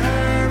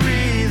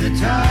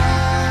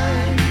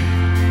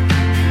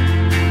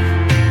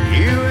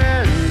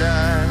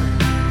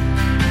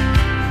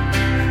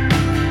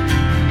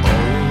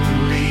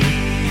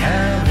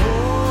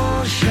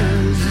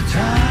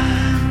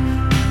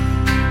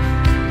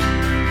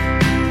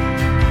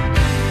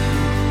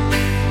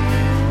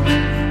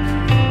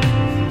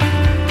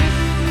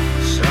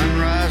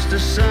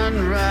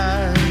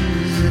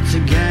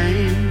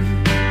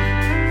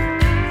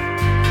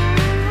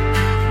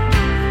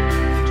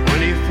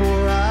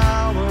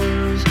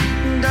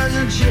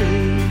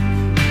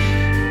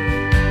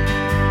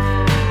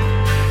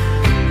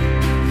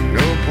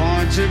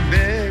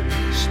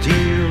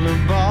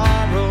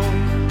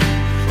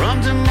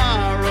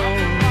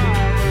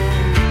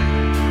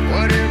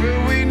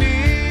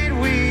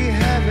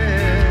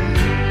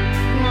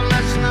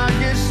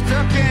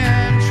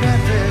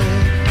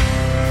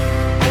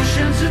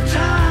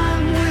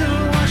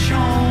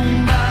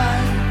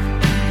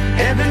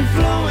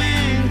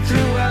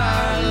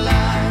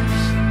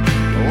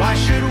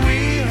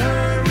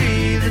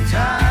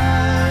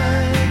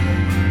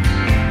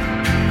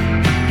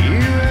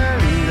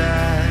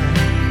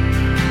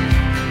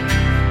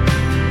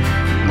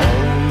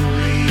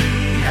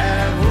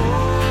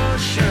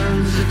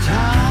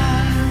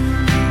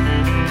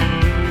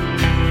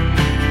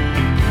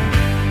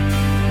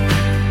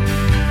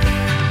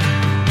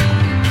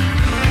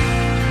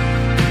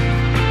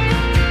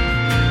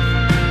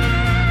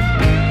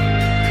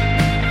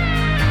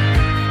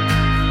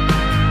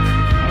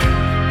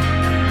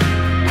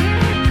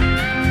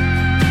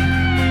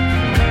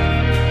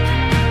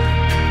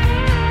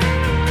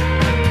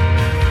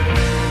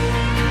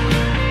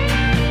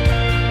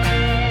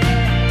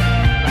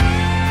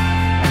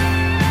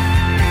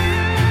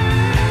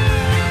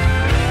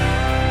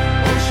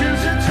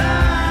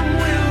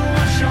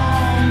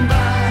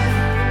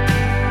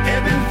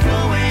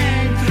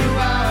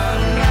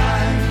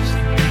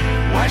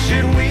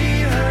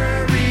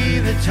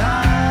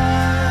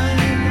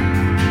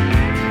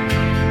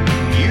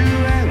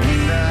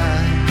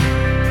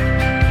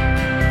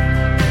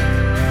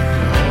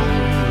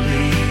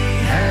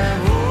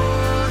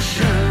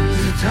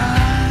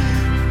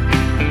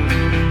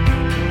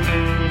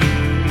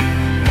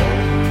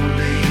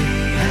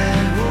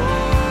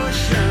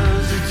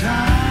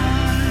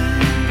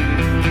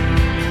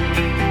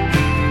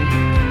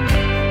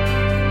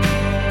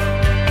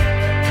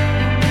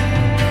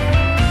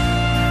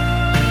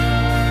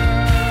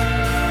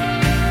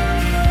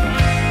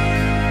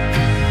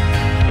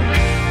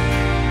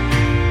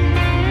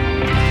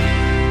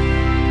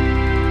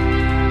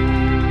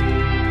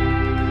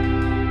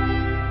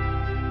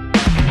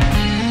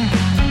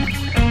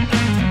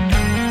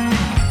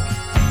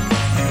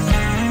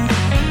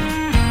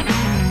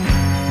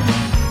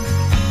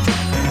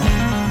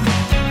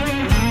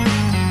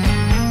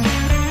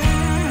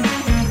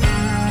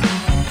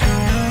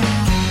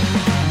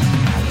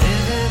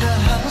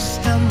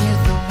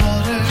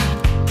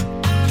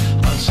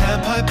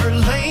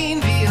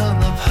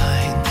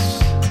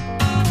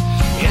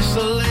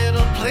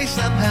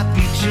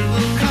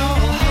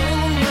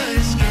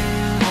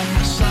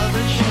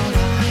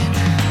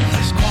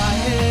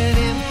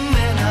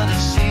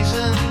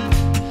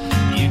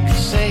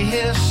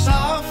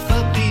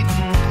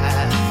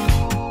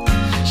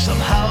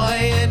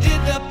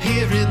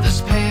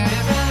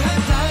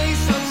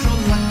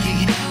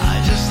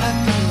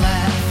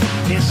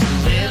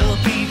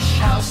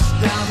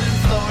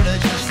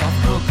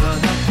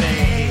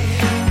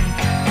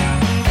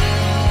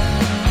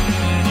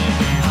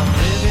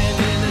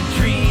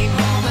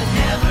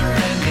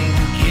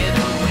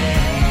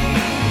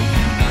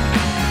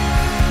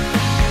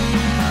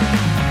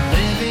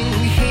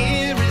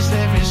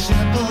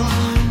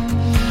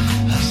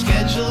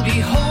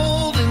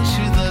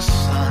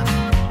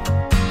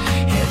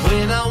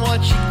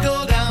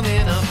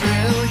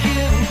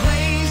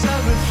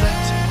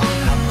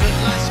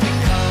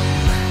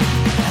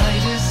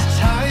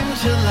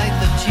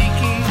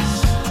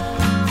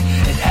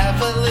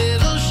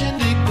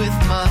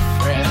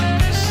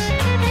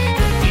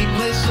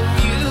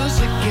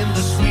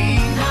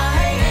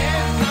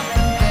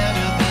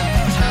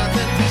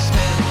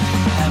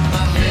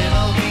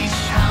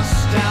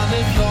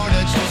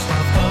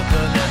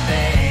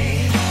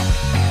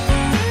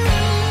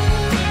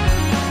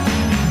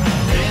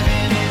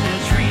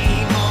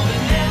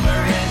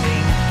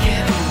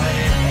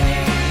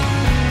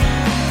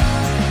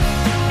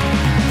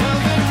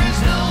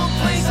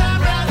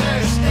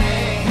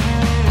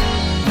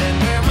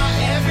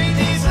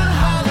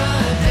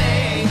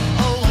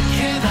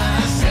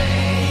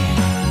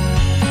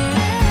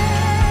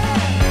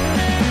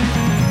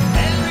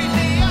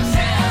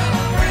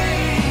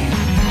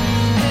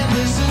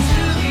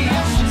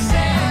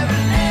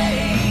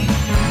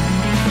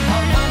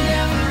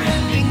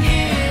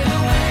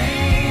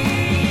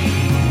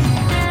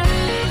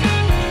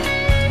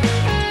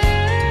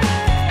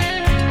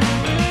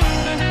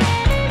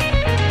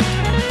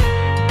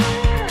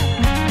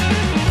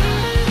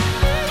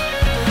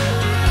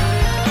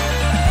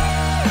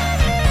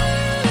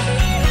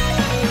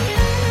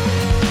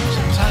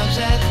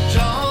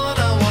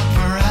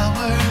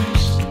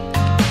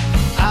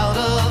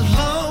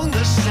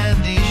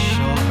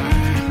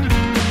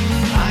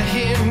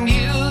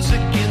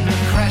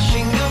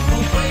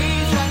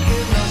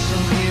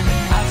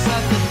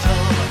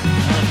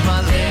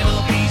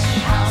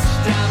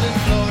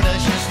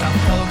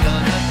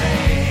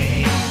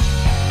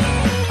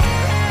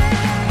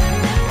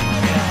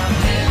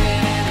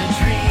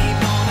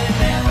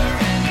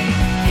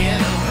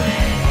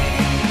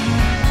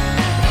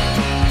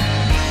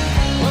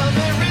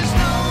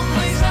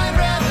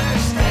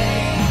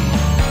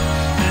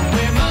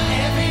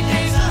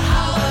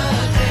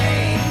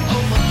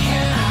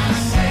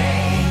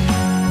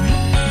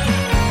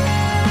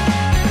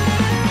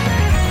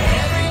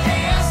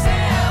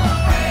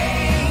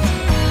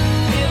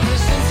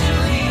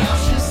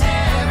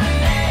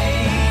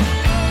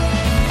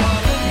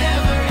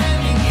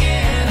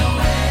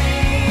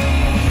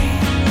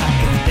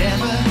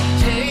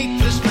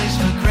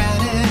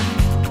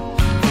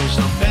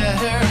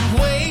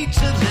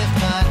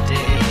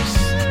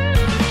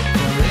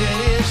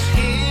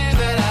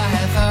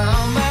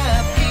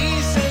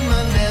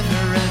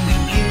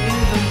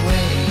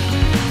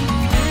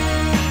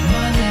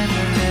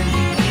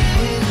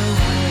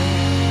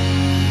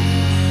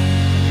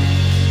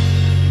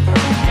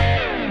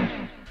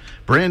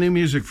Brand new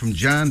music from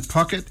John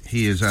Puckett.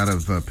 He is out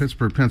of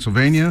Pittsburgh,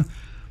 Pennsylvania,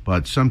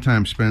 but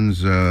sometimes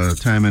spends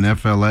time in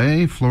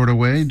FLA, Florida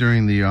way,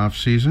 during the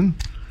off-season.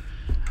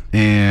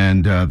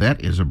 And that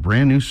is a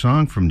brand new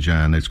song from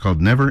John. It's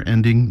called Never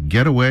Ending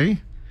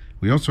Getaway.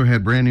 We also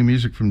had brand new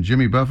music from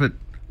Jimmy Buffett,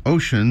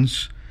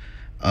 Oceans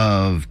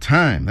of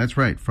Time. That's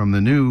right, from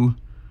the new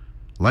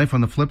Life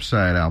on the Flip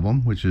Side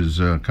album, which is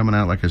coming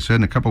out, like I said,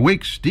 in a couple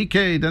weeks.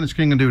 DK, Dennis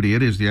King on duty.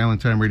 It is the Island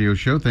Time Radio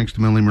Show. Thanks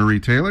to Millie Marie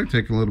Taylor,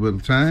 taking a little bit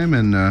of time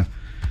and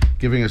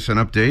giving us an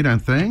update on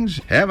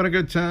things. Having a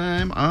good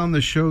time on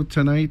the show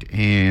tonight,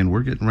 and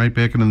we're getting right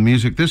back into the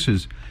music. This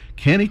is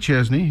Kenny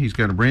Chesney. He's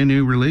got a brand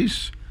new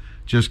release.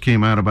 Just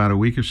came out about a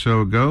week or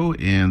so ago,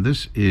 and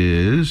this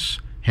is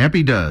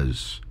Happy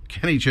Does.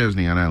 Kenny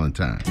Chesney on Island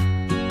Time.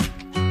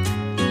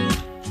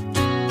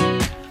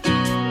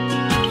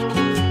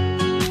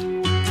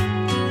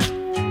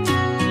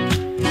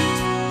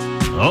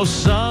 Oh,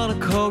 son of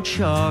Coach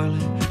Charlie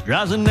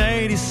drives an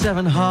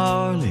 87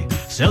 Harley,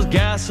 sells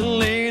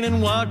gasoline and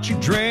what you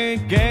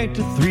drink 8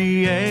 to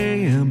 3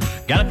 a.m.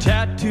 Got a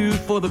tattoo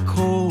for the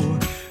core,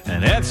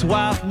 an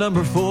ex-wife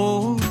number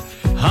 4,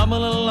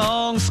 humming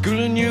along,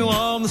 schooling you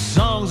on the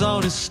songs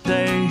on his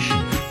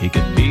station. He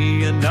could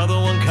be another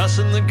one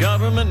cussing the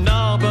government,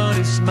 no, but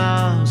he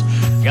smiles.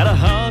 Got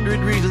 100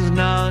 reasons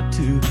not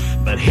to,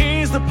 but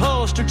he's the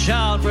poster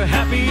child for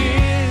happy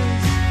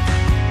is,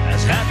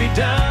 as happy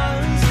does.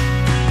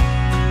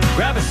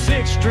 Grab a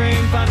 6-string,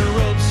 find a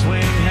rope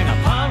swing, hang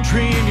a palm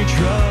tree in your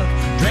truck,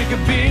 drink a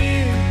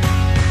beer,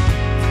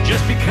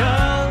 just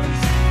because.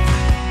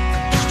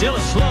 Still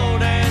a slow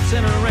dance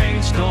in a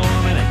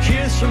rainstorm and a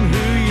kiss from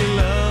who you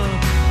love.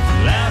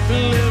 Laugh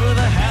and live with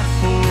a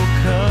half-full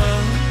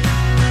cup.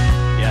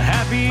 Yeah,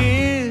 happy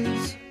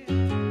is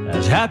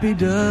as happy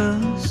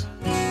does.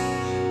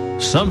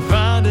 Some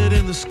find it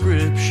in the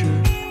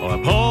scripture or a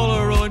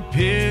Polaroid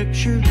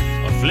picture,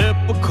 or flip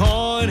a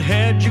coin,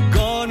 head you're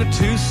going to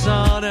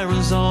Tucson,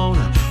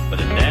 Arizona.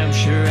 But it damn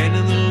sure ain't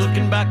in the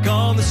looking back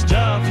on the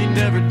stuff you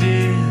never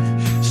did.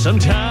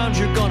 Sometimes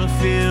you're gonna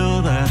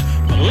feel that,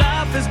 but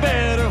life is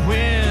better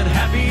when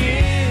happy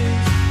is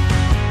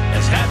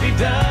as happy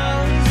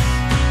does.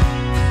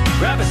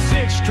 Grab a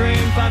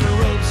 6-string, find a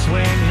rope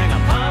swing, hang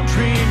a palm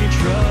tree in your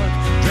truck,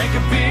 drink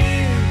a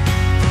beer,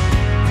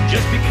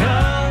 just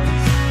because.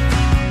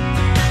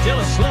 Still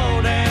a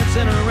slow dance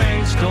in a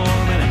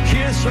rainstorm and a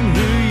kiss from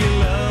who you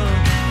love.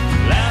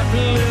 Laugh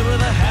and live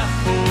with a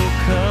half-full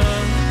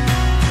cup,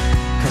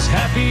 'cause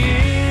happy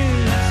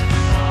is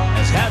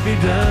as happy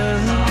does.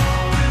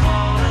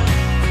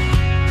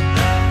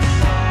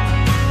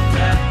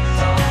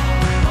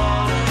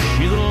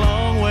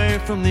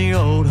 From the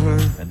old her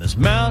and this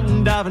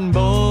mountain diving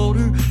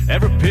boulder,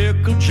 every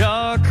pickle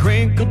jar,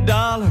 crinkle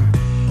dollar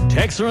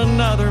takes her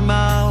another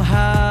mile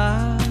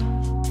high.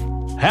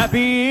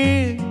 Happy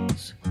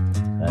is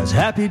as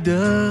happy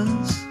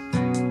does.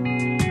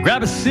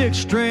 Grab a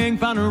 6-string,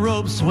 find a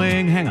rope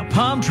swing, hang a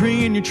palm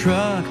tree in your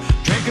truck,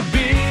 drink a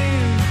beer,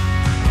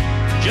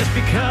 just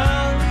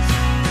because.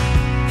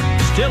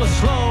 Still a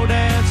slow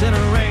dance in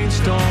a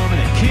rainstorm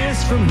and a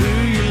kiss from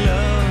who you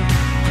love.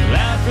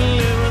 Laugh and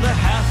live with a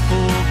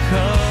half-full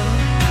cup.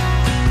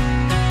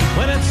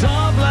 When it's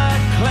all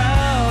black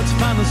clouds,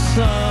 find the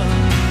sun,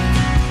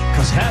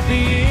 'cause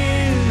happy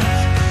is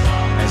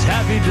as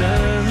happy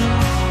does.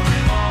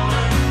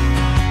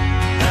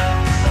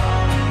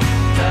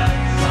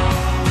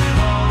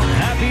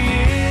 Happy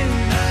is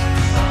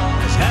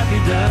as happy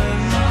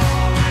does.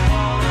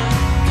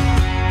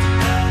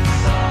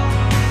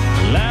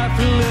 Laugh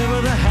and live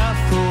with a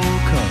half-full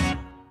cup.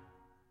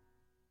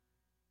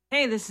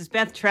 Hey, this is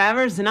Beth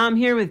Travers, and I'm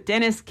here with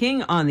Dennis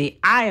King on the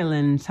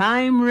Island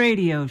Time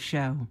Radio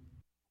Show.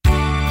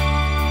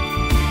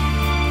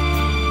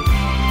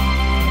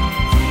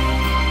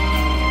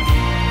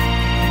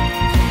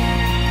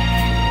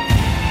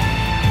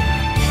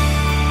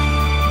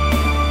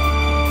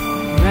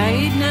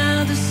 Right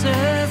now the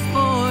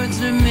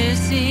surfboards are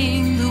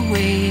missing the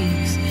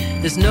waves.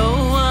 There's no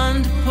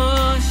one to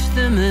push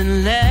them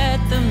and let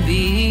them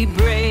be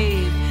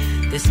brave.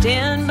 They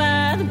stand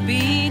by the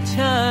beach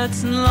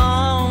huts and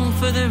long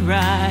for the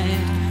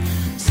ride,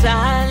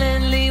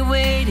 silently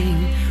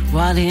waiting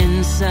while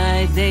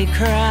inside they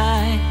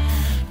cry.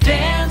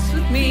 Dance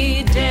with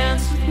me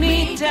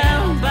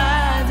down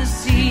by the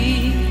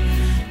sea.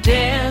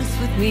 Dance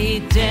with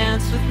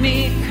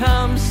me,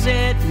 come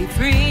set me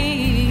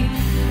free.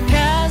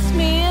 Cast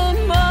me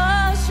in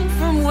motion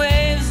from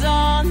waves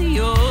on the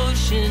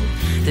ocean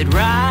that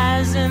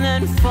rise and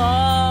then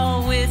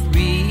fall with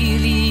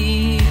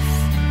relief.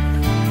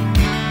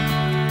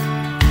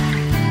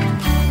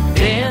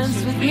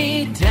 Dance with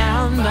me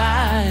down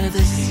by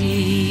the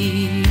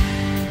sea.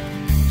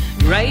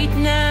 Right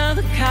now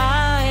the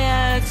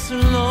kayaks are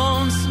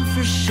lonesome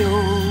for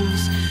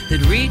shoals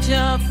that reach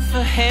up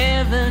for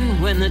heaven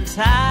when the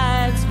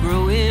tide's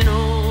growing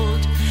old.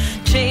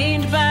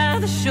 Chained by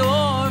the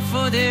shore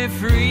for their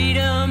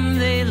freedom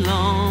they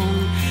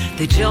long.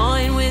 They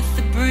join with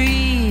the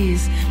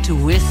breeze to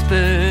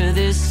whisper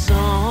this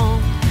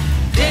song.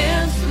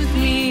 Dance with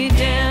me,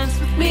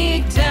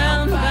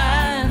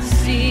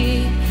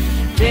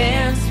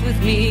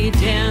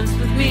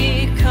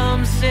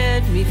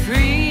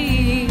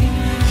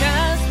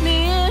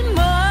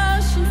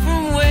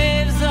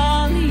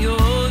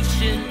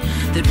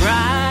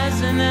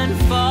 rise and then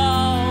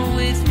fall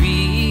with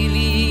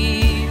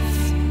relief.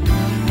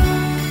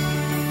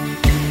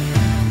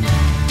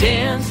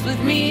 Dance with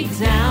me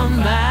down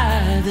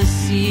by the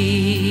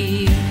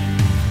sea.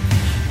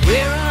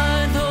 Where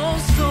are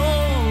those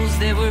souls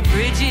that were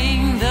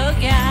bridging the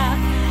gap?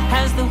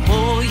 Has the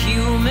whole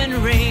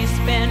human race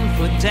been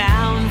put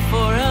down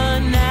for a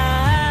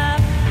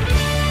nap?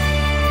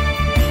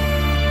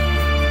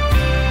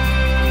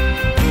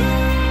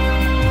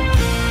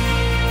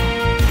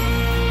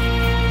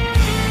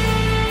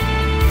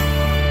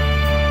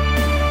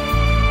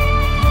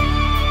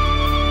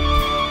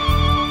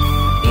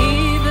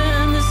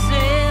 Even the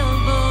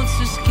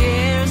sailboats are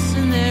scarce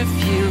and they're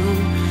few,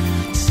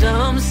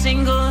 some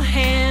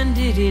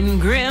single-handed in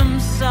grim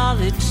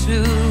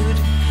solitude,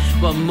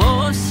 while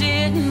most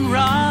sit and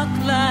rock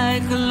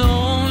like a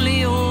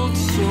lonely old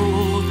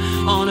soul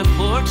on a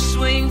porch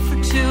swing for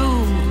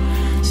two,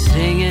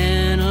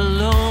 singing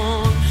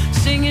alone,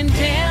 singing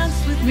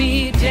dance with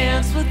me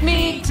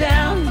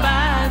down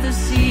by the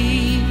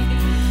sea.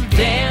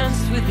 Dance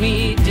with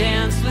me,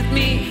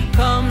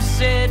 come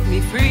set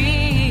me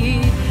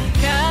free.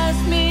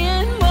 Cast me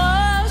in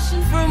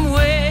motion from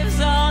waves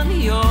on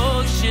the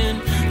ocean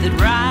that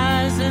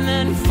rise and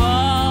then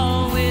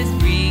fall with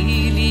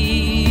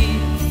relief.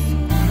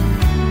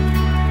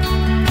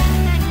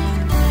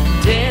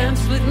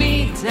 Dance with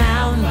me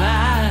down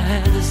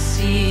by the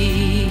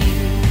sea.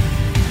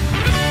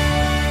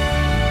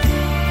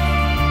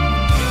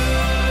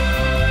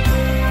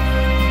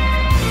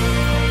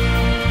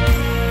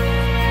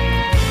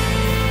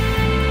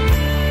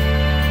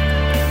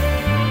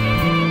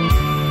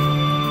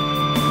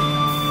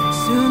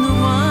 Soon the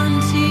one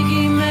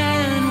tiki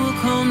man will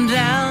come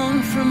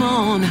down from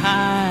on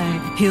high.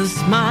 He'll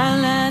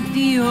smile at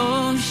the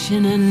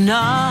ocean and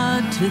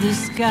nod to the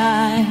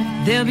sky.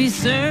 There'll be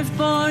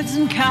surfboards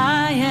and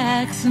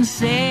kayaks and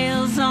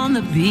sails on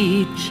the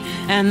beach,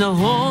 and the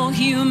whole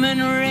human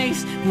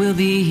race will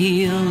be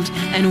healed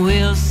and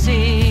we'll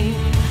sing.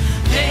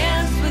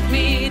 Dance with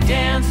me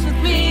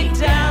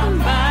down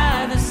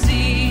by the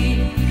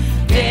sea.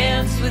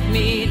 Dance with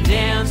me,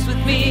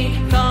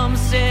 come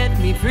set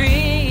me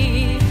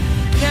free.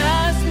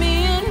 Cast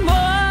me in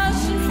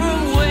motion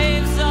from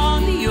waves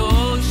on the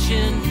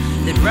ocean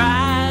that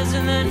rise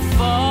and then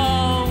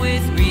fall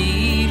with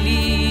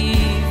relief.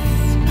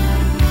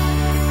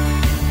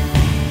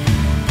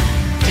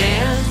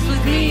 Dance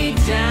with me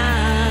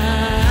down.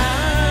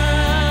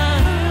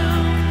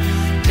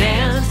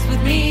 Dance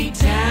with me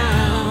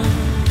down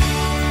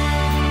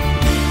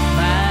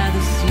by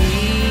the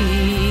sea.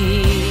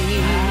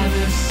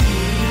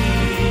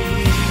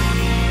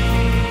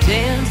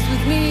 Dance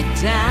with me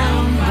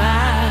down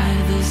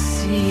by the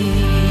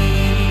sea.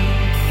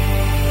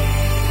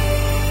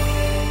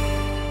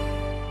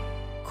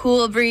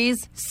 Cool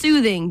breeze,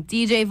 soothing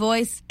DJ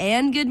voice,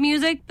 and good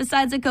music.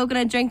 Besides a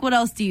coconut drink, what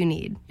else do you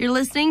need? You're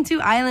listening to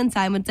Island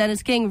Time with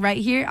Dennis King right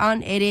here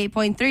on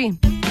 88.3.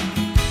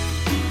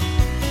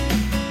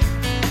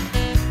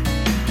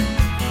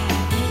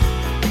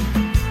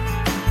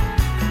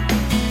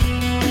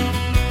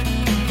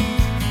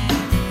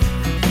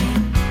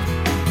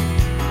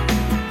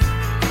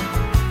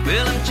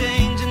 Well, I'm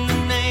changing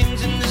the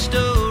names in the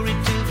story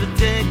to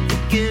protect the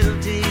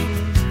guilty.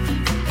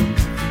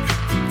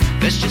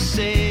 Let's just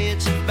say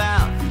it's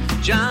about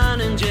John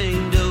and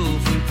Jane Doe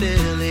from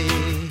Philly.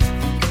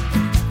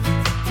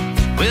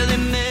 Well, they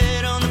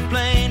met on the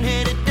plane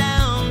headed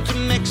down to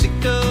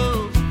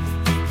Mexico.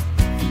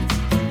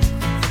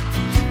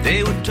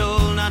 They were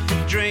told not to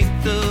drink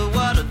the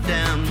water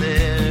down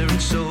there,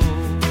 and so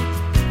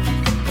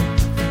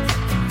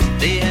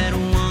they had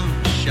one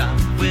shot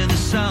with a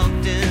salt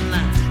and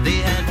lime.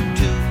 They had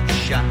two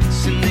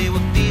shots and they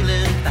were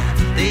feeling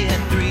fine. They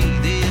had three,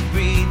 they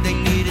agreed they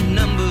needed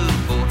number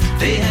four.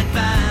 They had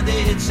five,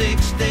 they had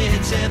six, they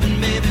had seven,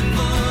 maybe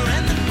more.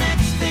 And the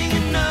next thing you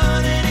know,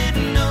 they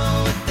didn't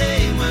know what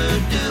they were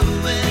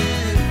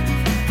doing.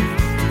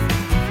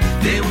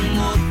 They were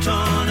more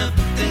torn up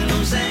than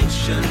those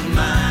ancient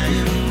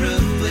Mayan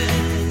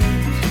ruins.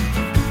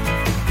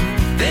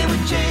 They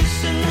were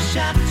chasing the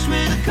shots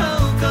with a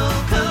cold,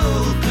 cold,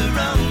 cold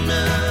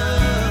Corona,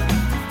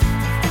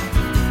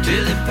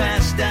 till they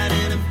passed out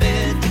in a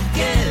bed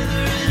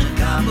together in a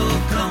Cabo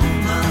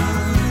coma.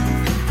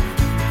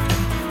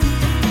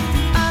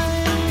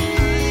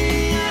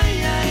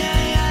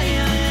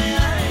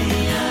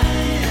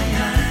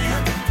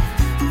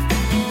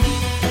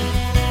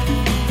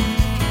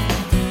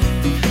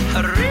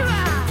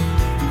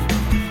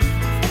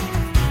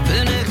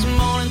 The next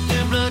morning,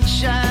 through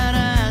bloodshot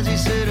eyes, he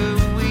said, "Are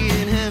we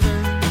in heaven?"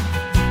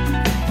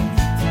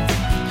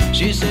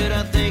 She said,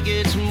 "I think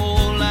it's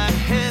more like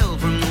hell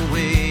from the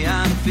way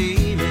I'm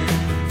feeling."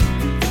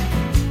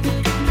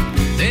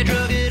 They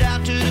drug it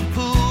out to the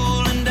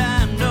pool and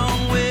dined on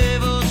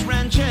huevos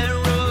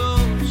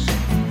rancheros.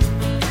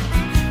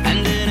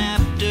 And then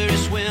after he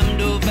swam,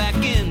 dove back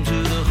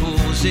into the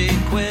Jose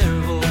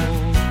Cuervo.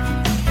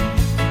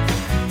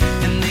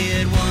 And they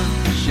had one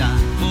shot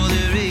for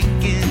their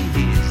aching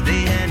ears.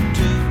 They had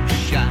two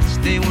shots,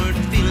 they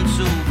weren't feeling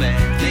so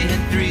bad. They had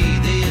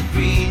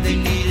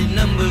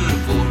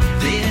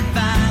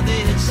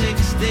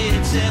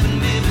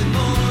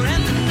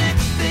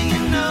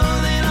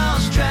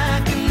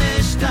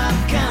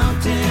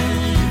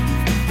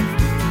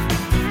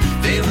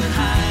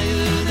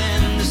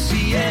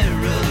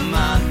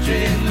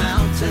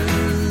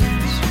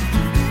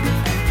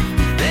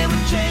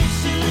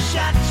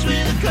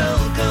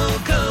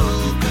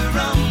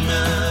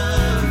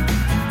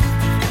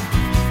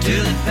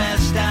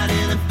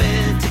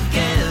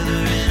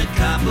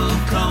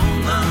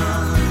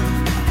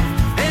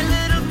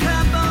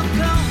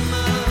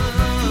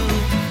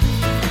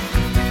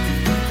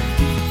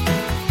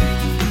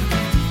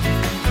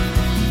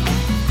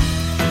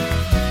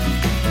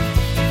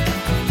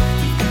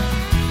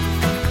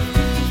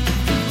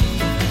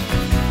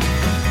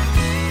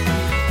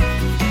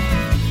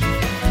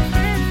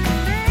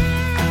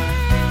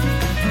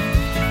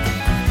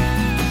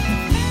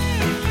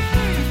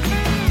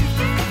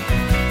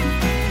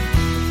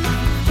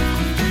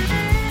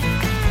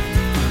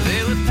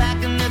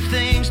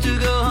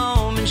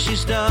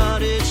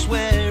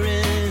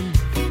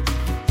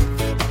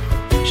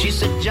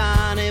said,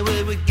 Johnny,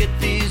 where we get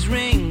these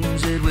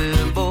rings that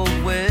we're both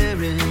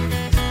wearing?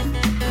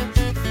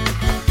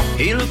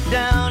 He looked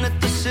down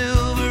at the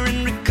silver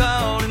and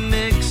recalled a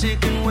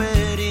Mexican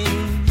wedding.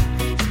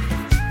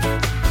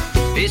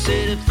 He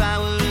said, if I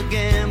were a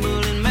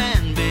gambling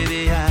man,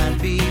 baby,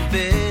 I'd be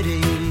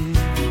betting.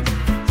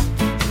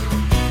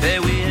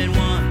 There we had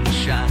one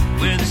shot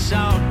with the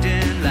salt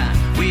and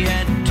lime. We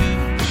had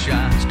two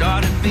shots,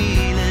 started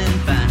feeling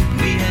fine.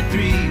 We had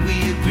three,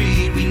 we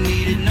agreed we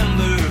needed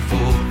number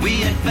four.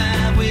 We had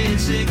five, we had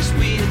six,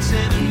 we had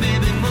seven,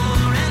 maybe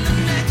more. And the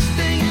next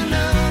thing you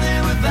know,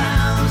 there were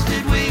vows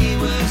that we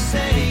were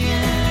saying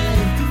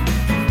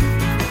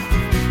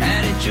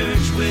at a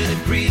church where the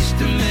priest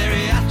and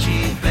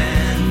mariachi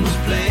band was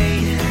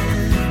playing.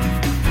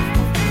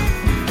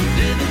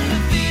 Living la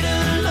vida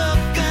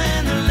loca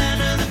in the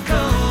land of the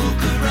cold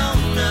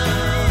Corona.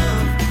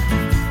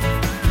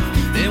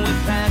 Then we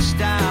passed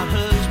out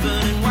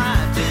husband and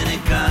wife in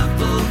a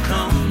couple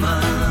coma.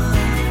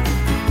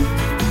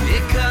 A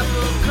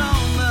couple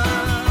coma.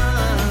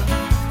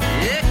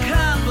 A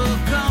couple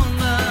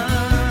coma.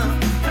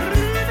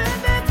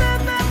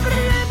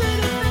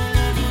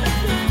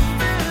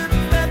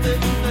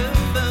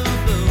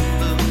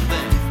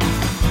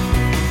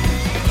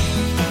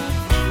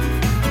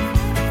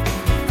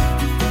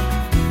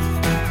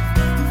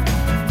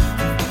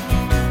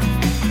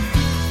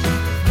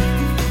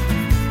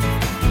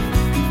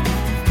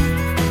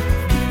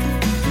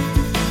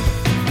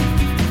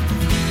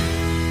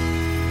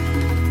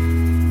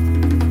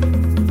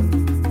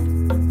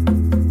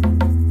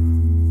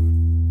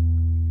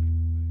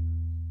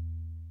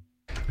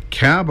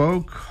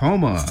 Cabo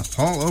Coma,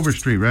 Paul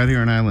Overstreet, right here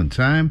on Island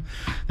Time.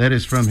 That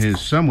is from his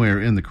Somewhere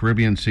in the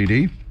Caribbean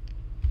CD.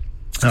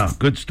 Oh,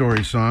 good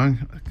story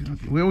song.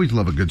 We always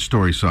love a good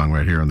story song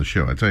right here on the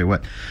show. I tell you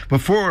what.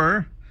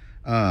 Before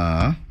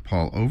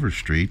Paul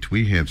Overstreet,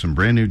 we had some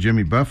brand new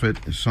Jimmy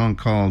Buffett, a song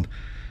called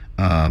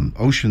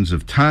Oceans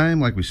of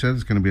Time. Like we said,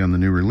 it's going to be on the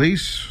new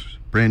release.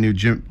 Brand new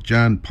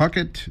John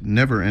Puckett,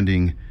 Never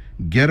Ending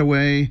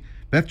Getaway.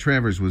 Beth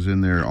Travers was in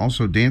there.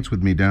 Also, Dance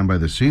With Me Down by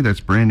the Sea. That's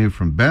brand new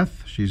from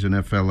Beth. She's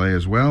in FLA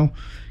as well.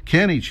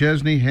 Kenny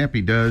Chesney,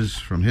 Happy Does,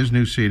 from his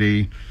new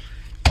CD.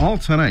 All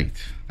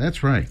tonight.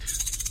 That's right.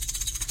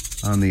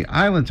 On the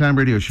Island Time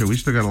Radio Show. We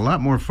still got a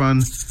lot more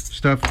fun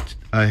stuff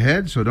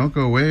ahead, so don't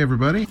go away,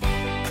 everybody.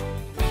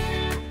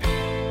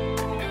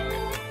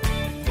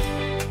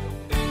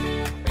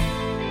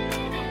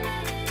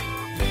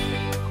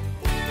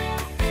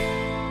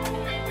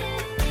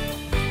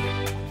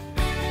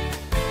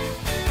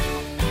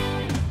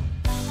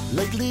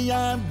 Lately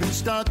I've been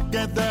stuck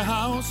at the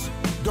house,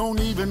 don't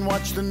even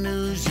watch the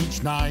news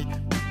each night.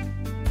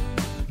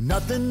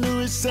 Nothing new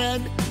is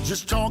said,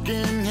 just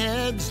talking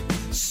heads,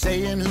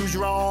 saying who's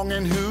wrong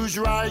and who's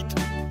right.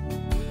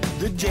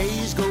 The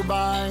days go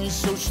by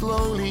so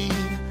slowly,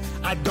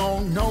 I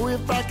don't know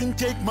if I can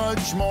take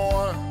much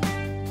more.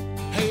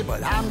 Hey,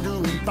 but I'm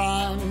doing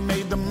fine,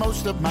 made the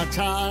most of my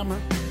time,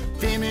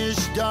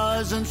 finished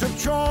dozens of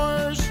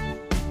chores.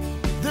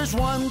 There's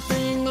one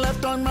thing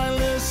left on my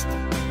list,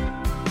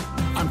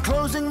 I'm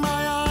closing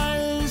my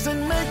eyes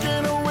and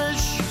making a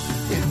wish.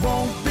 It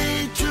won't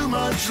be too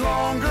much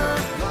longer.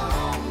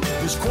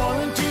 This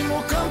quarantine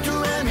will come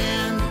to an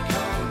end.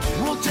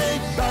 We'll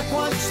take back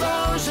what's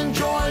ours,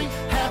 enjoy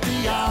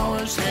happy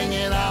hours,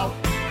 hanging out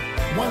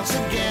once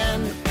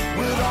again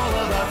with all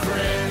of our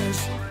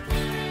friends.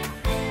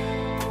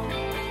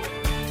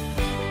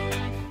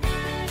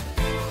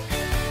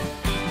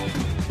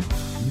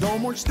 No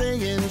more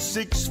staying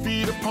 6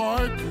 feet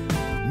apart,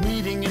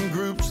 meeting in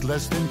groups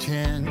less than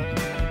 10.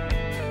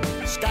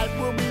 Skype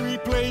will be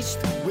replaced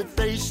with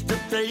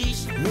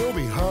face-to-face. We'll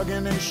be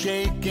hugging and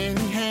shaking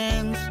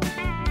hands.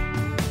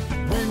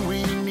 When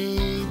we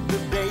need the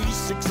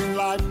basics in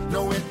life,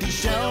 no empty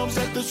shelves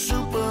at the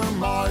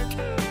supermarket.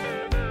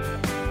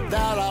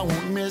 That I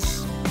won't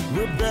miss,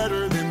 we're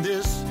better than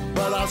this,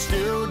 but I'll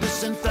still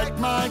disinfect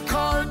my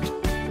cart.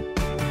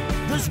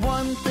 There's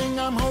one thing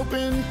I'm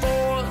hoping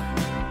for,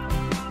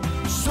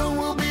 soon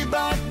we'll be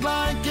back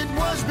like it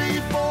was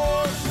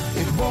before.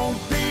 It won't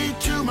be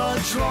too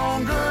much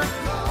longer.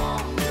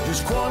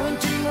 This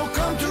quarantine will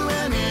come to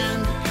an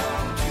end.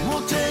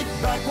 We'll take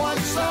back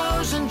what's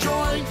ours,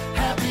 enjoy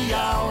happy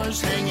hours,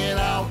 hanging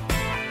out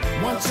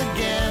once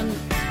again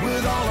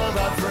with all of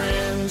our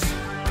friends.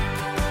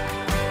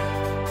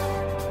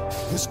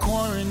 This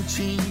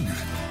quarantine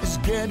is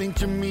getting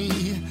to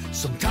me.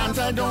 Sometimes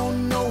I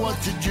don't know what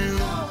to do,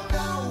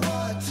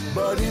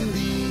 but in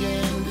the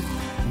end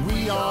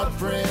we are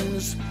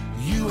friends.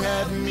 You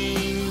have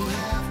me,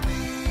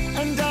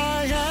 and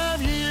I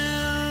have you.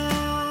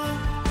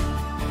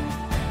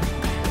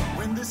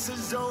 When this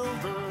is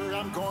over,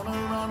 I'm gonna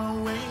run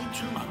away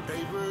to my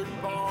favorite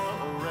bar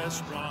or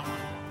restaurant.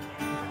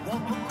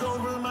 Won't look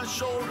over my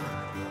shoulder,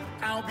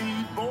 I'll be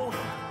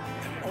bolder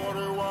and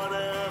order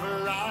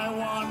whatever I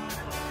want.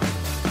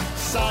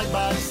 Side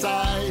by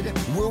side,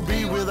 we'll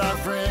be with our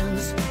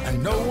friends,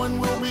 and no one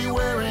will be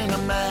wearing a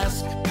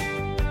mask.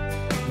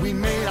 We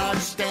may not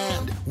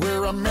stand,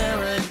 we're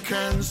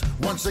Americans. friends.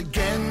 Once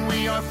again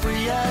we are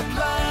free at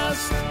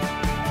last.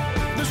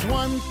 There's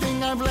one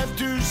thing I've left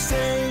to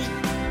say.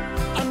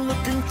 I'm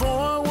looking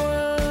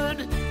forward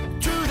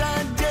to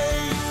that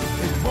day.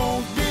 It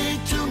won't be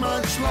too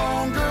much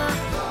longer.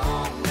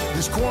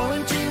 This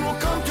quarantine will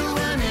come to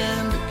an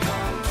end.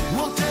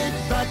 We'll take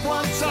back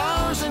what's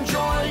ours.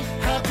 Enjoy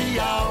happy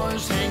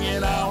hours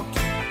hanging out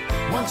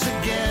once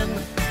again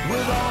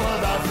with all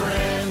of our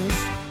friends.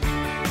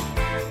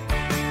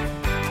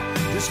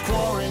 This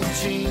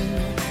quarantine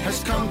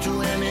has come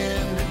to an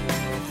end.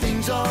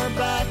 Things are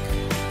back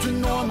to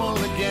normal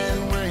again.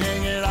 We're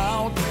hanging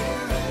out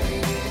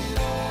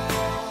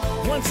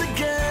once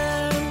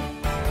again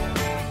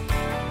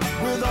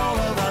with all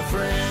of our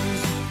friends.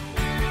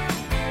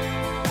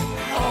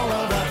 All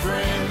of our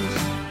friends.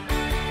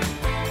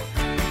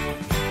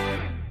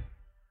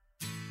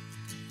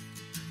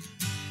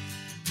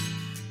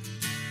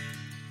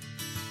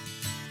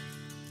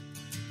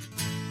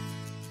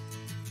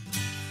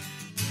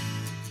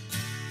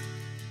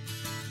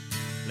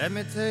 Let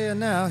me tell you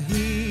now,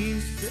 he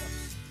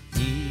sips,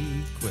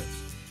 he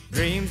quips,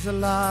 dreams a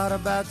lot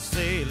about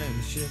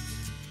sailing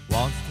ships,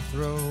 wants to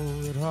throw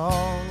it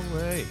all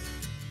away,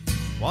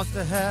 wants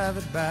to have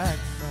it back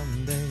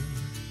someday.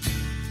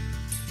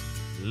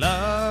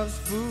 Loves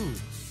food,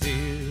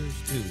 fears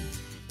too,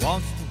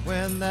 wants to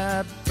win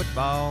that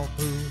football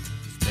pool,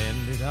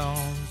 spend it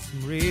on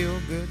some real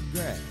good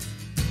grass,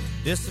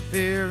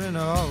 disappearing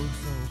oh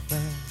so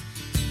fast.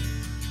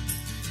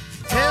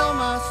 Tell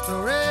my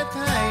story,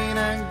 pain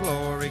and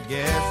glory,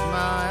 guess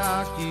my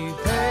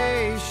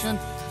occupation.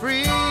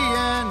 Free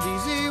and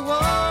easy,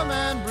 warm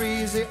and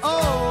breezy,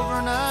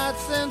 overnight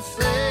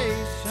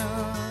sensation.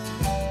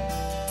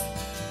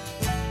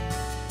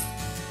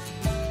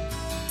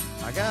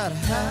 I got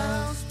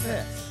house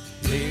pets,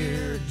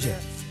 Lear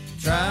jets,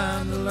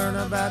 trying to learn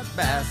about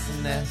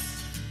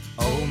bassinets.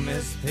 Oh,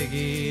 Miss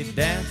Piggy,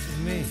 dance with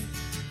me,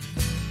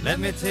 let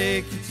me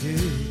take you to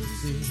the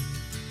sea.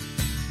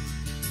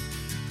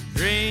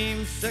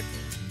 Dreamsicle,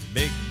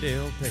 big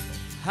dill pickle,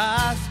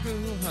 high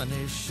school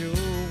honey sure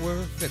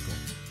were fickle.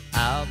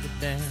 I'll be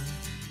damned,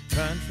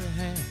 country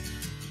hand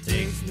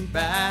takes me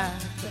back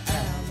to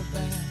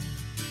Alabama.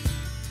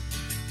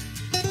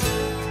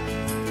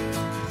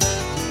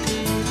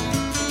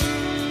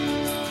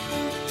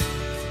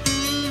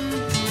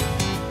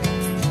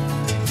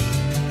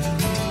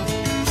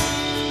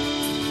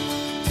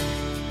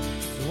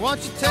 So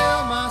won't you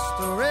tell my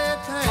story,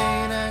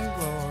 pain and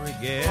glory,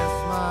 guess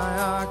my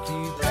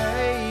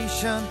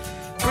occupation.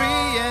 Free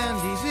and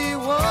easy,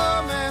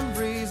 warm and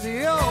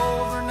breezy,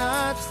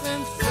 overnight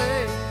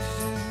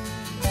sensation.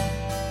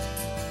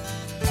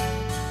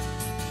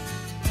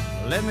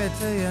 Let me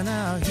tell you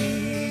now,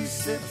 he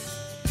sips,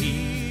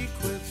 he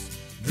quips,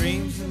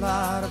 dreams a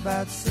lot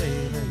about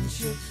sailing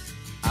ships.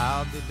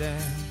 I'll be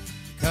damned,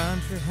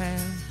 country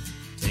hand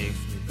takes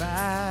me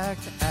back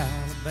to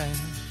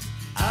Alabama.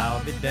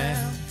 I'll be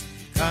damned,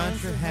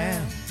 country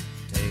hand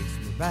takes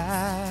me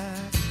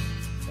back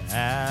to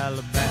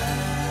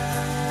Alabama.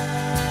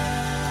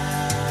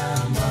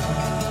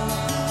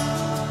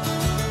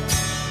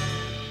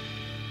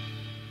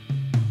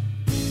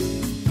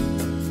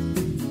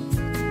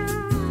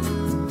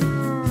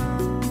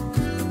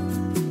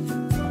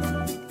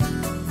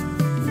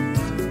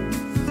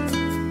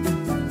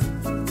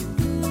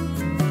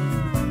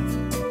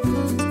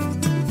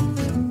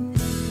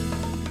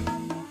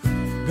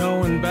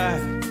 Going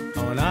back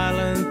on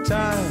island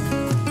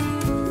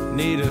time,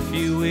 need a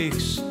few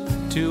weeks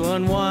to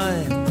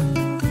unwind.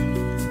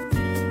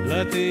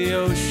 Let the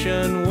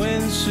ocean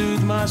wind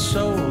soothe my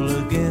soul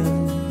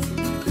again.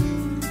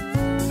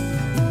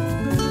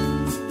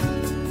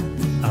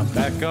 I'm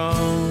back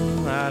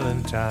on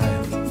island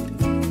time.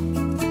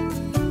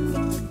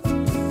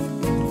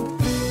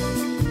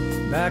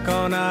 Back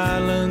on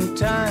island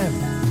time.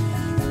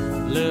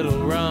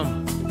 Little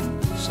rum,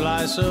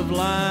 slice of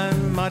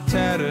lime, my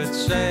tattered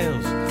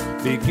sails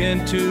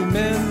begin to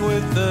mend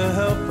with the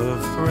help of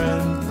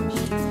friends.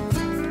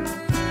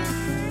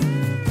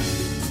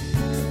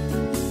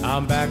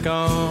 I'm back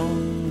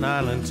on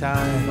island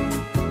time.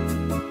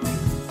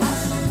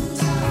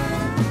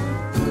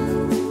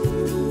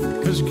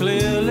 'Cause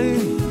clearly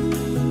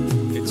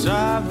it's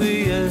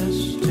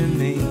obvious to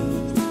me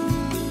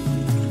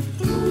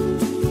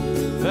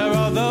there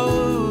are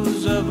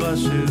those of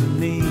us who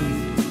need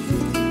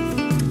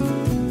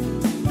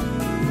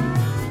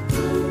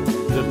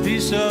the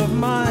peace of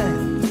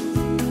mind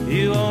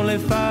you only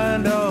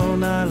find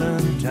on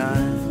island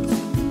time.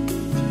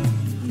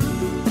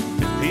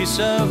 Peace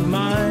of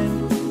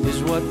mind is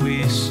what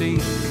we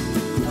seek.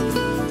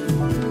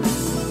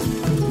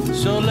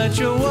 So let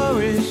your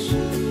worries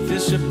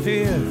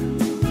disappear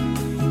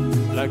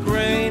like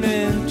rain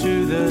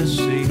into the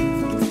sea.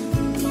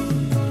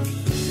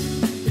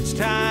 It's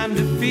time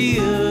to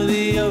feel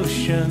the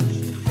ocean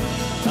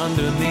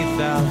underneath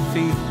our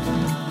feet.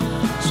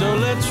 So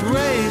let's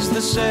raise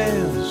the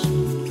sails,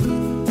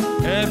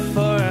 head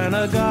for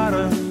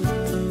Anegada.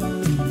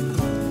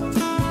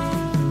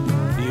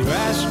 You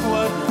ask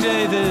what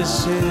day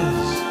this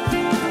is,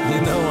 you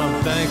know I'm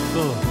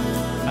thankful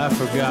I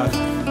forgot.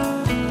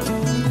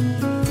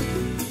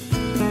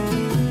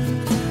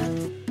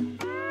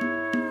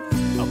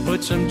 I'll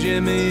put some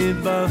Jimmy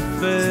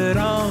Buffett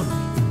on,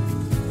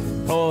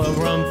 pour a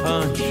rum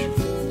punch,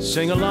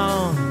 sing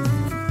along.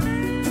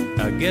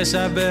 I guess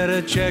I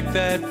better check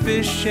that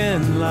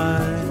fishing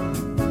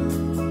line.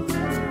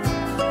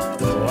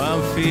 Oh,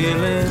 I'm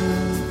feeling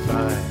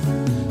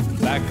fine,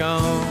 back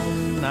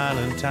on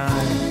island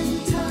time.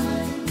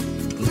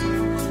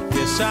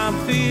 Yes, I'm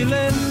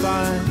feeling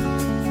fine,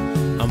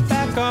 I'm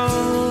back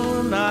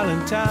on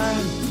island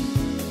time.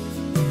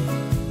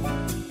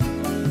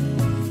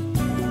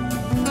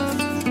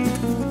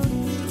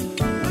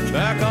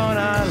 Back on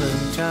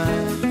island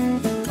time.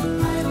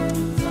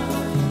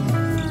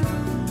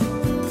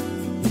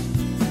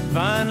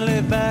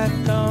 Finally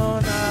back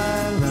on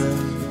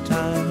island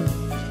time.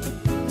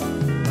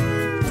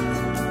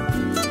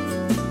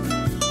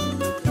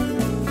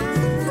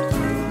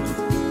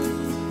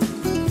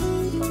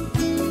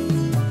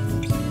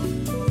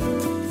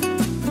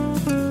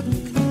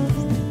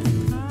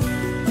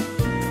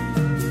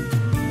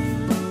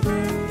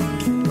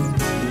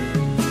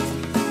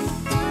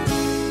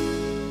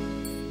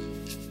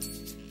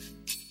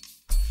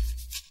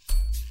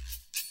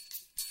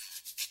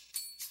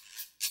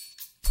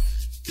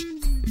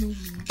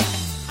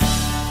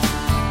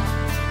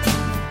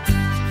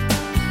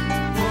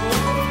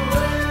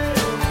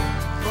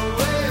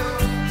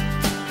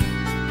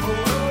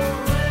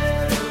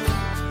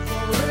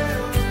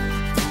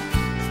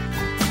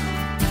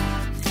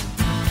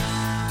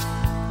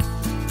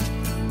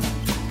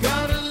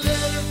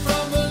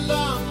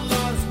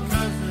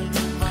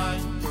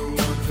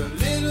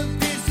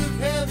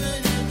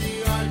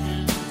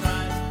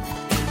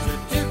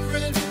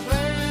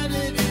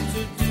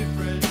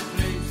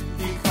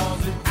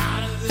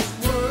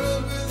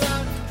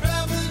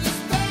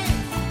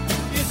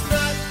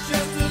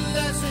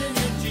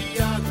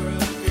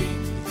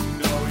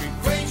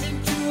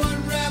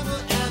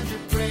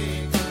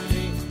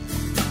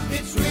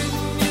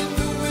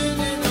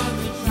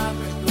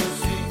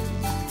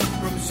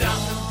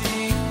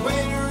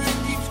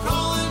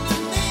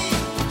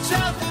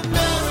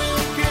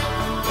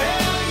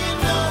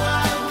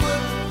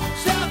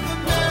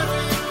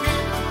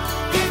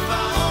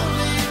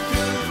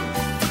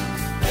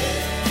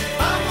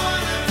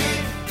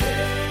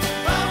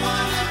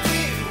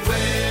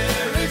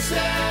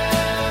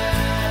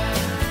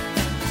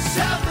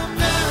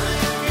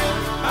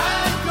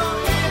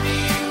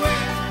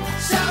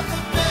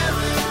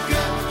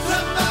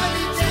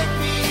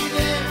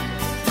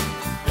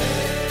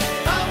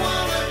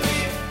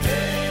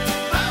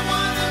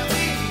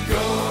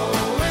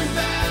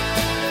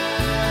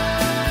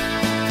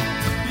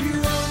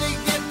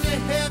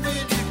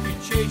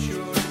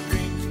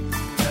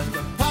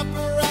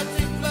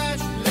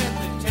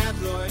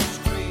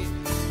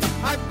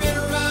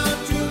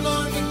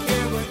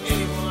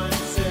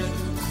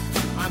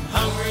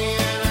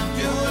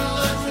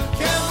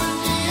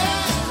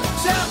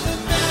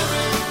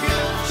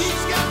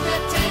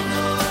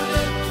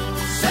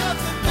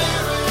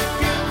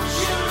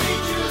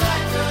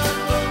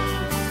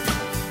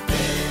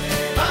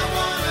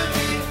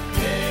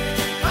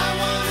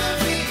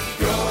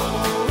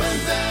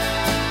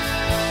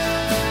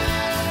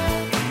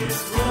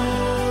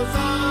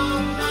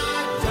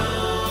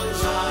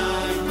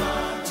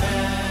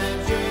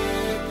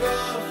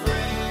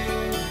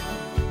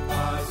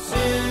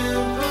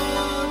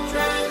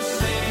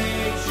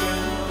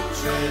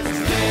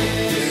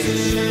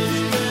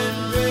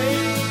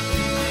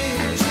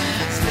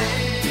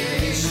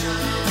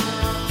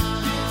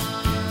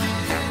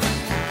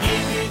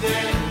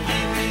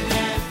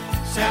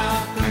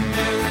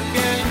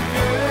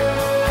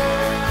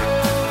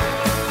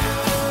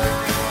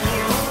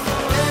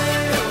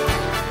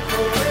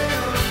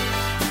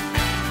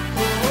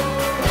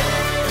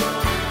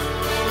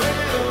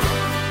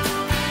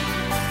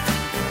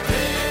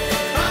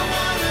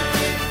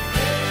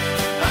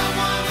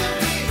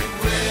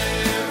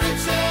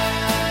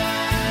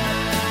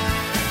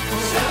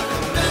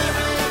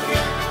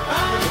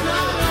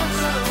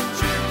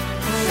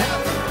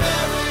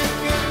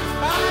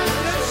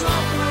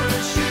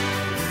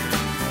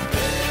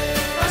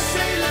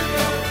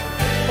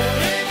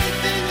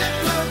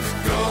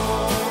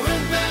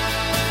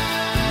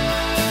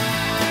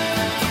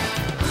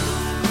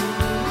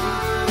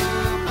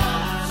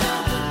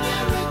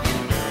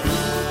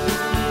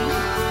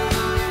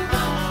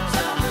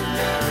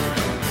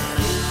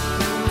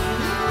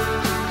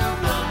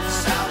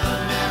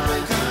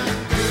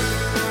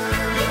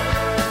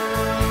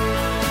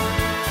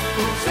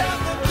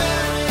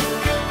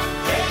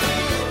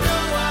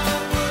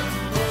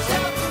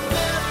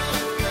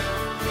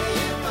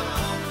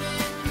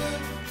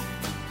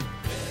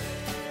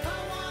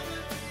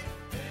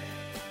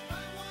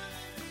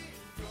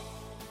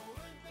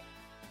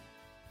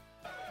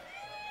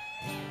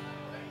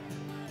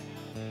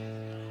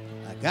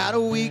 Got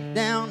a week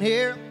down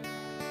here,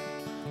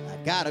 I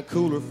got a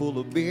cooler full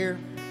of beer,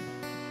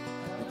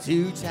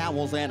 2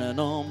 towels and an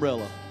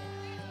umbrella.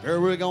 Girl,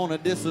 we're gonna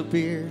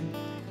disappear.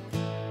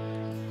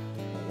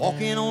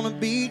 Walking on the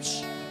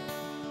beach,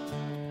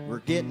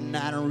 we're getting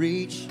out of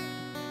reach.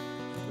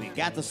 We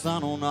got the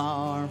sun on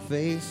our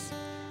face,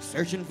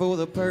 searching for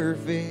the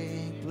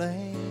perfect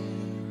place.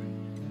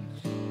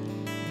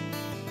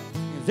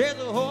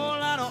 There's a whole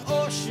lot of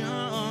ocean,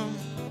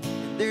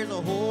 and there's a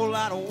whole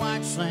lot of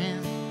white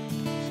sand.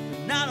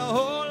 Not a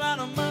whole lot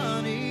of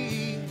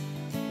money,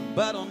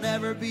 but I'll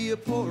never be a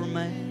poor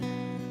man.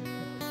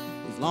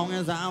 As long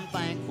as I'm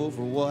thankful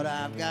for what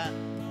I've got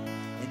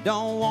and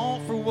don't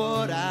want for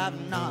what I've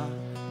not.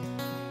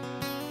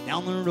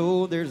 Down the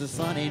road there's a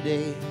sunny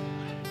day.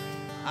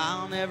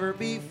 I'll never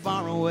be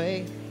far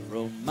away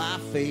from my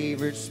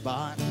favorite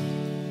spot.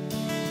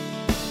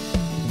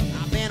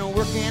 I've been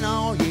working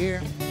all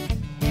year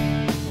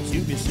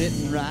to be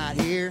sitting right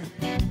here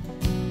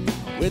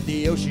with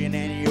the ocean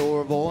and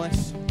your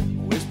voice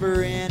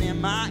whispering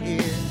in my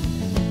ear.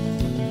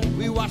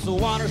 We watch the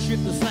water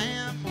shift the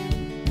sand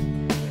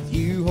with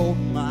you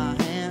holding my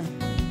hand,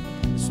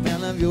 the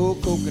smell of your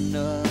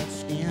coconut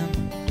skin.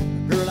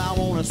 Girl, I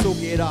wanna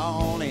soak it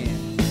all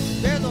in.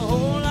 There's a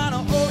whole lot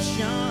of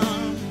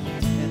ocean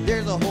and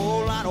there's a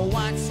whole lot of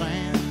white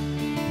sand.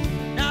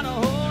 Not a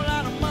whole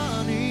lot of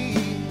money,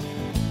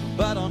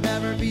 but I'll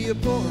never be a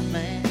poor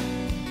man.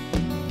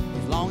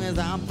 As long as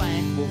I'm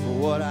thankful for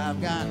what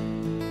I've got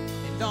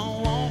and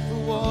don't want for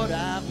what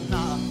I've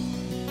not.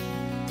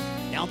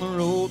 Down the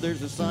road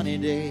there's a sunny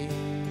day.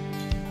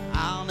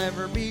 I'll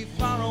never be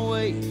far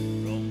away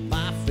from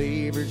my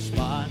favorite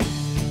spot.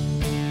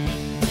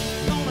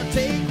 Gonna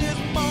take this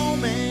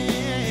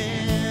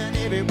moment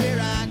everywhere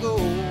I go.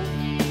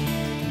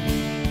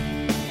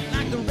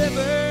 Like the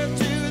river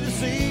to the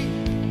sea,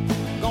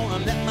 gonna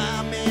let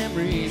my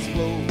memories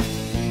flow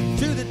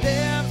to the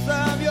depths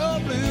of your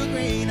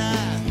blue-green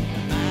eyes.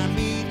 Remind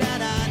me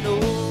that I know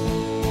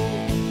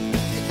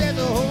there's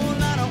a whole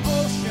lot of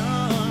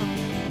ocean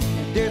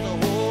and there's a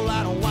whole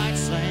lot of white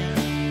sand.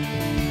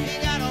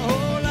 Ain't got a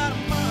whole lot of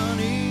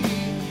money,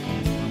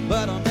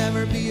 but I'll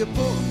never be a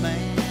poor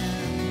man.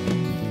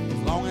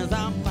 As long as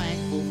I'm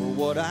thankful for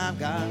what I've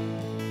got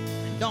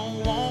and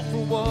don't want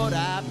for what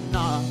I've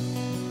not.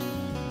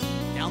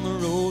 Down the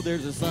road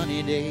there's a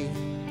sunny day.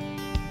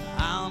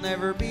 I'll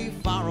never be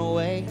far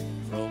away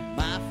from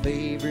my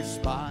favorite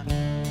spot.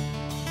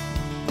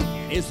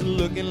 And it's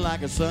looking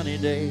like a sunny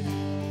day,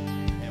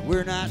 and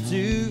we're not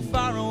too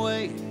far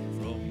away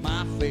from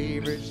my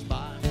favorite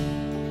spot.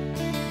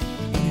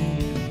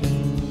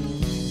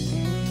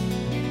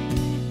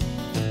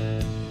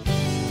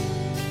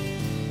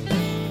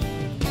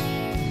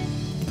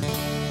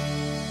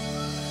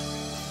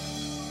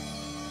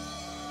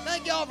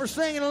 Thank y'all for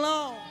singing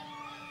along.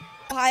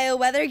 Ohio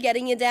weather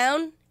getting you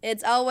down?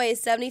 It's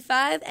always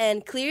 75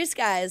 and clear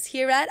skies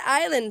here at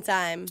Island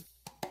Time.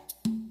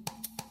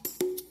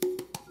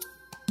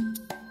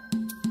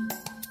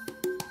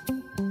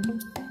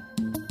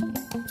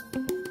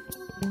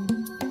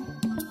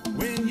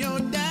 When you're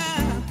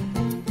down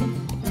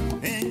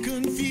and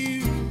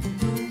confused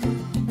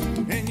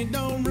and you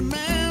don't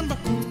remember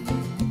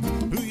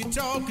who you're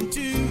talking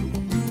to,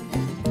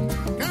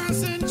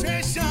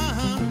 concentration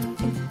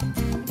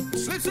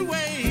slips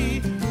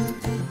away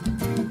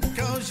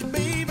because your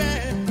baby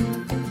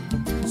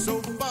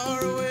so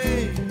far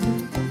away,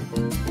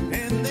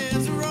 and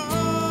there's a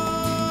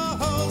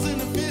rose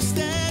in a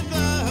fisted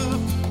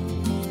glove,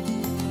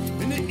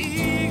 and the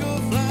eagle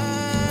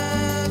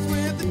flies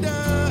with the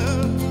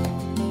dove.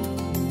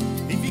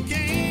 If you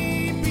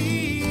can't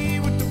be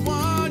with the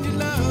one you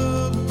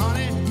love,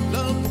 honey,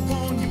 love the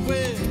one you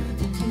with.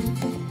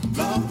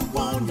 Love the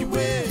one you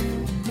with.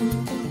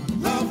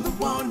 Love the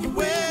one you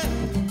with.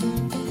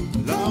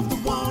 Love the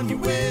one you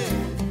with.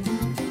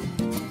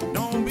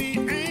 Don't be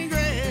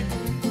angry.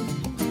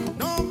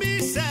 Don't be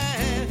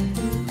sad.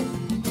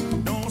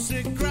 Don't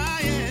sit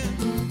crying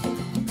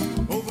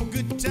over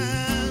good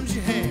times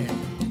you had.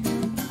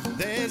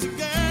 There's a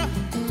girl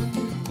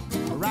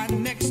right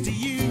next to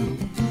you.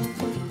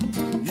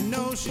 You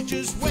know she's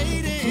just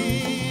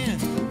waiting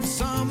for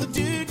something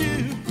to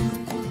do.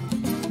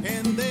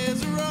 And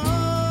there's a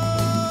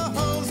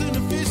rose in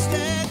a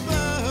fisted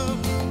glove,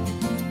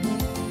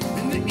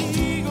 and the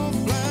eagle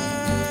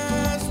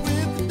flies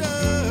with the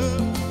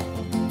dove.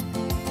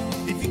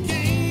 If you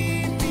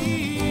can't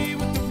be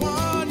with the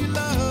one you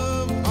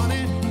love,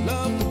 honey,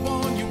 love the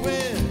one you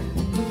with.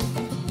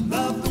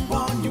 Love the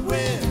one you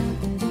with.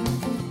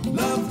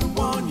 Love the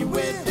one you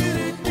with.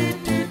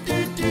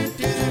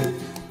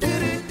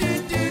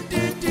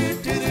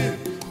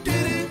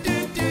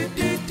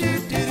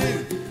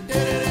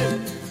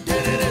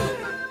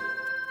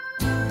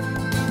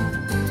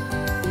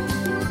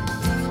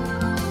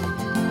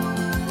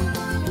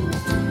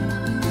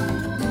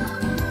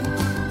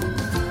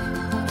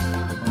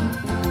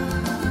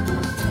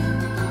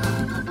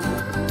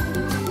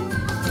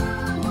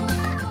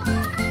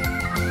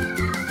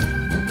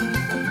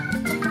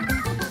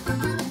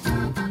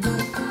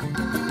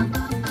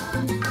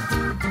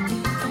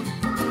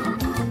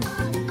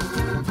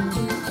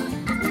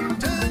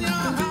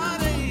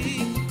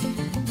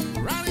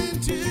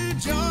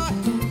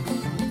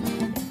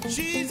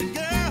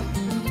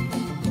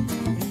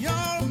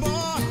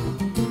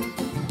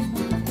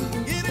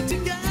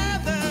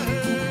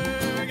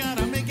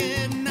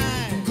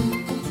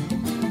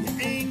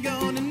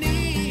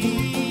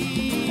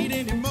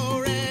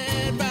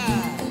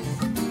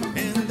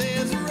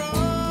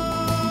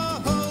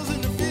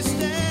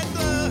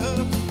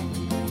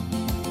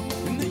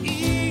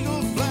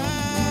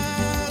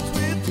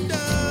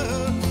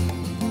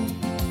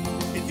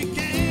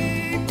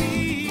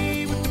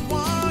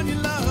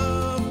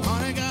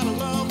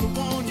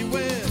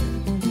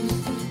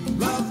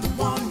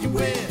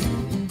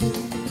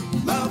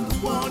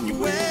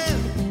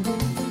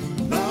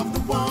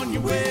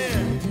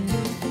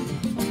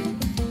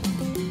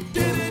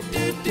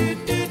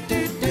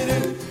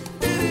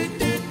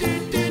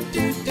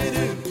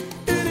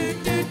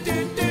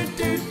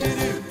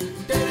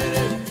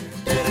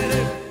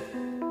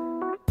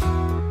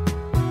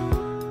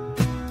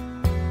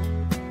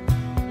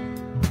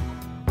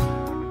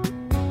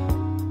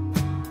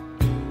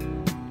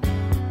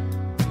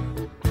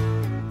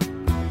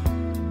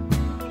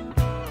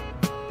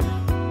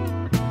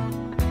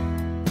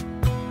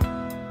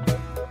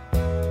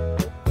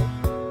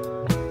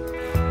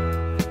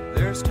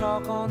 There's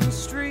talk on the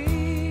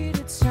street,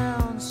 it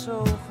sounds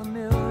so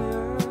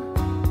familiar.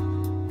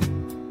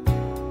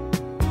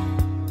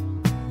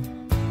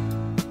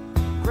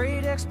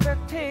 Great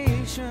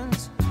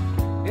expectations,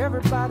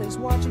 everybody's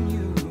watching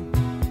you.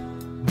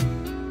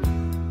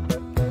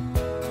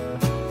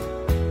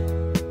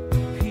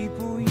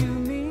 People you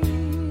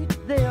meet,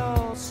 they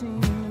all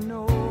seem to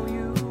know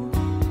you.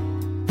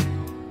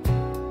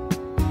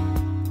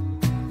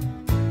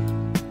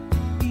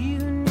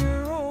 Even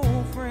your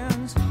old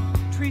friends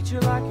treat you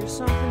like you're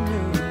something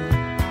new.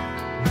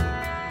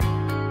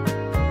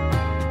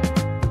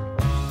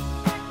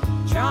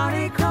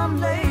 Johnny come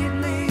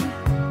lately,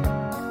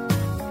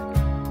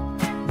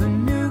 the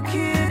new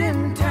kid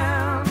in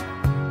town.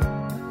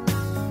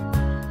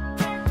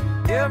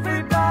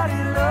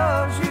 Everybody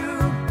loves you,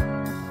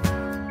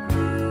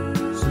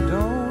 so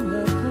don't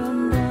let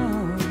them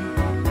down.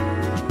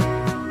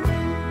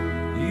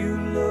 You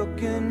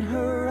look in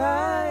her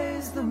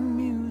eyes, the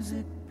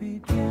music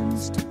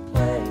begins to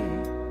play.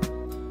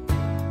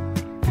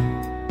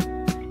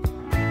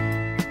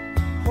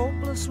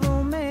 Hopeless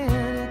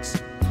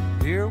romantics,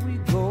 here we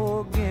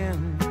go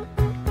again.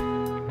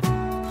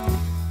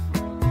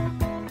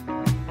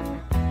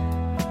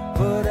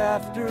 But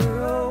after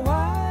a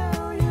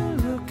while, you're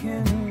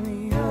looking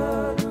the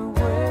other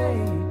way.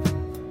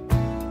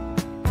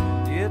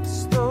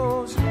 It's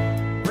those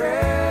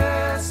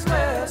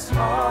restless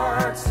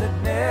hearts that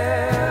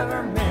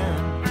never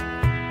mend.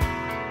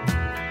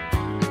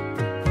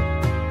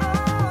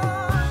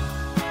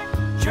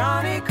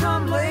 Johnny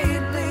come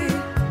lately,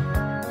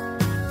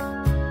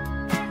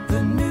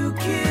 the new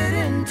kid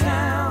in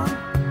town.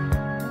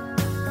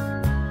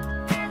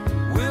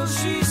 Will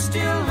she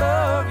still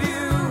love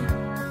you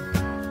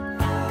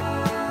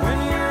when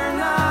you're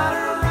not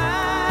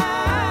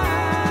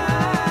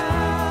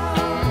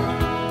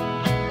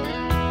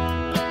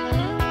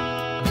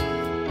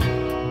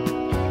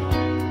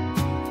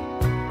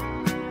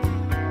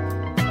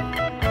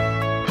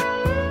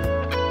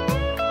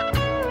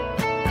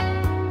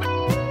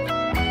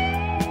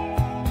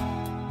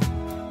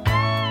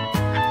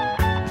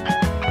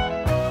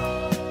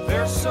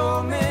There's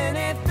so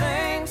many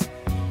things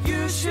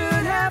you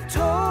should have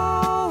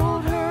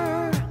told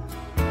her,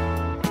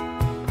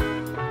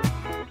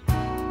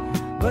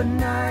 but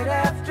night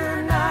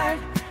after night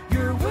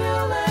you're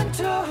willing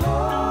to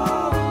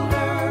hold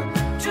her,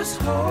 just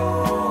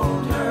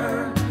hold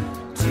her,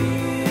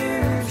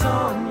 tears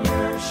on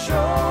your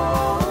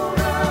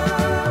shoulder.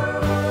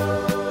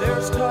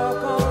 There's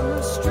talk on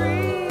the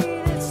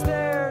street, it's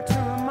there to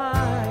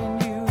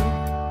remind you.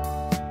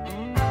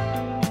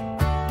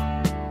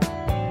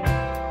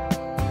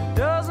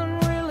 Doesn't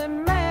really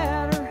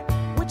matter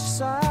which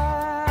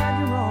side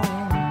you're on.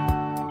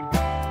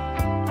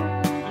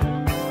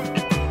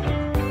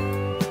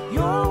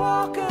 You're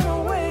walking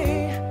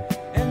away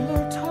and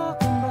they're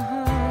talking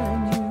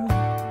behind you.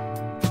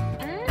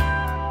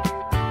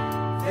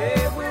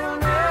 They will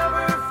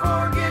never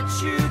forget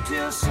you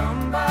till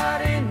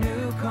somebody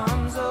new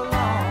comes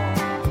along.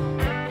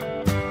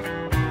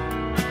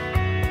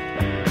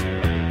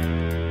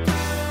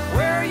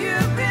 Where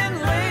you've been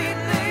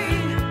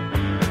lately,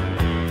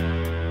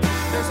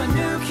 there's a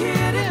new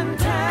kid in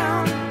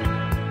town.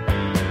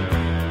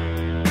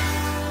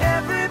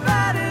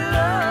 Everybody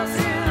loves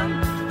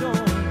him,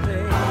 don't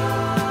they?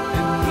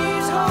 And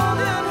he's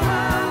holding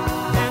her,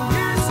 and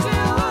you're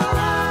still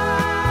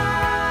around.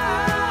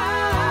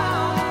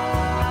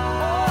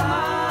 Oh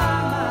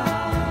my,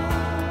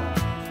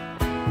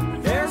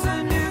 there's a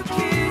new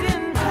kid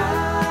in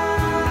town.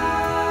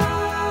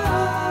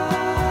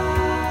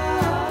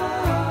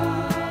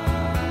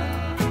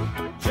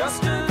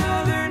 Just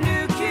another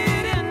new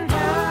kid in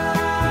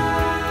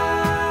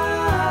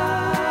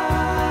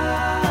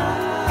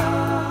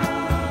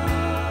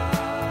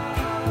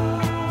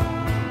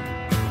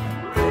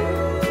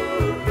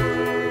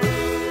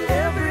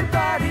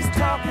Everybody's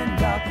talking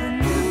about the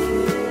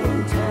new kid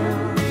in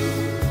town.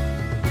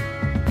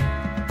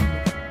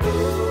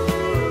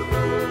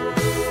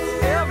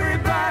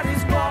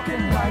 Everybody's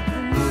walking like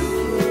the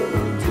new kid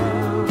in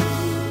town.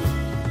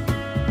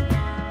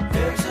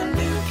 There's a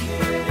new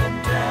kid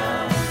in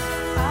town.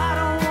 I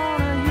don't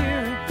wanna hear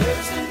it.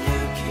 There's a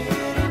new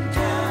kid in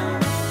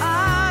town.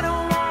 I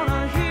don't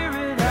wanna hear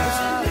it. There's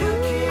a new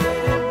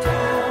kid in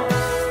town.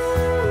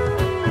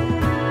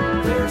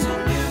 There's a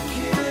new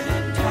kid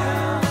in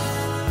town.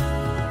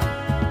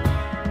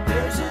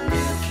 There's a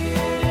new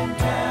kid in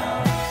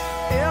town.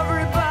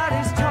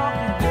 Everybody's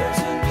talking. There's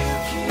a new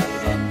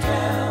kid in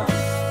town.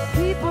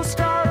 People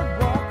started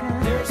walking.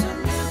 There's a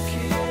new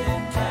kid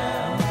in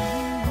town.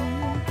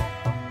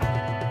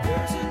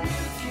 There's a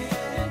new kid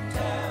in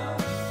town.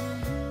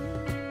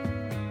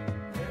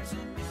 There's a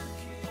new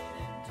kid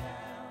in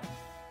town.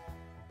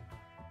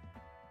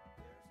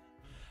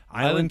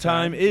 Island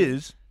Time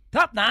is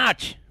top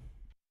notch.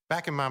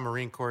 Back in my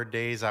Marine Corps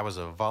days, I was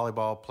a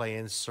volleyball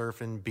playing,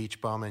 surfing, beach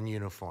bum in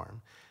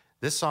uniform.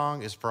 This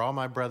song is for all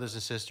my brothers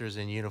and sisters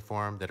in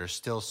uniform that are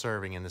still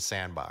serving in the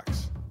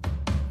sandbox.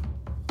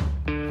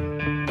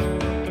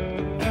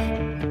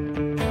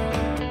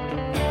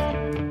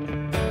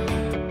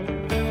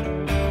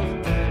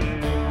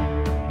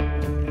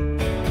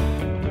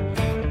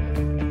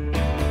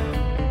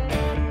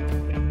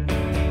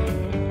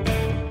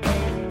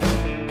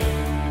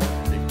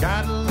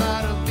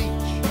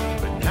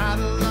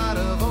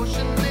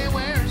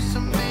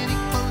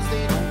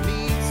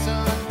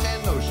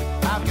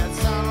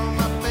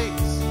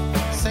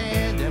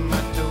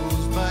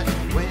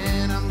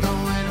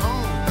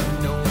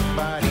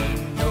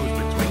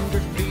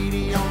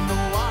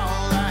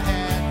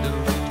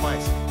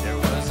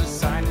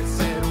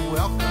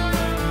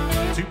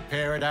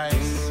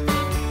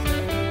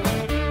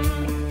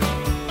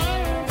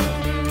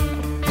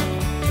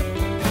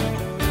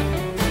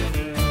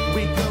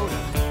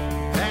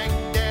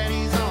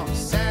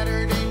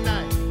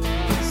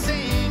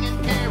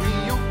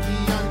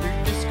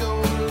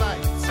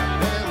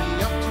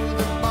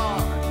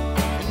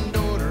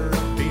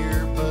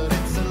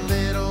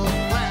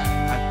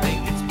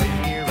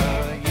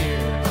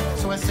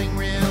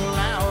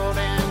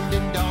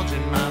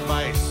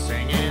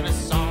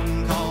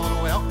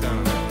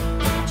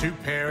 to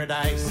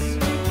paradise.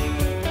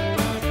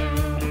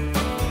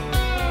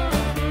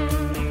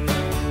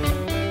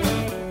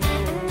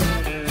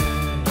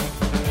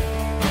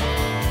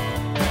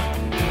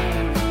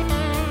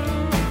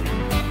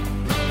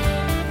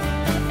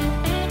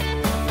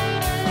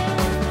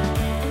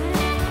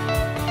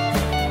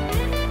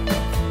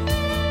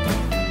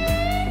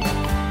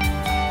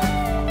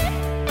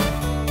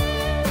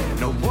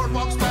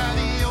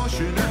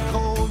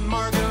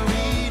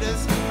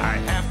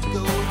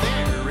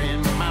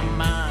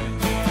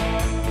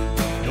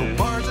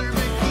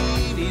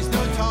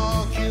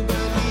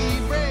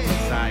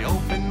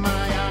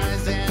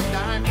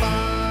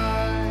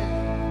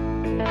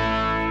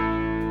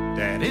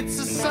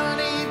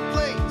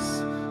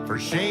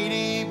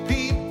 Shady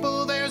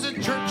people, there's a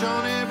church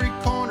on every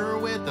corner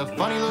with a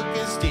funny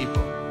looking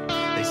steeple.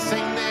 They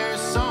sing their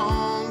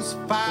songs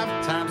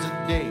 5 times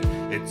a day.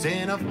 It's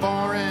in a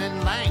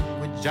foreign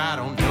language, I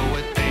don't know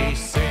what they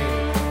say.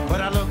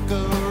 But I look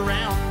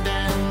around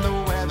and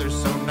the weather's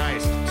so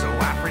nice, so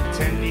I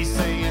pretend he's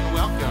saying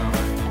welcome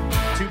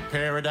to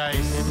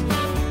paradise.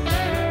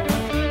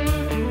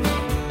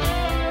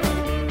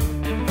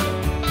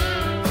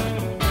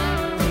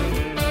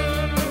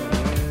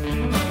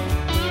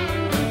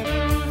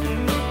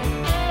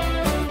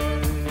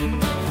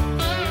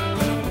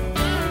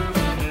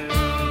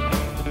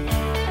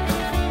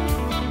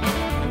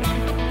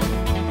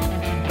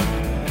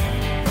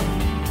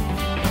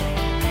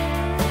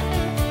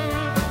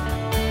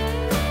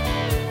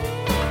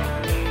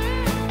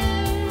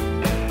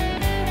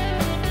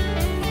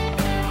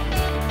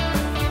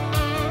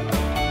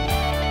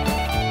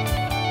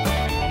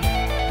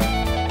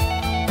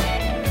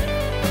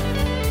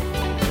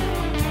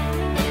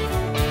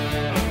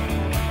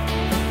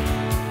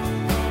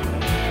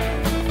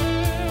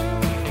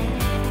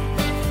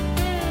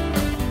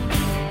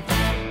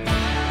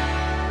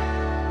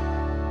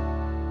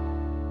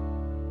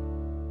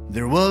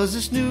 There was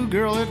this new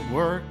girl at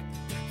work,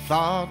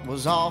 thought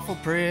was awful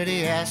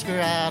pretty, asked her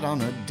out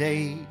on a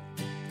date.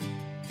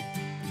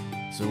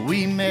 So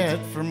we met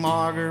for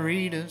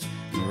margaritas,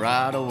 and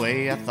right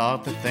away I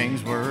thought that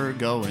things were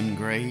going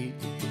great.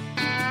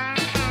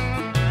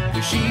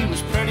 She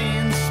was pretty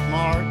and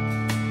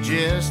smart,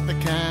 just the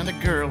kind of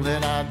girl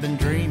that I'd been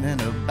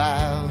dreaming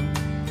about.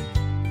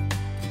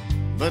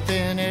 But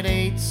then at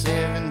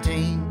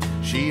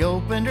 8:17, she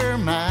opened her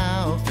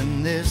mouth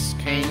and this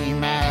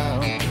came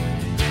out.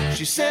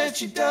 She said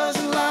she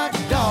doesn't like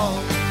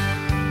dogs.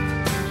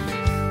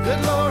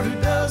 Good Lord, who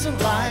doesn't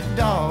like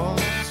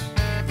dogs?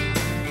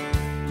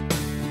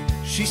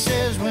 She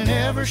says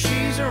whenever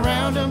she's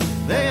around them,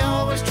 they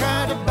always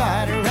try to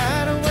bite her.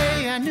 Right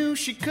away I knew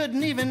she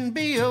couldn't even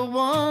be a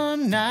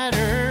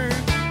one-nighter,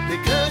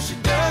 because she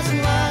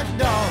doesn't like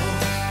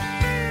dogs.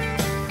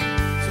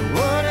 So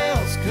what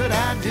else could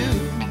I do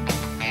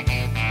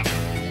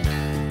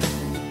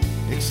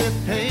except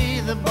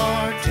pay the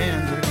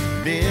bartender,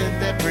 bid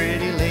that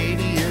pretty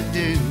lady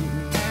adieu?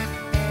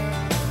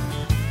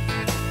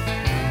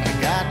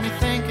 It got me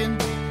thinking,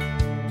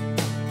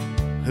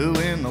 who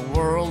in the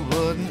world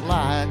wouldn't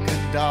like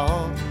a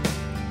dog?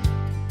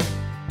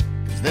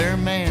 'Cause they're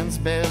man's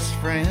best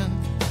friend,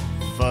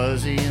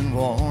 fuzzy and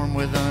warm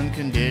with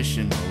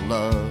unconditional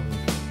love.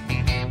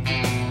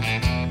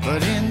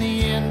 But in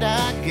the end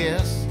I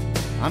guess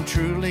I'm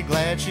truly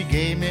glad she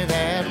gave me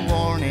that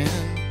warning.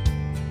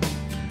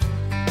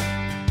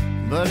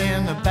 But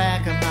in the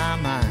back of my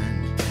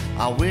mind,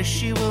 I wish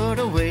she would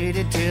have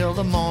waited till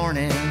the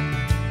morning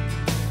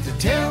to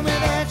tell me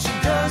that she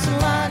doesn't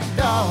like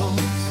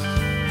dogs.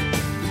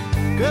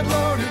 Good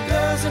Lord, who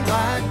doesn't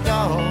like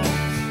dogs?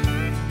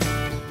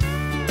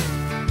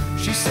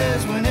 She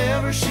says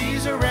whenever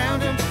she's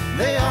around him,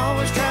 they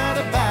always try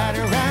to bite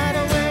her. Right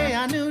away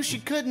I knew she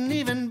couldn't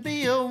even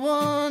be a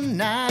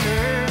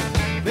one-nighter,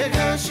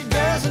 because she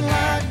doesn't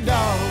like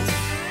dogs.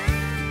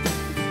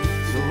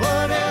 So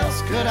what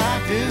else could I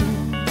do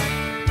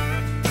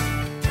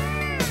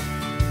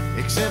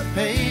except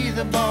pay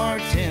the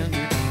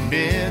bartender,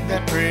 bid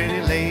that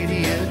pretty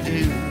lady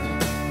adieu?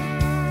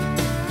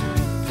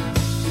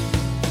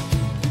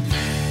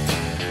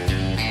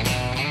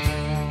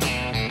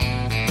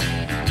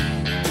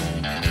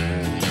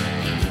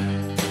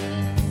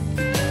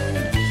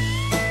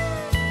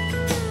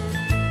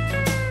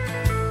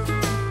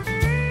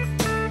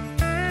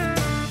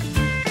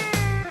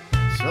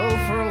 So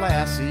for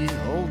Lassie,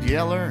 Old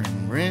Yeller,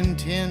 and Rin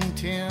Tin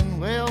Tin,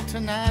 well,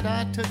 tonight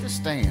I took a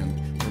stand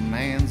for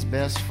man's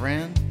best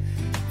friend.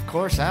 Of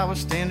course I was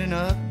standing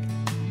up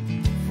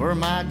for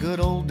my good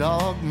old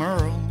dog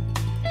Merle.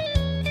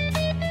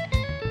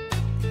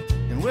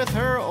 And with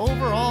her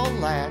overall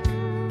lack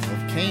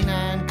of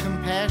canine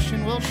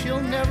compassion, well, she'll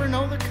never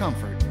know the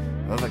comfort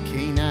of a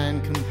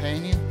canine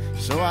companion.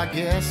 So I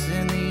guess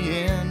in the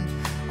end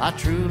I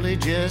truly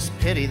just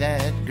pity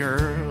that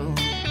girl,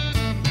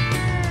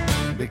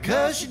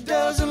 because she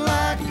doesn't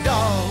like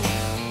dogs.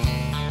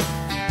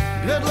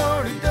 Good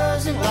Lord, who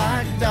doesn't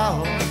like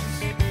dogs?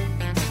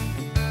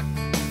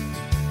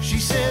 She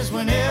says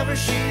whenever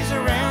she's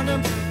around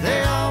them,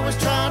 they always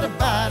try to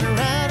bite her.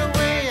 Right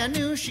away I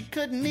she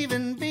couldn't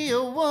even be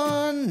a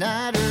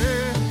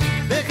one-nighter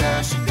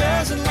because she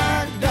doesn't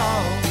like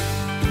dogs.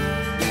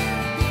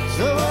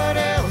 So what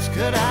else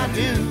could I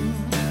do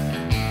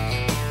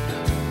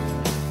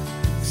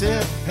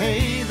except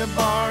pay the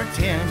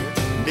bartender,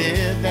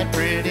 bid that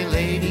pretty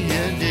lady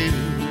adieu?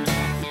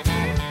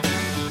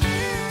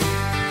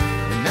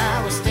 And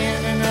I was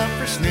standing up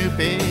for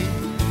Snoopy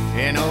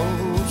and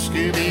old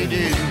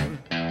Scooby-Doo.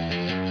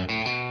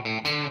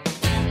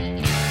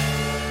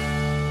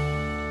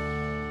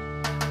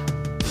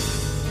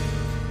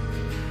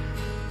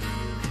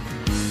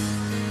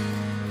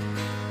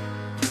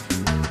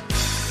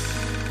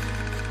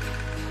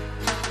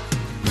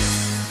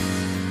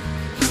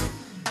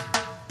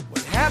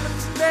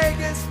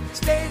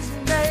 Stays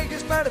in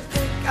Vegas, but I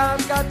think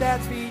I've got that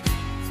beat.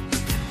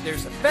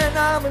 There's a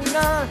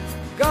phenomenon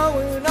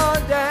going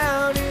on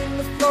down in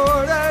the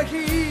Florida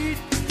heat.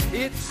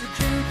 It's a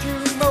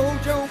juju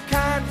mojo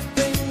kind of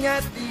thing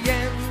at the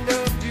end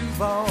of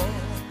Duval.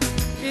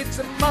 It's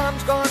a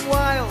mom's gone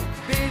wild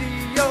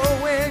video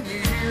when you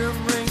hear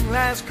 'em ring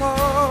last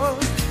call.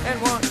 And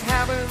what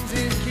happens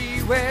in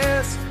Key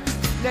West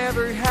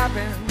never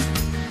happened.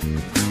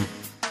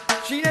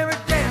 She never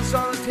danced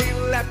on the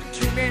table after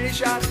too many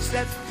shots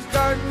at the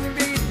Garden of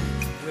Eden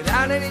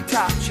without any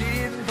top. She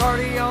didn't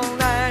party all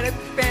night at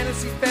the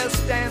Fantasy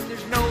Fest, and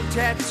there's no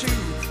tattoo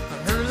on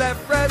her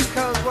left breast,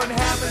 cause what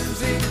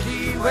happens in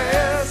Key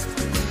West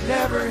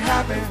never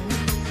happened.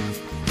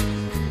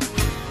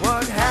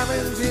 What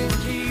happens in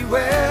Key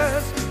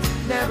West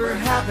never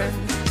happened.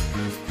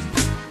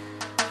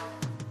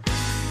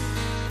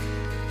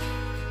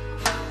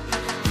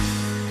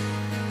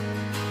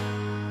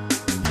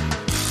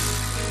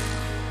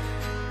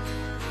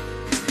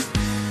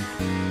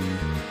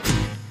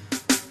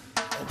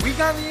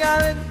 On the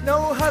island,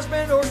 no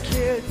husband or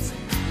kids,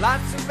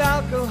 lots of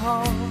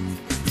alcohol.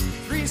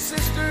 3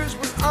 sisters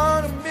were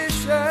on a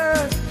mission,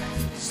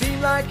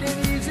 seemed like an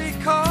easy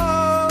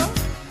call.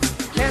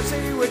 Can't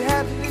say what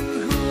happened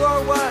to who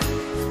or what,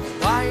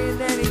 why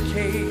in any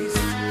case,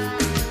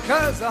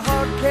 cause the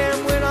hard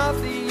cam went off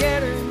the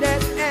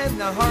internet and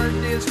the hard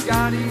disk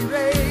got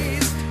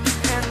erased.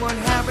 And what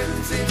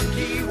happens in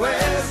Key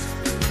West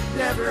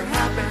never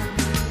happened.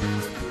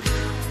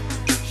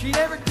 She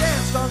never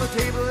danced on the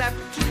table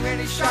after too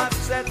many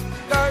shots at the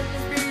Garden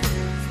of Eden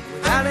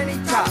without any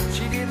top.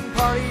 She didn't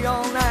party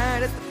all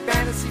night at the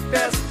Fantasy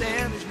Fest,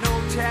 and there's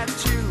no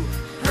tattoo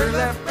her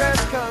left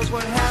breast, cause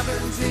what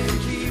happens in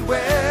Key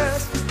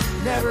West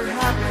never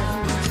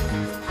happened.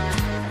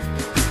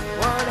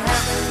 What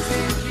happens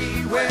in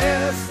Key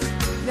West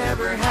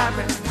never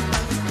happened.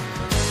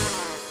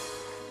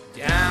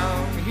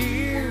 Down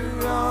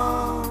here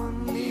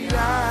on the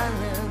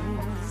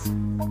islands,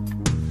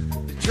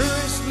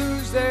 tourists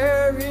lose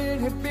their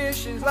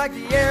inhibitions like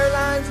the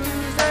airlines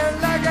lose their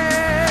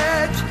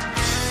luggage.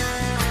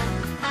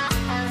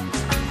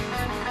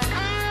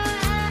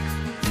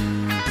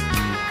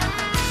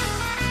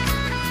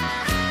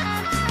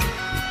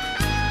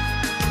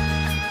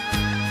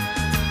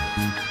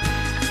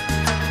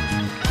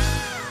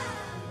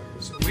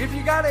 So if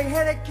you got a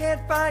headache,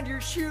 can't find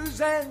your shoes,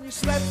 and you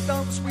slept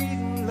on sweet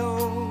and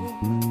low,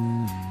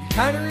 you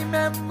kind of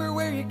remember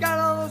where you got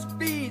all those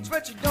beads,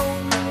 but you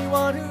don't really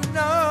want to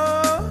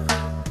know.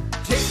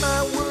 Take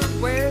my word,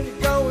 when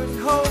you're going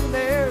home,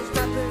 there's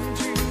nothing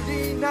to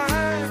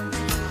deny.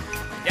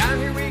 Down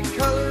here we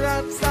color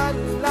outside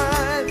the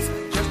lines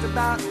just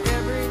about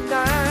every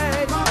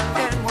night.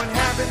 And what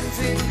happens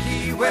in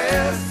Key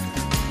West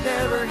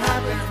never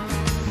happened.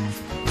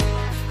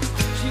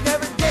 She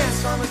never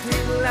danced on the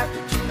table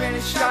after too many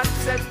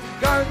shots at the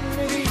Garden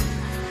of Eden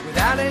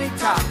without any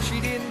top. She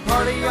didn't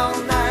party all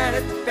night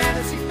at the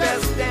Fantasy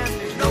Fest, and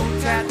there's no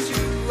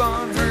tattoo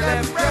on her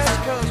left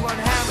breast, cause what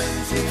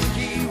happens in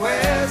Key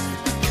West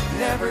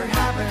never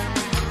happened.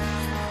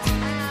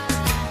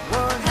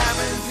 What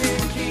happens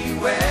in Key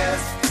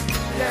West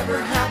never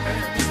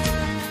happened.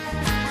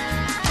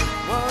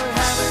 What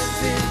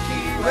happens in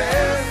Key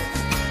West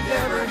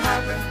never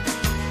happened.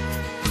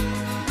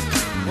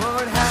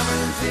 What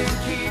happens in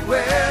Key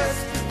West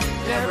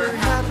never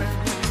happened.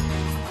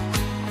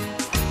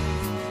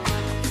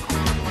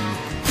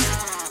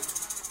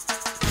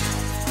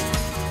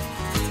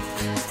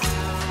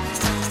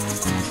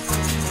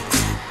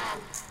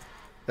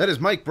 That is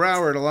Mike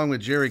Broward along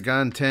with Jerry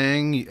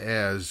Gontang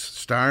as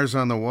Stars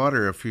on the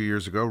Water a few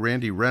years ago.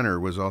 Randy Renner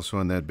was also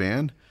in that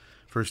band.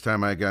 First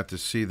time I got to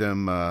see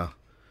them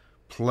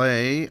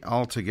play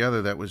all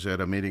together, that was at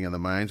a meeting of the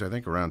minds, I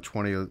think around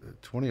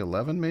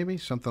 2011 maybe,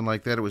 something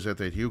like that. It was at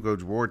the Hugo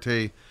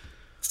Duarte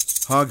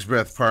Hog's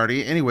Breath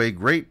party. Anyway,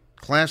 great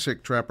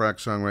classic trap rock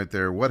song right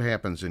there, What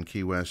Happens in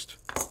Key West.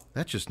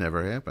 That just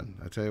never happened,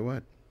 I tell you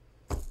what.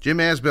 Jim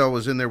Asbell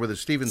was in there with a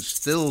Stephen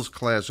Stills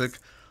classic,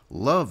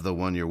 Love the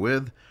One You're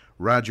With,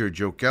 Roger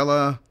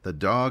Jokella, The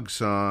Dog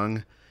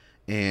Song,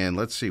 And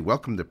let's see,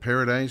 Welcome to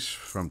Paradise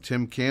from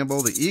Tim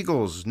Campbell. The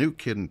Eagles, New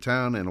Kid in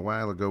Town. And a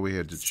while ago we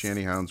had the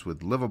Shantyhounds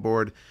with Live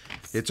Aboard.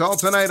 It's all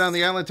tonight on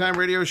the Island Time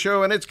Radio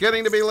Show, and it's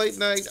getting to be late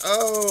night.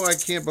 Oh, I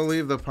can't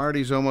believe the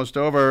party's almost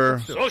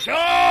over. Social!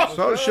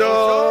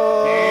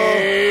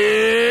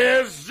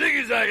 Yes!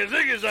 Ziggy zagga,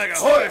 ziggy zagga,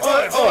 hoi,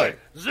 hoi, hoi!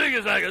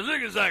 Ziggy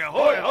zagga,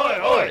 hoi, hoi,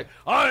 hoi!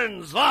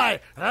 Ein, zwei,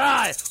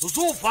 drei,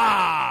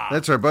 super!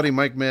 That's our buddy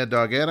Mike Mad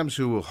Dog Adams,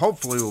 who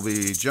hopefully will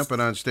be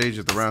jumping on stage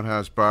at the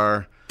Roundhouse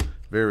Bar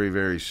very,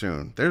 very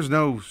soon. There's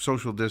no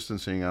social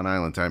distancing on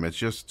Island Time. It's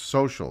just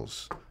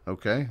socials.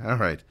 Okay? All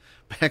right.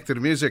 Back to the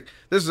music.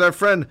 This is our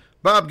friend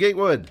Bob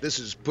Gatewood. This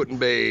is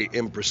Put-in-Bay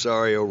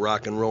impresario,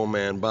 rock and roll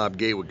man Bob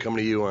Gatewood coming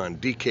to you on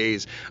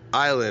DK's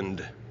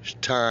Island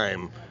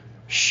Time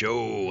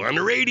Show on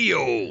the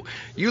radio.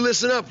 You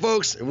listen up,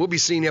 folks, and we'll be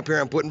seeing you up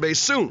here on Put-in-Bay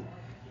soon.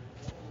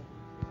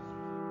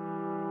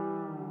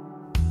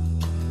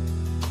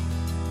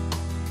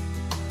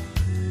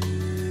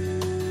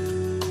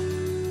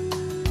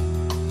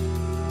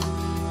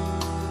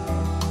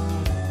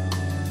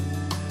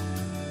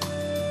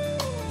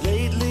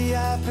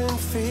 I've been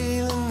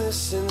feeling this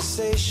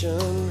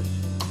sensation,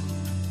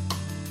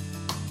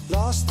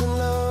 lost and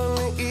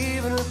lonely,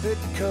 even a bit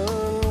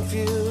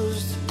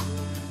confused.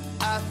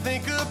 I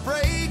think a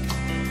break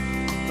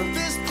from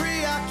this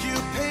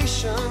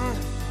preoccupation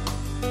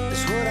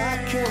is what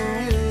I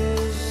can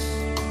use.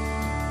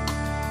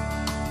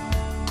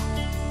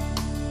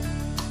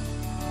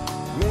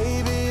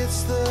 Maybe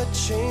it's the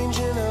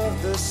changing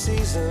of the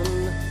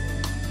season.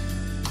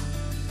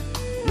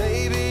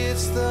 Maybe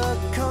it's the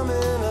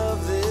coming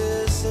of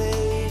this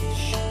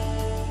age.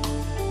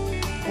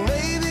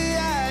 Maybe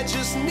I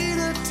just need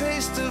a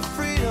taste of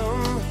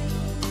freedom.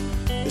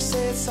 They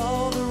say it's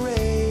all the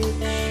rage.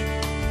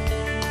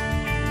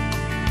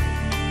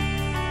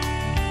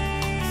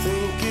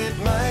 Think it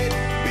might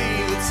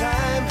be the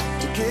time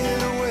to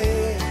get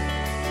away.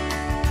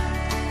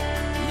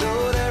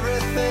 Load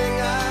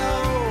everything I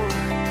own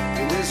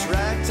in this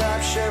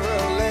ragtop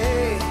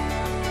Chevrolet.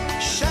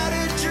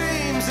 Shattered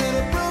dreams in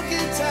a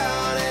broken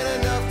town ain't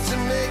enough to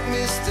make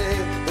me stay.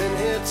 Been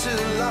here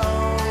too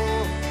long,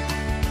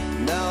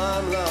 now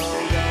I'm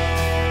long gone.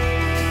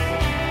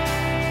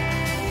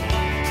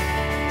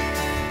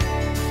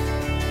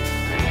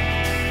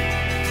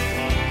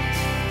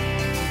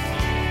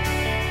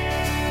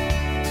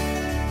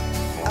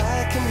 I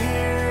can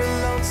hear a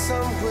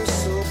lonesome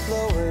whistle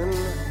blowing,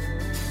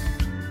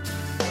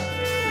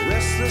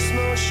 restless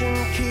motion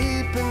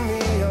keeping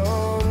me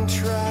on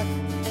track.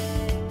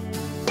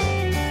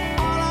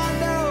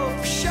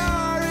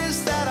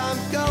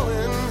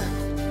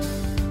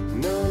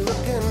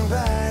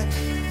 Back.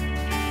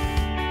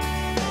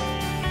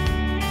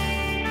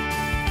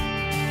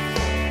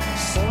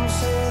 Some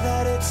say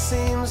that it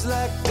seems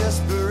like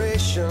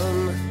desperation.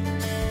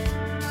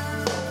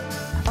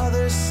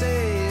 Others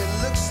say it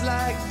looks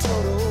like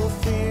total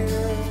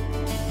fear.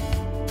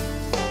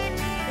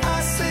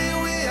 I say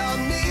we all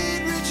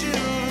need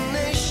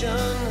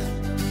rejuvenation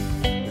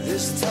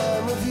this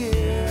time of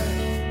year.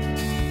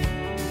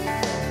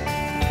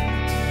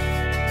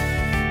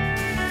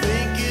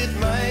 Think it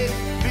might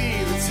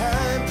be the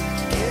time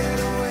to get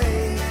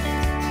away.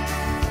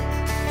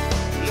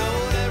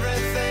 Load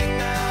everything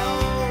I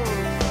own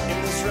in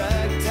this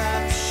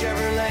ragtop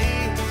Chevrolet.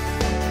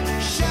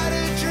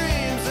 Shattered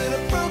dreams in a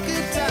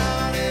broken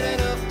town ain't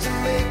enough to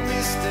make me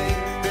stay.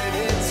 Been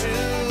here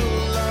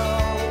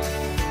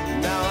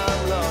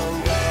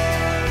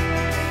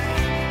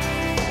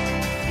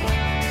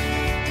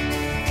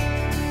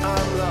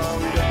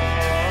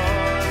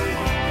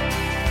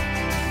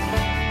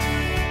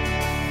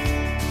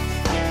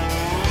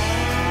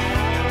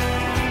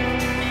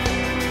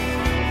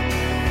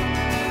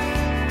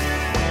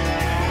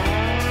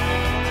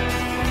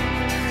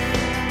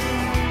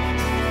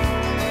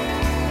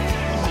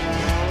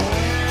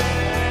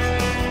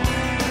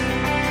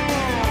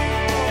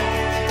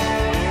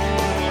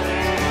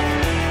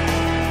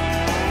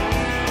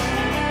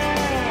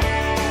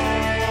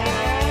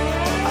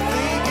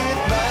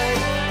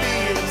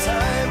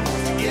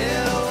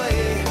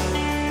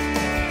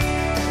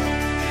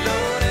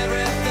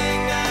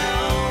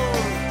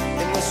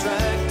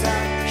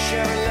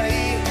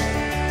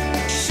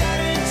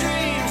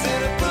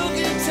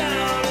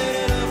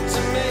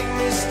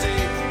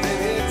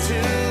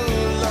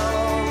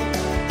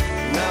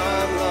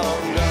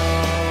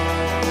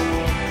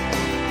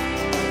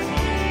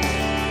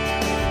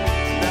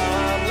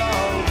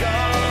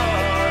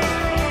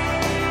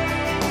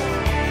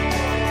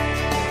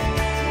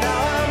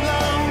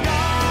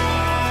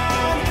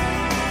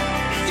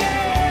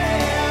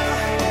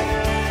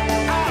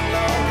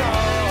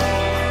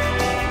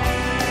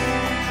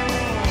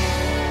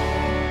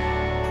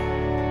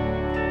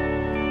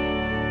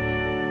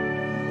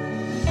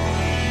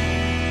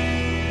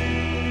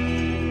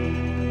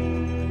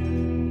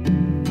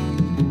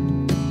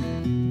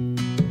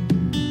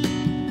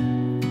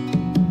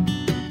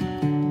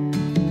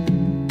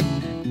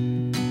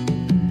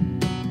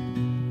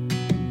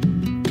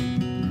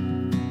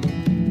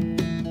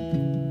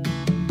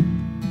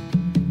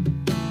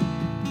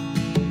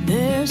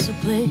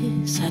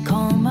place I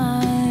call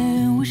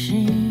my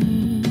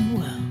wishing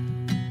well,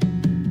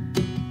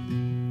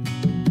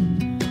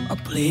 a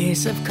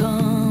place I've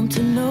come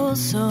to know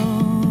so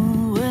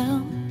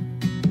well.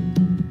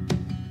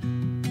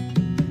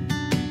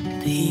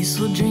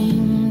 Peaceful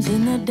dreams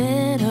in the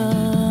dead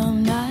of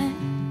night,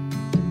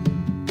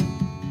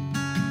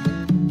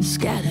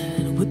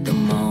 scattered with the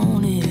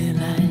morning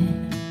light,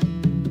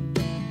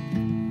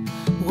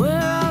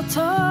 where I'll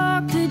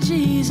talk to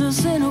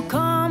Jesus and he'll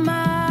calm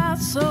my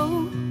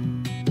soul.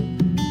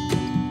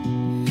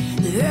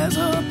 There's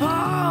a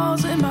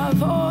pause in my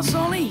voice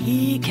only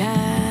he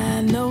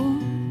can know,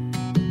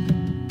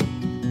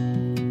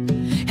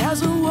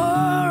 as the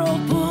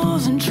world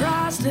pulls and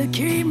tries to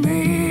keep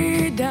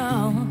me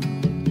down.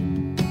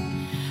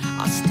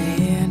 I'll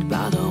stand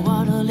by the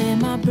water, lay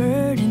my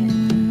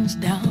burdens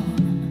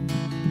down.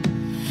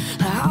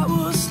 I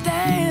will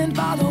stand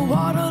by the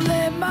water,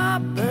 lay my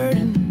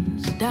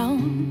burdens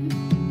down.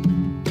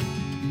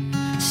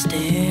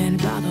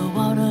 Stand by the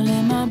water,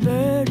 lay my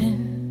burdens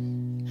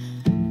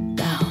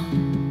down.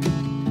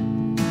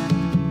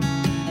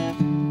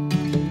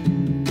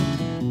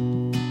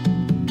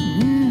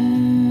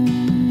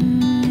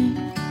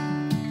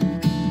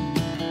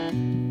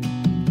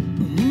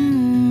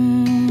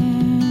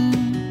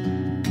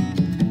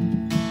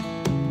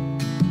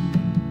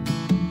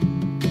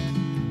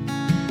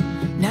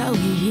 Now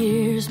he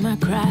hears my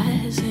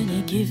cries and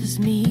he gives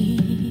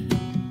me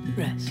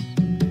rest.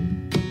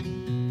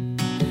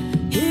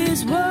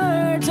 His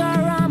words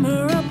are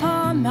armor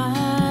upon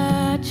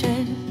my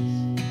chest.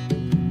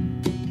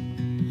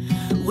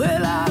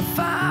 Will I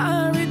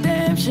find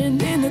redemption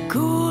in the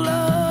cool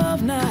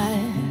of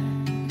night,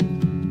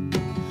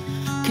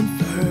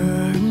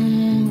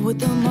 confirmed with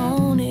the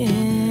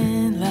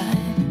morning light?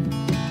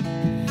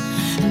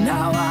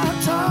 Now I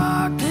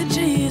talk to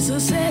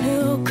Jesus and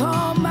he'll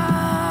calm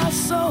my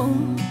soul.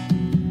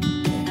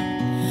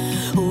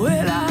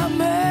 Well, I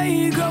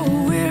may grow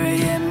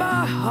weary and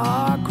my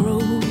heart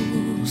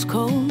grows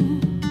cold,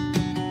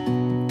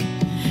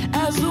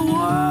 as the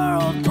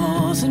world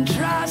pulls and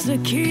tries to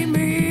keep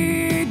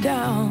me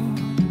down.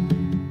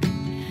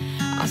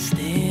 I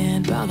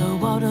stand by the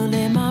water,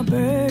 lay my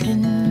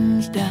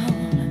burdens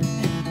down.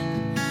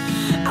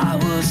 I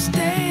will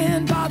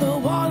stand by the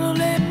water,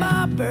 lay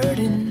my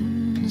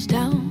burdens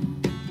down.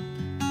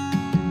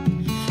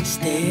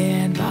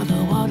 Stand by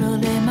the water,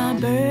 lay my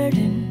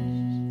burdens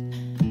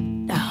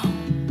down.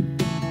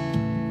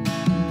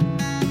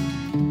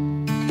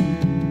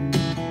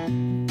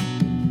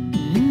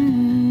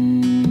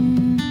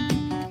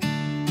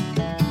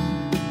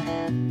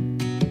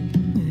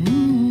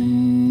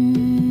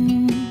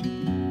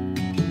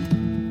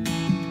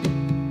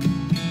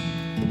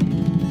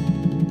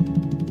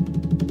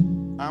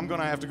 I'm going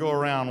to have to go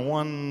around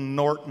one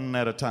Norton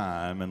at a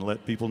time and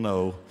let people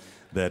know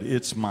that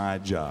it's my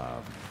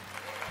job.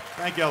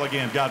 Thank y'all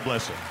again. God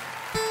bless you.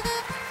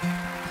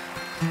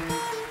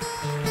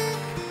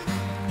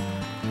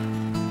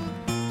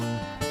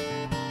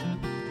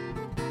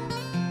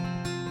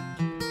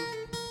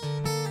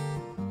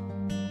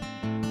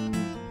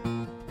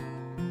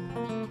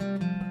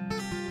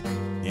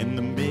 In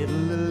the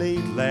middle of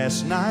late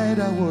last night,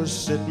 I was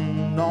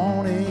sitting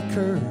on a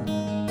curb.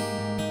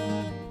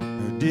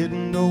 I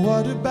didn't know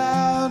what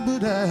about,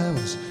 but I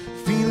was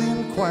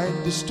feeling quite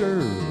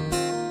disturbed.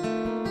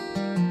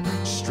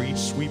 Street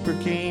sweeper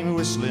came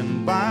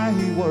whistling by,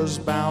 he was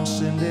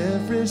bouncing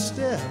every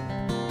step.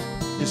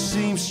 It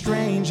seemed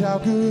strange how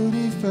good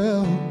he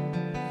felt,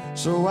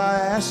 so I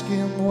asked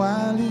him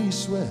while he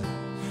sweat.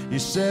 He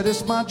said,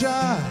 it's my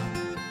job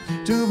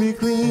to be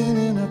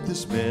cleaning up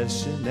this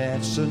mess, and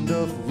that's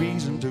enough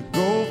reason to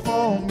go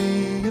for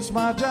me. It's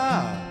my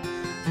job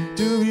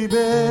to be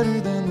better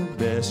than the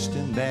best,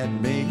 and that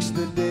makes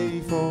the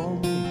day for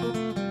me.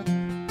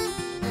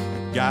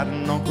 I got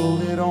an uncle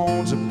that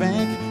owns a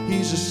bank,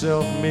 he's a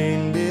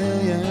self-made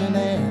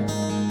millionaire.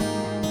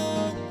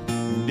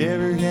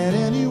 Never had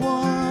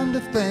anyone to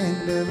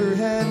thank, never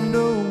had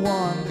no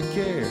one to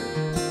care.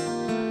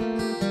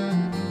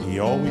 He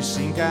always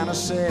seemed kind of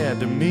sad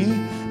to me,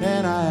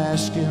 and I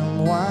asked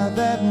him why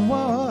that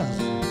was,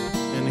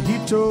 and he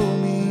told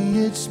me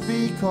it's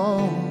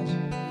because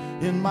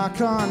in my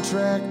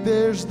contract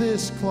there's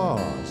this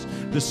clause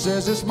that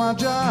says it's my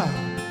job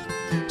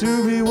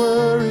to be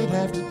worried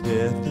half to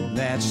death, and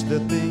that's the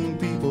thing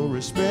people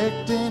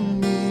respect in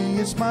me.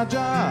 It's my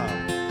job,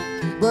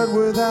 but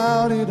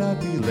without it I'd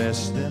be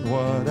less than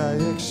what I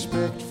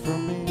expect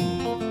from me.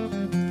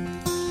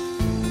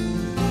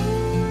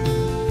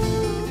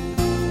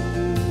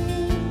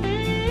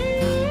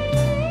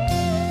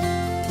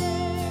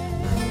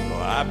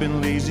 Well, I've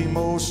been lazy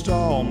most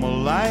all my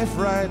life,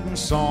 writing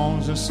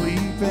songs and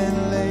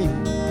sleeping late,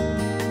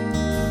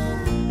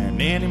 and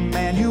any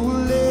manual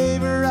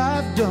labor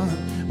I've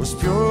done was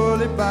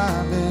purely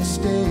by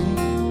mistake.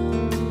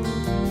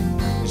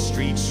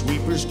 Street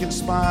sweepers can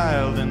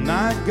smile, and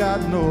I've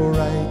got no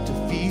right to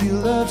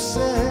feel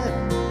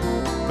upset,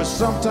 but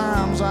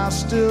sometimes I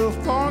still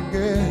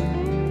forget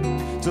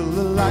till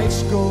the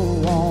lights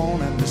go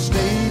on and the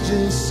stage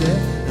is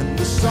set, and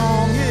the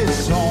song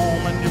hits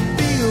home and you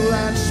feel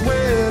that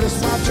sweat.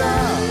 It's my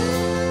job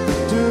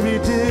to be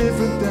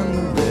different than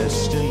the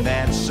rest, and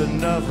that's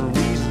another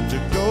reason to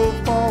go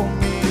for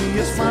me.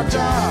 It's my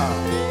job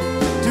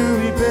to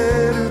be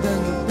better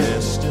than the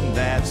best, and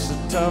that's a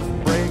tough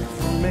break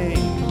for me.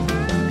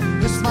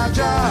 It's my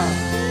job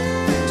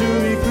to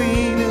be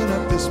cleaning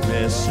up this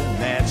mess, and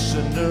that's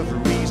another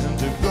reason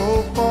to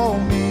go for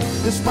me.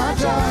 It's my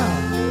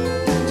job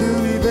to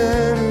be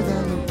better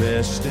than the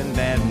best, and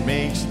that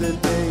makes the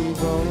day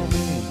for me.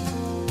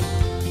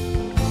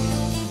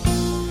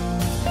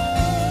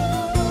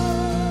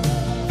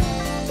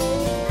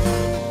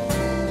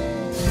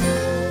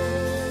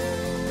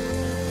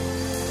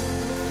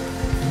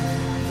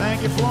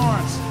 Thank you,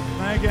 Florence.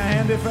 Thank you,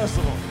 Handy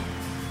Festival.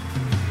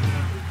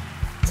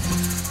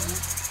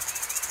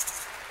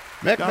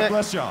 God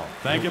bless y'all.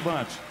 Thank you a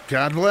bunch.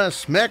 God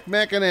bless. Mac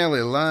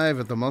McAnally live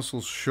at the Muscle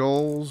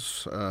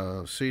Shoals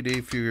CD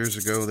a few years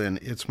ago. Then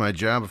It's My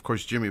Job. Of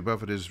course, Jimmy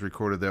Buffett has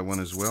recorded that one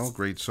as well.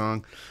 Great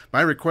song.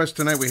 My request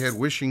tonight, we had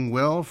Wishing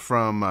Well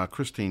from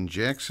Christine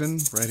Jackson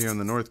right here on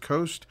the North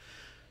Coast.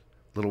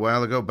 A little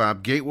while ago,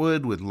 Bob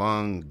Gatewood with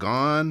Long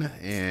Gone,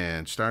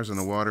 and Stars on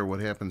the Water,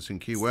 What Happens in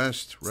Key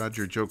West.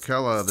 Roger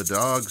Jokella, the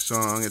Dog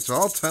song. It's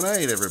all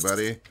tonight,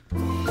 everybody,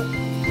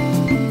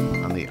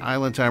 on the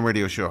Island Time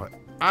Radio Show.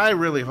 I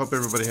really hope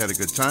everybody had a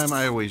good time.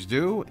 I always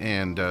do,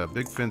 and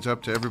big fins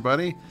up to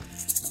everybody.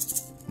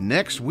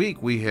 Next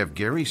week, we have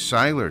Gary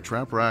Seiler,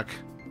 trop rock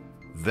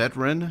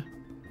veteran,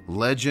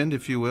 legend,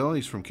 if you will.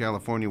 He's from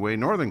California way,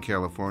 Northern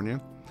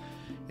California.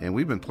 And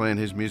we've been playing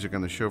his music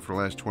on the show for the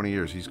last 20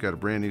 years. He's got a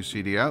brand new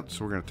CD out,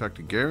 so we're going to talk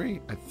to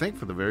Gary, I think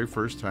for the very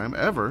first time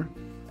ever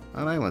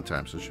on Island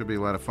Time. So it should be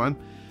a lot of fun.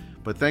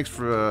 But thanks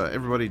for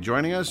everybody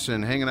joining us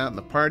and hanging out in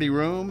the party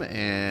room.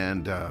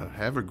 And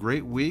have a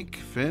great week.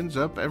 Fins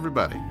up,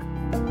 everybody.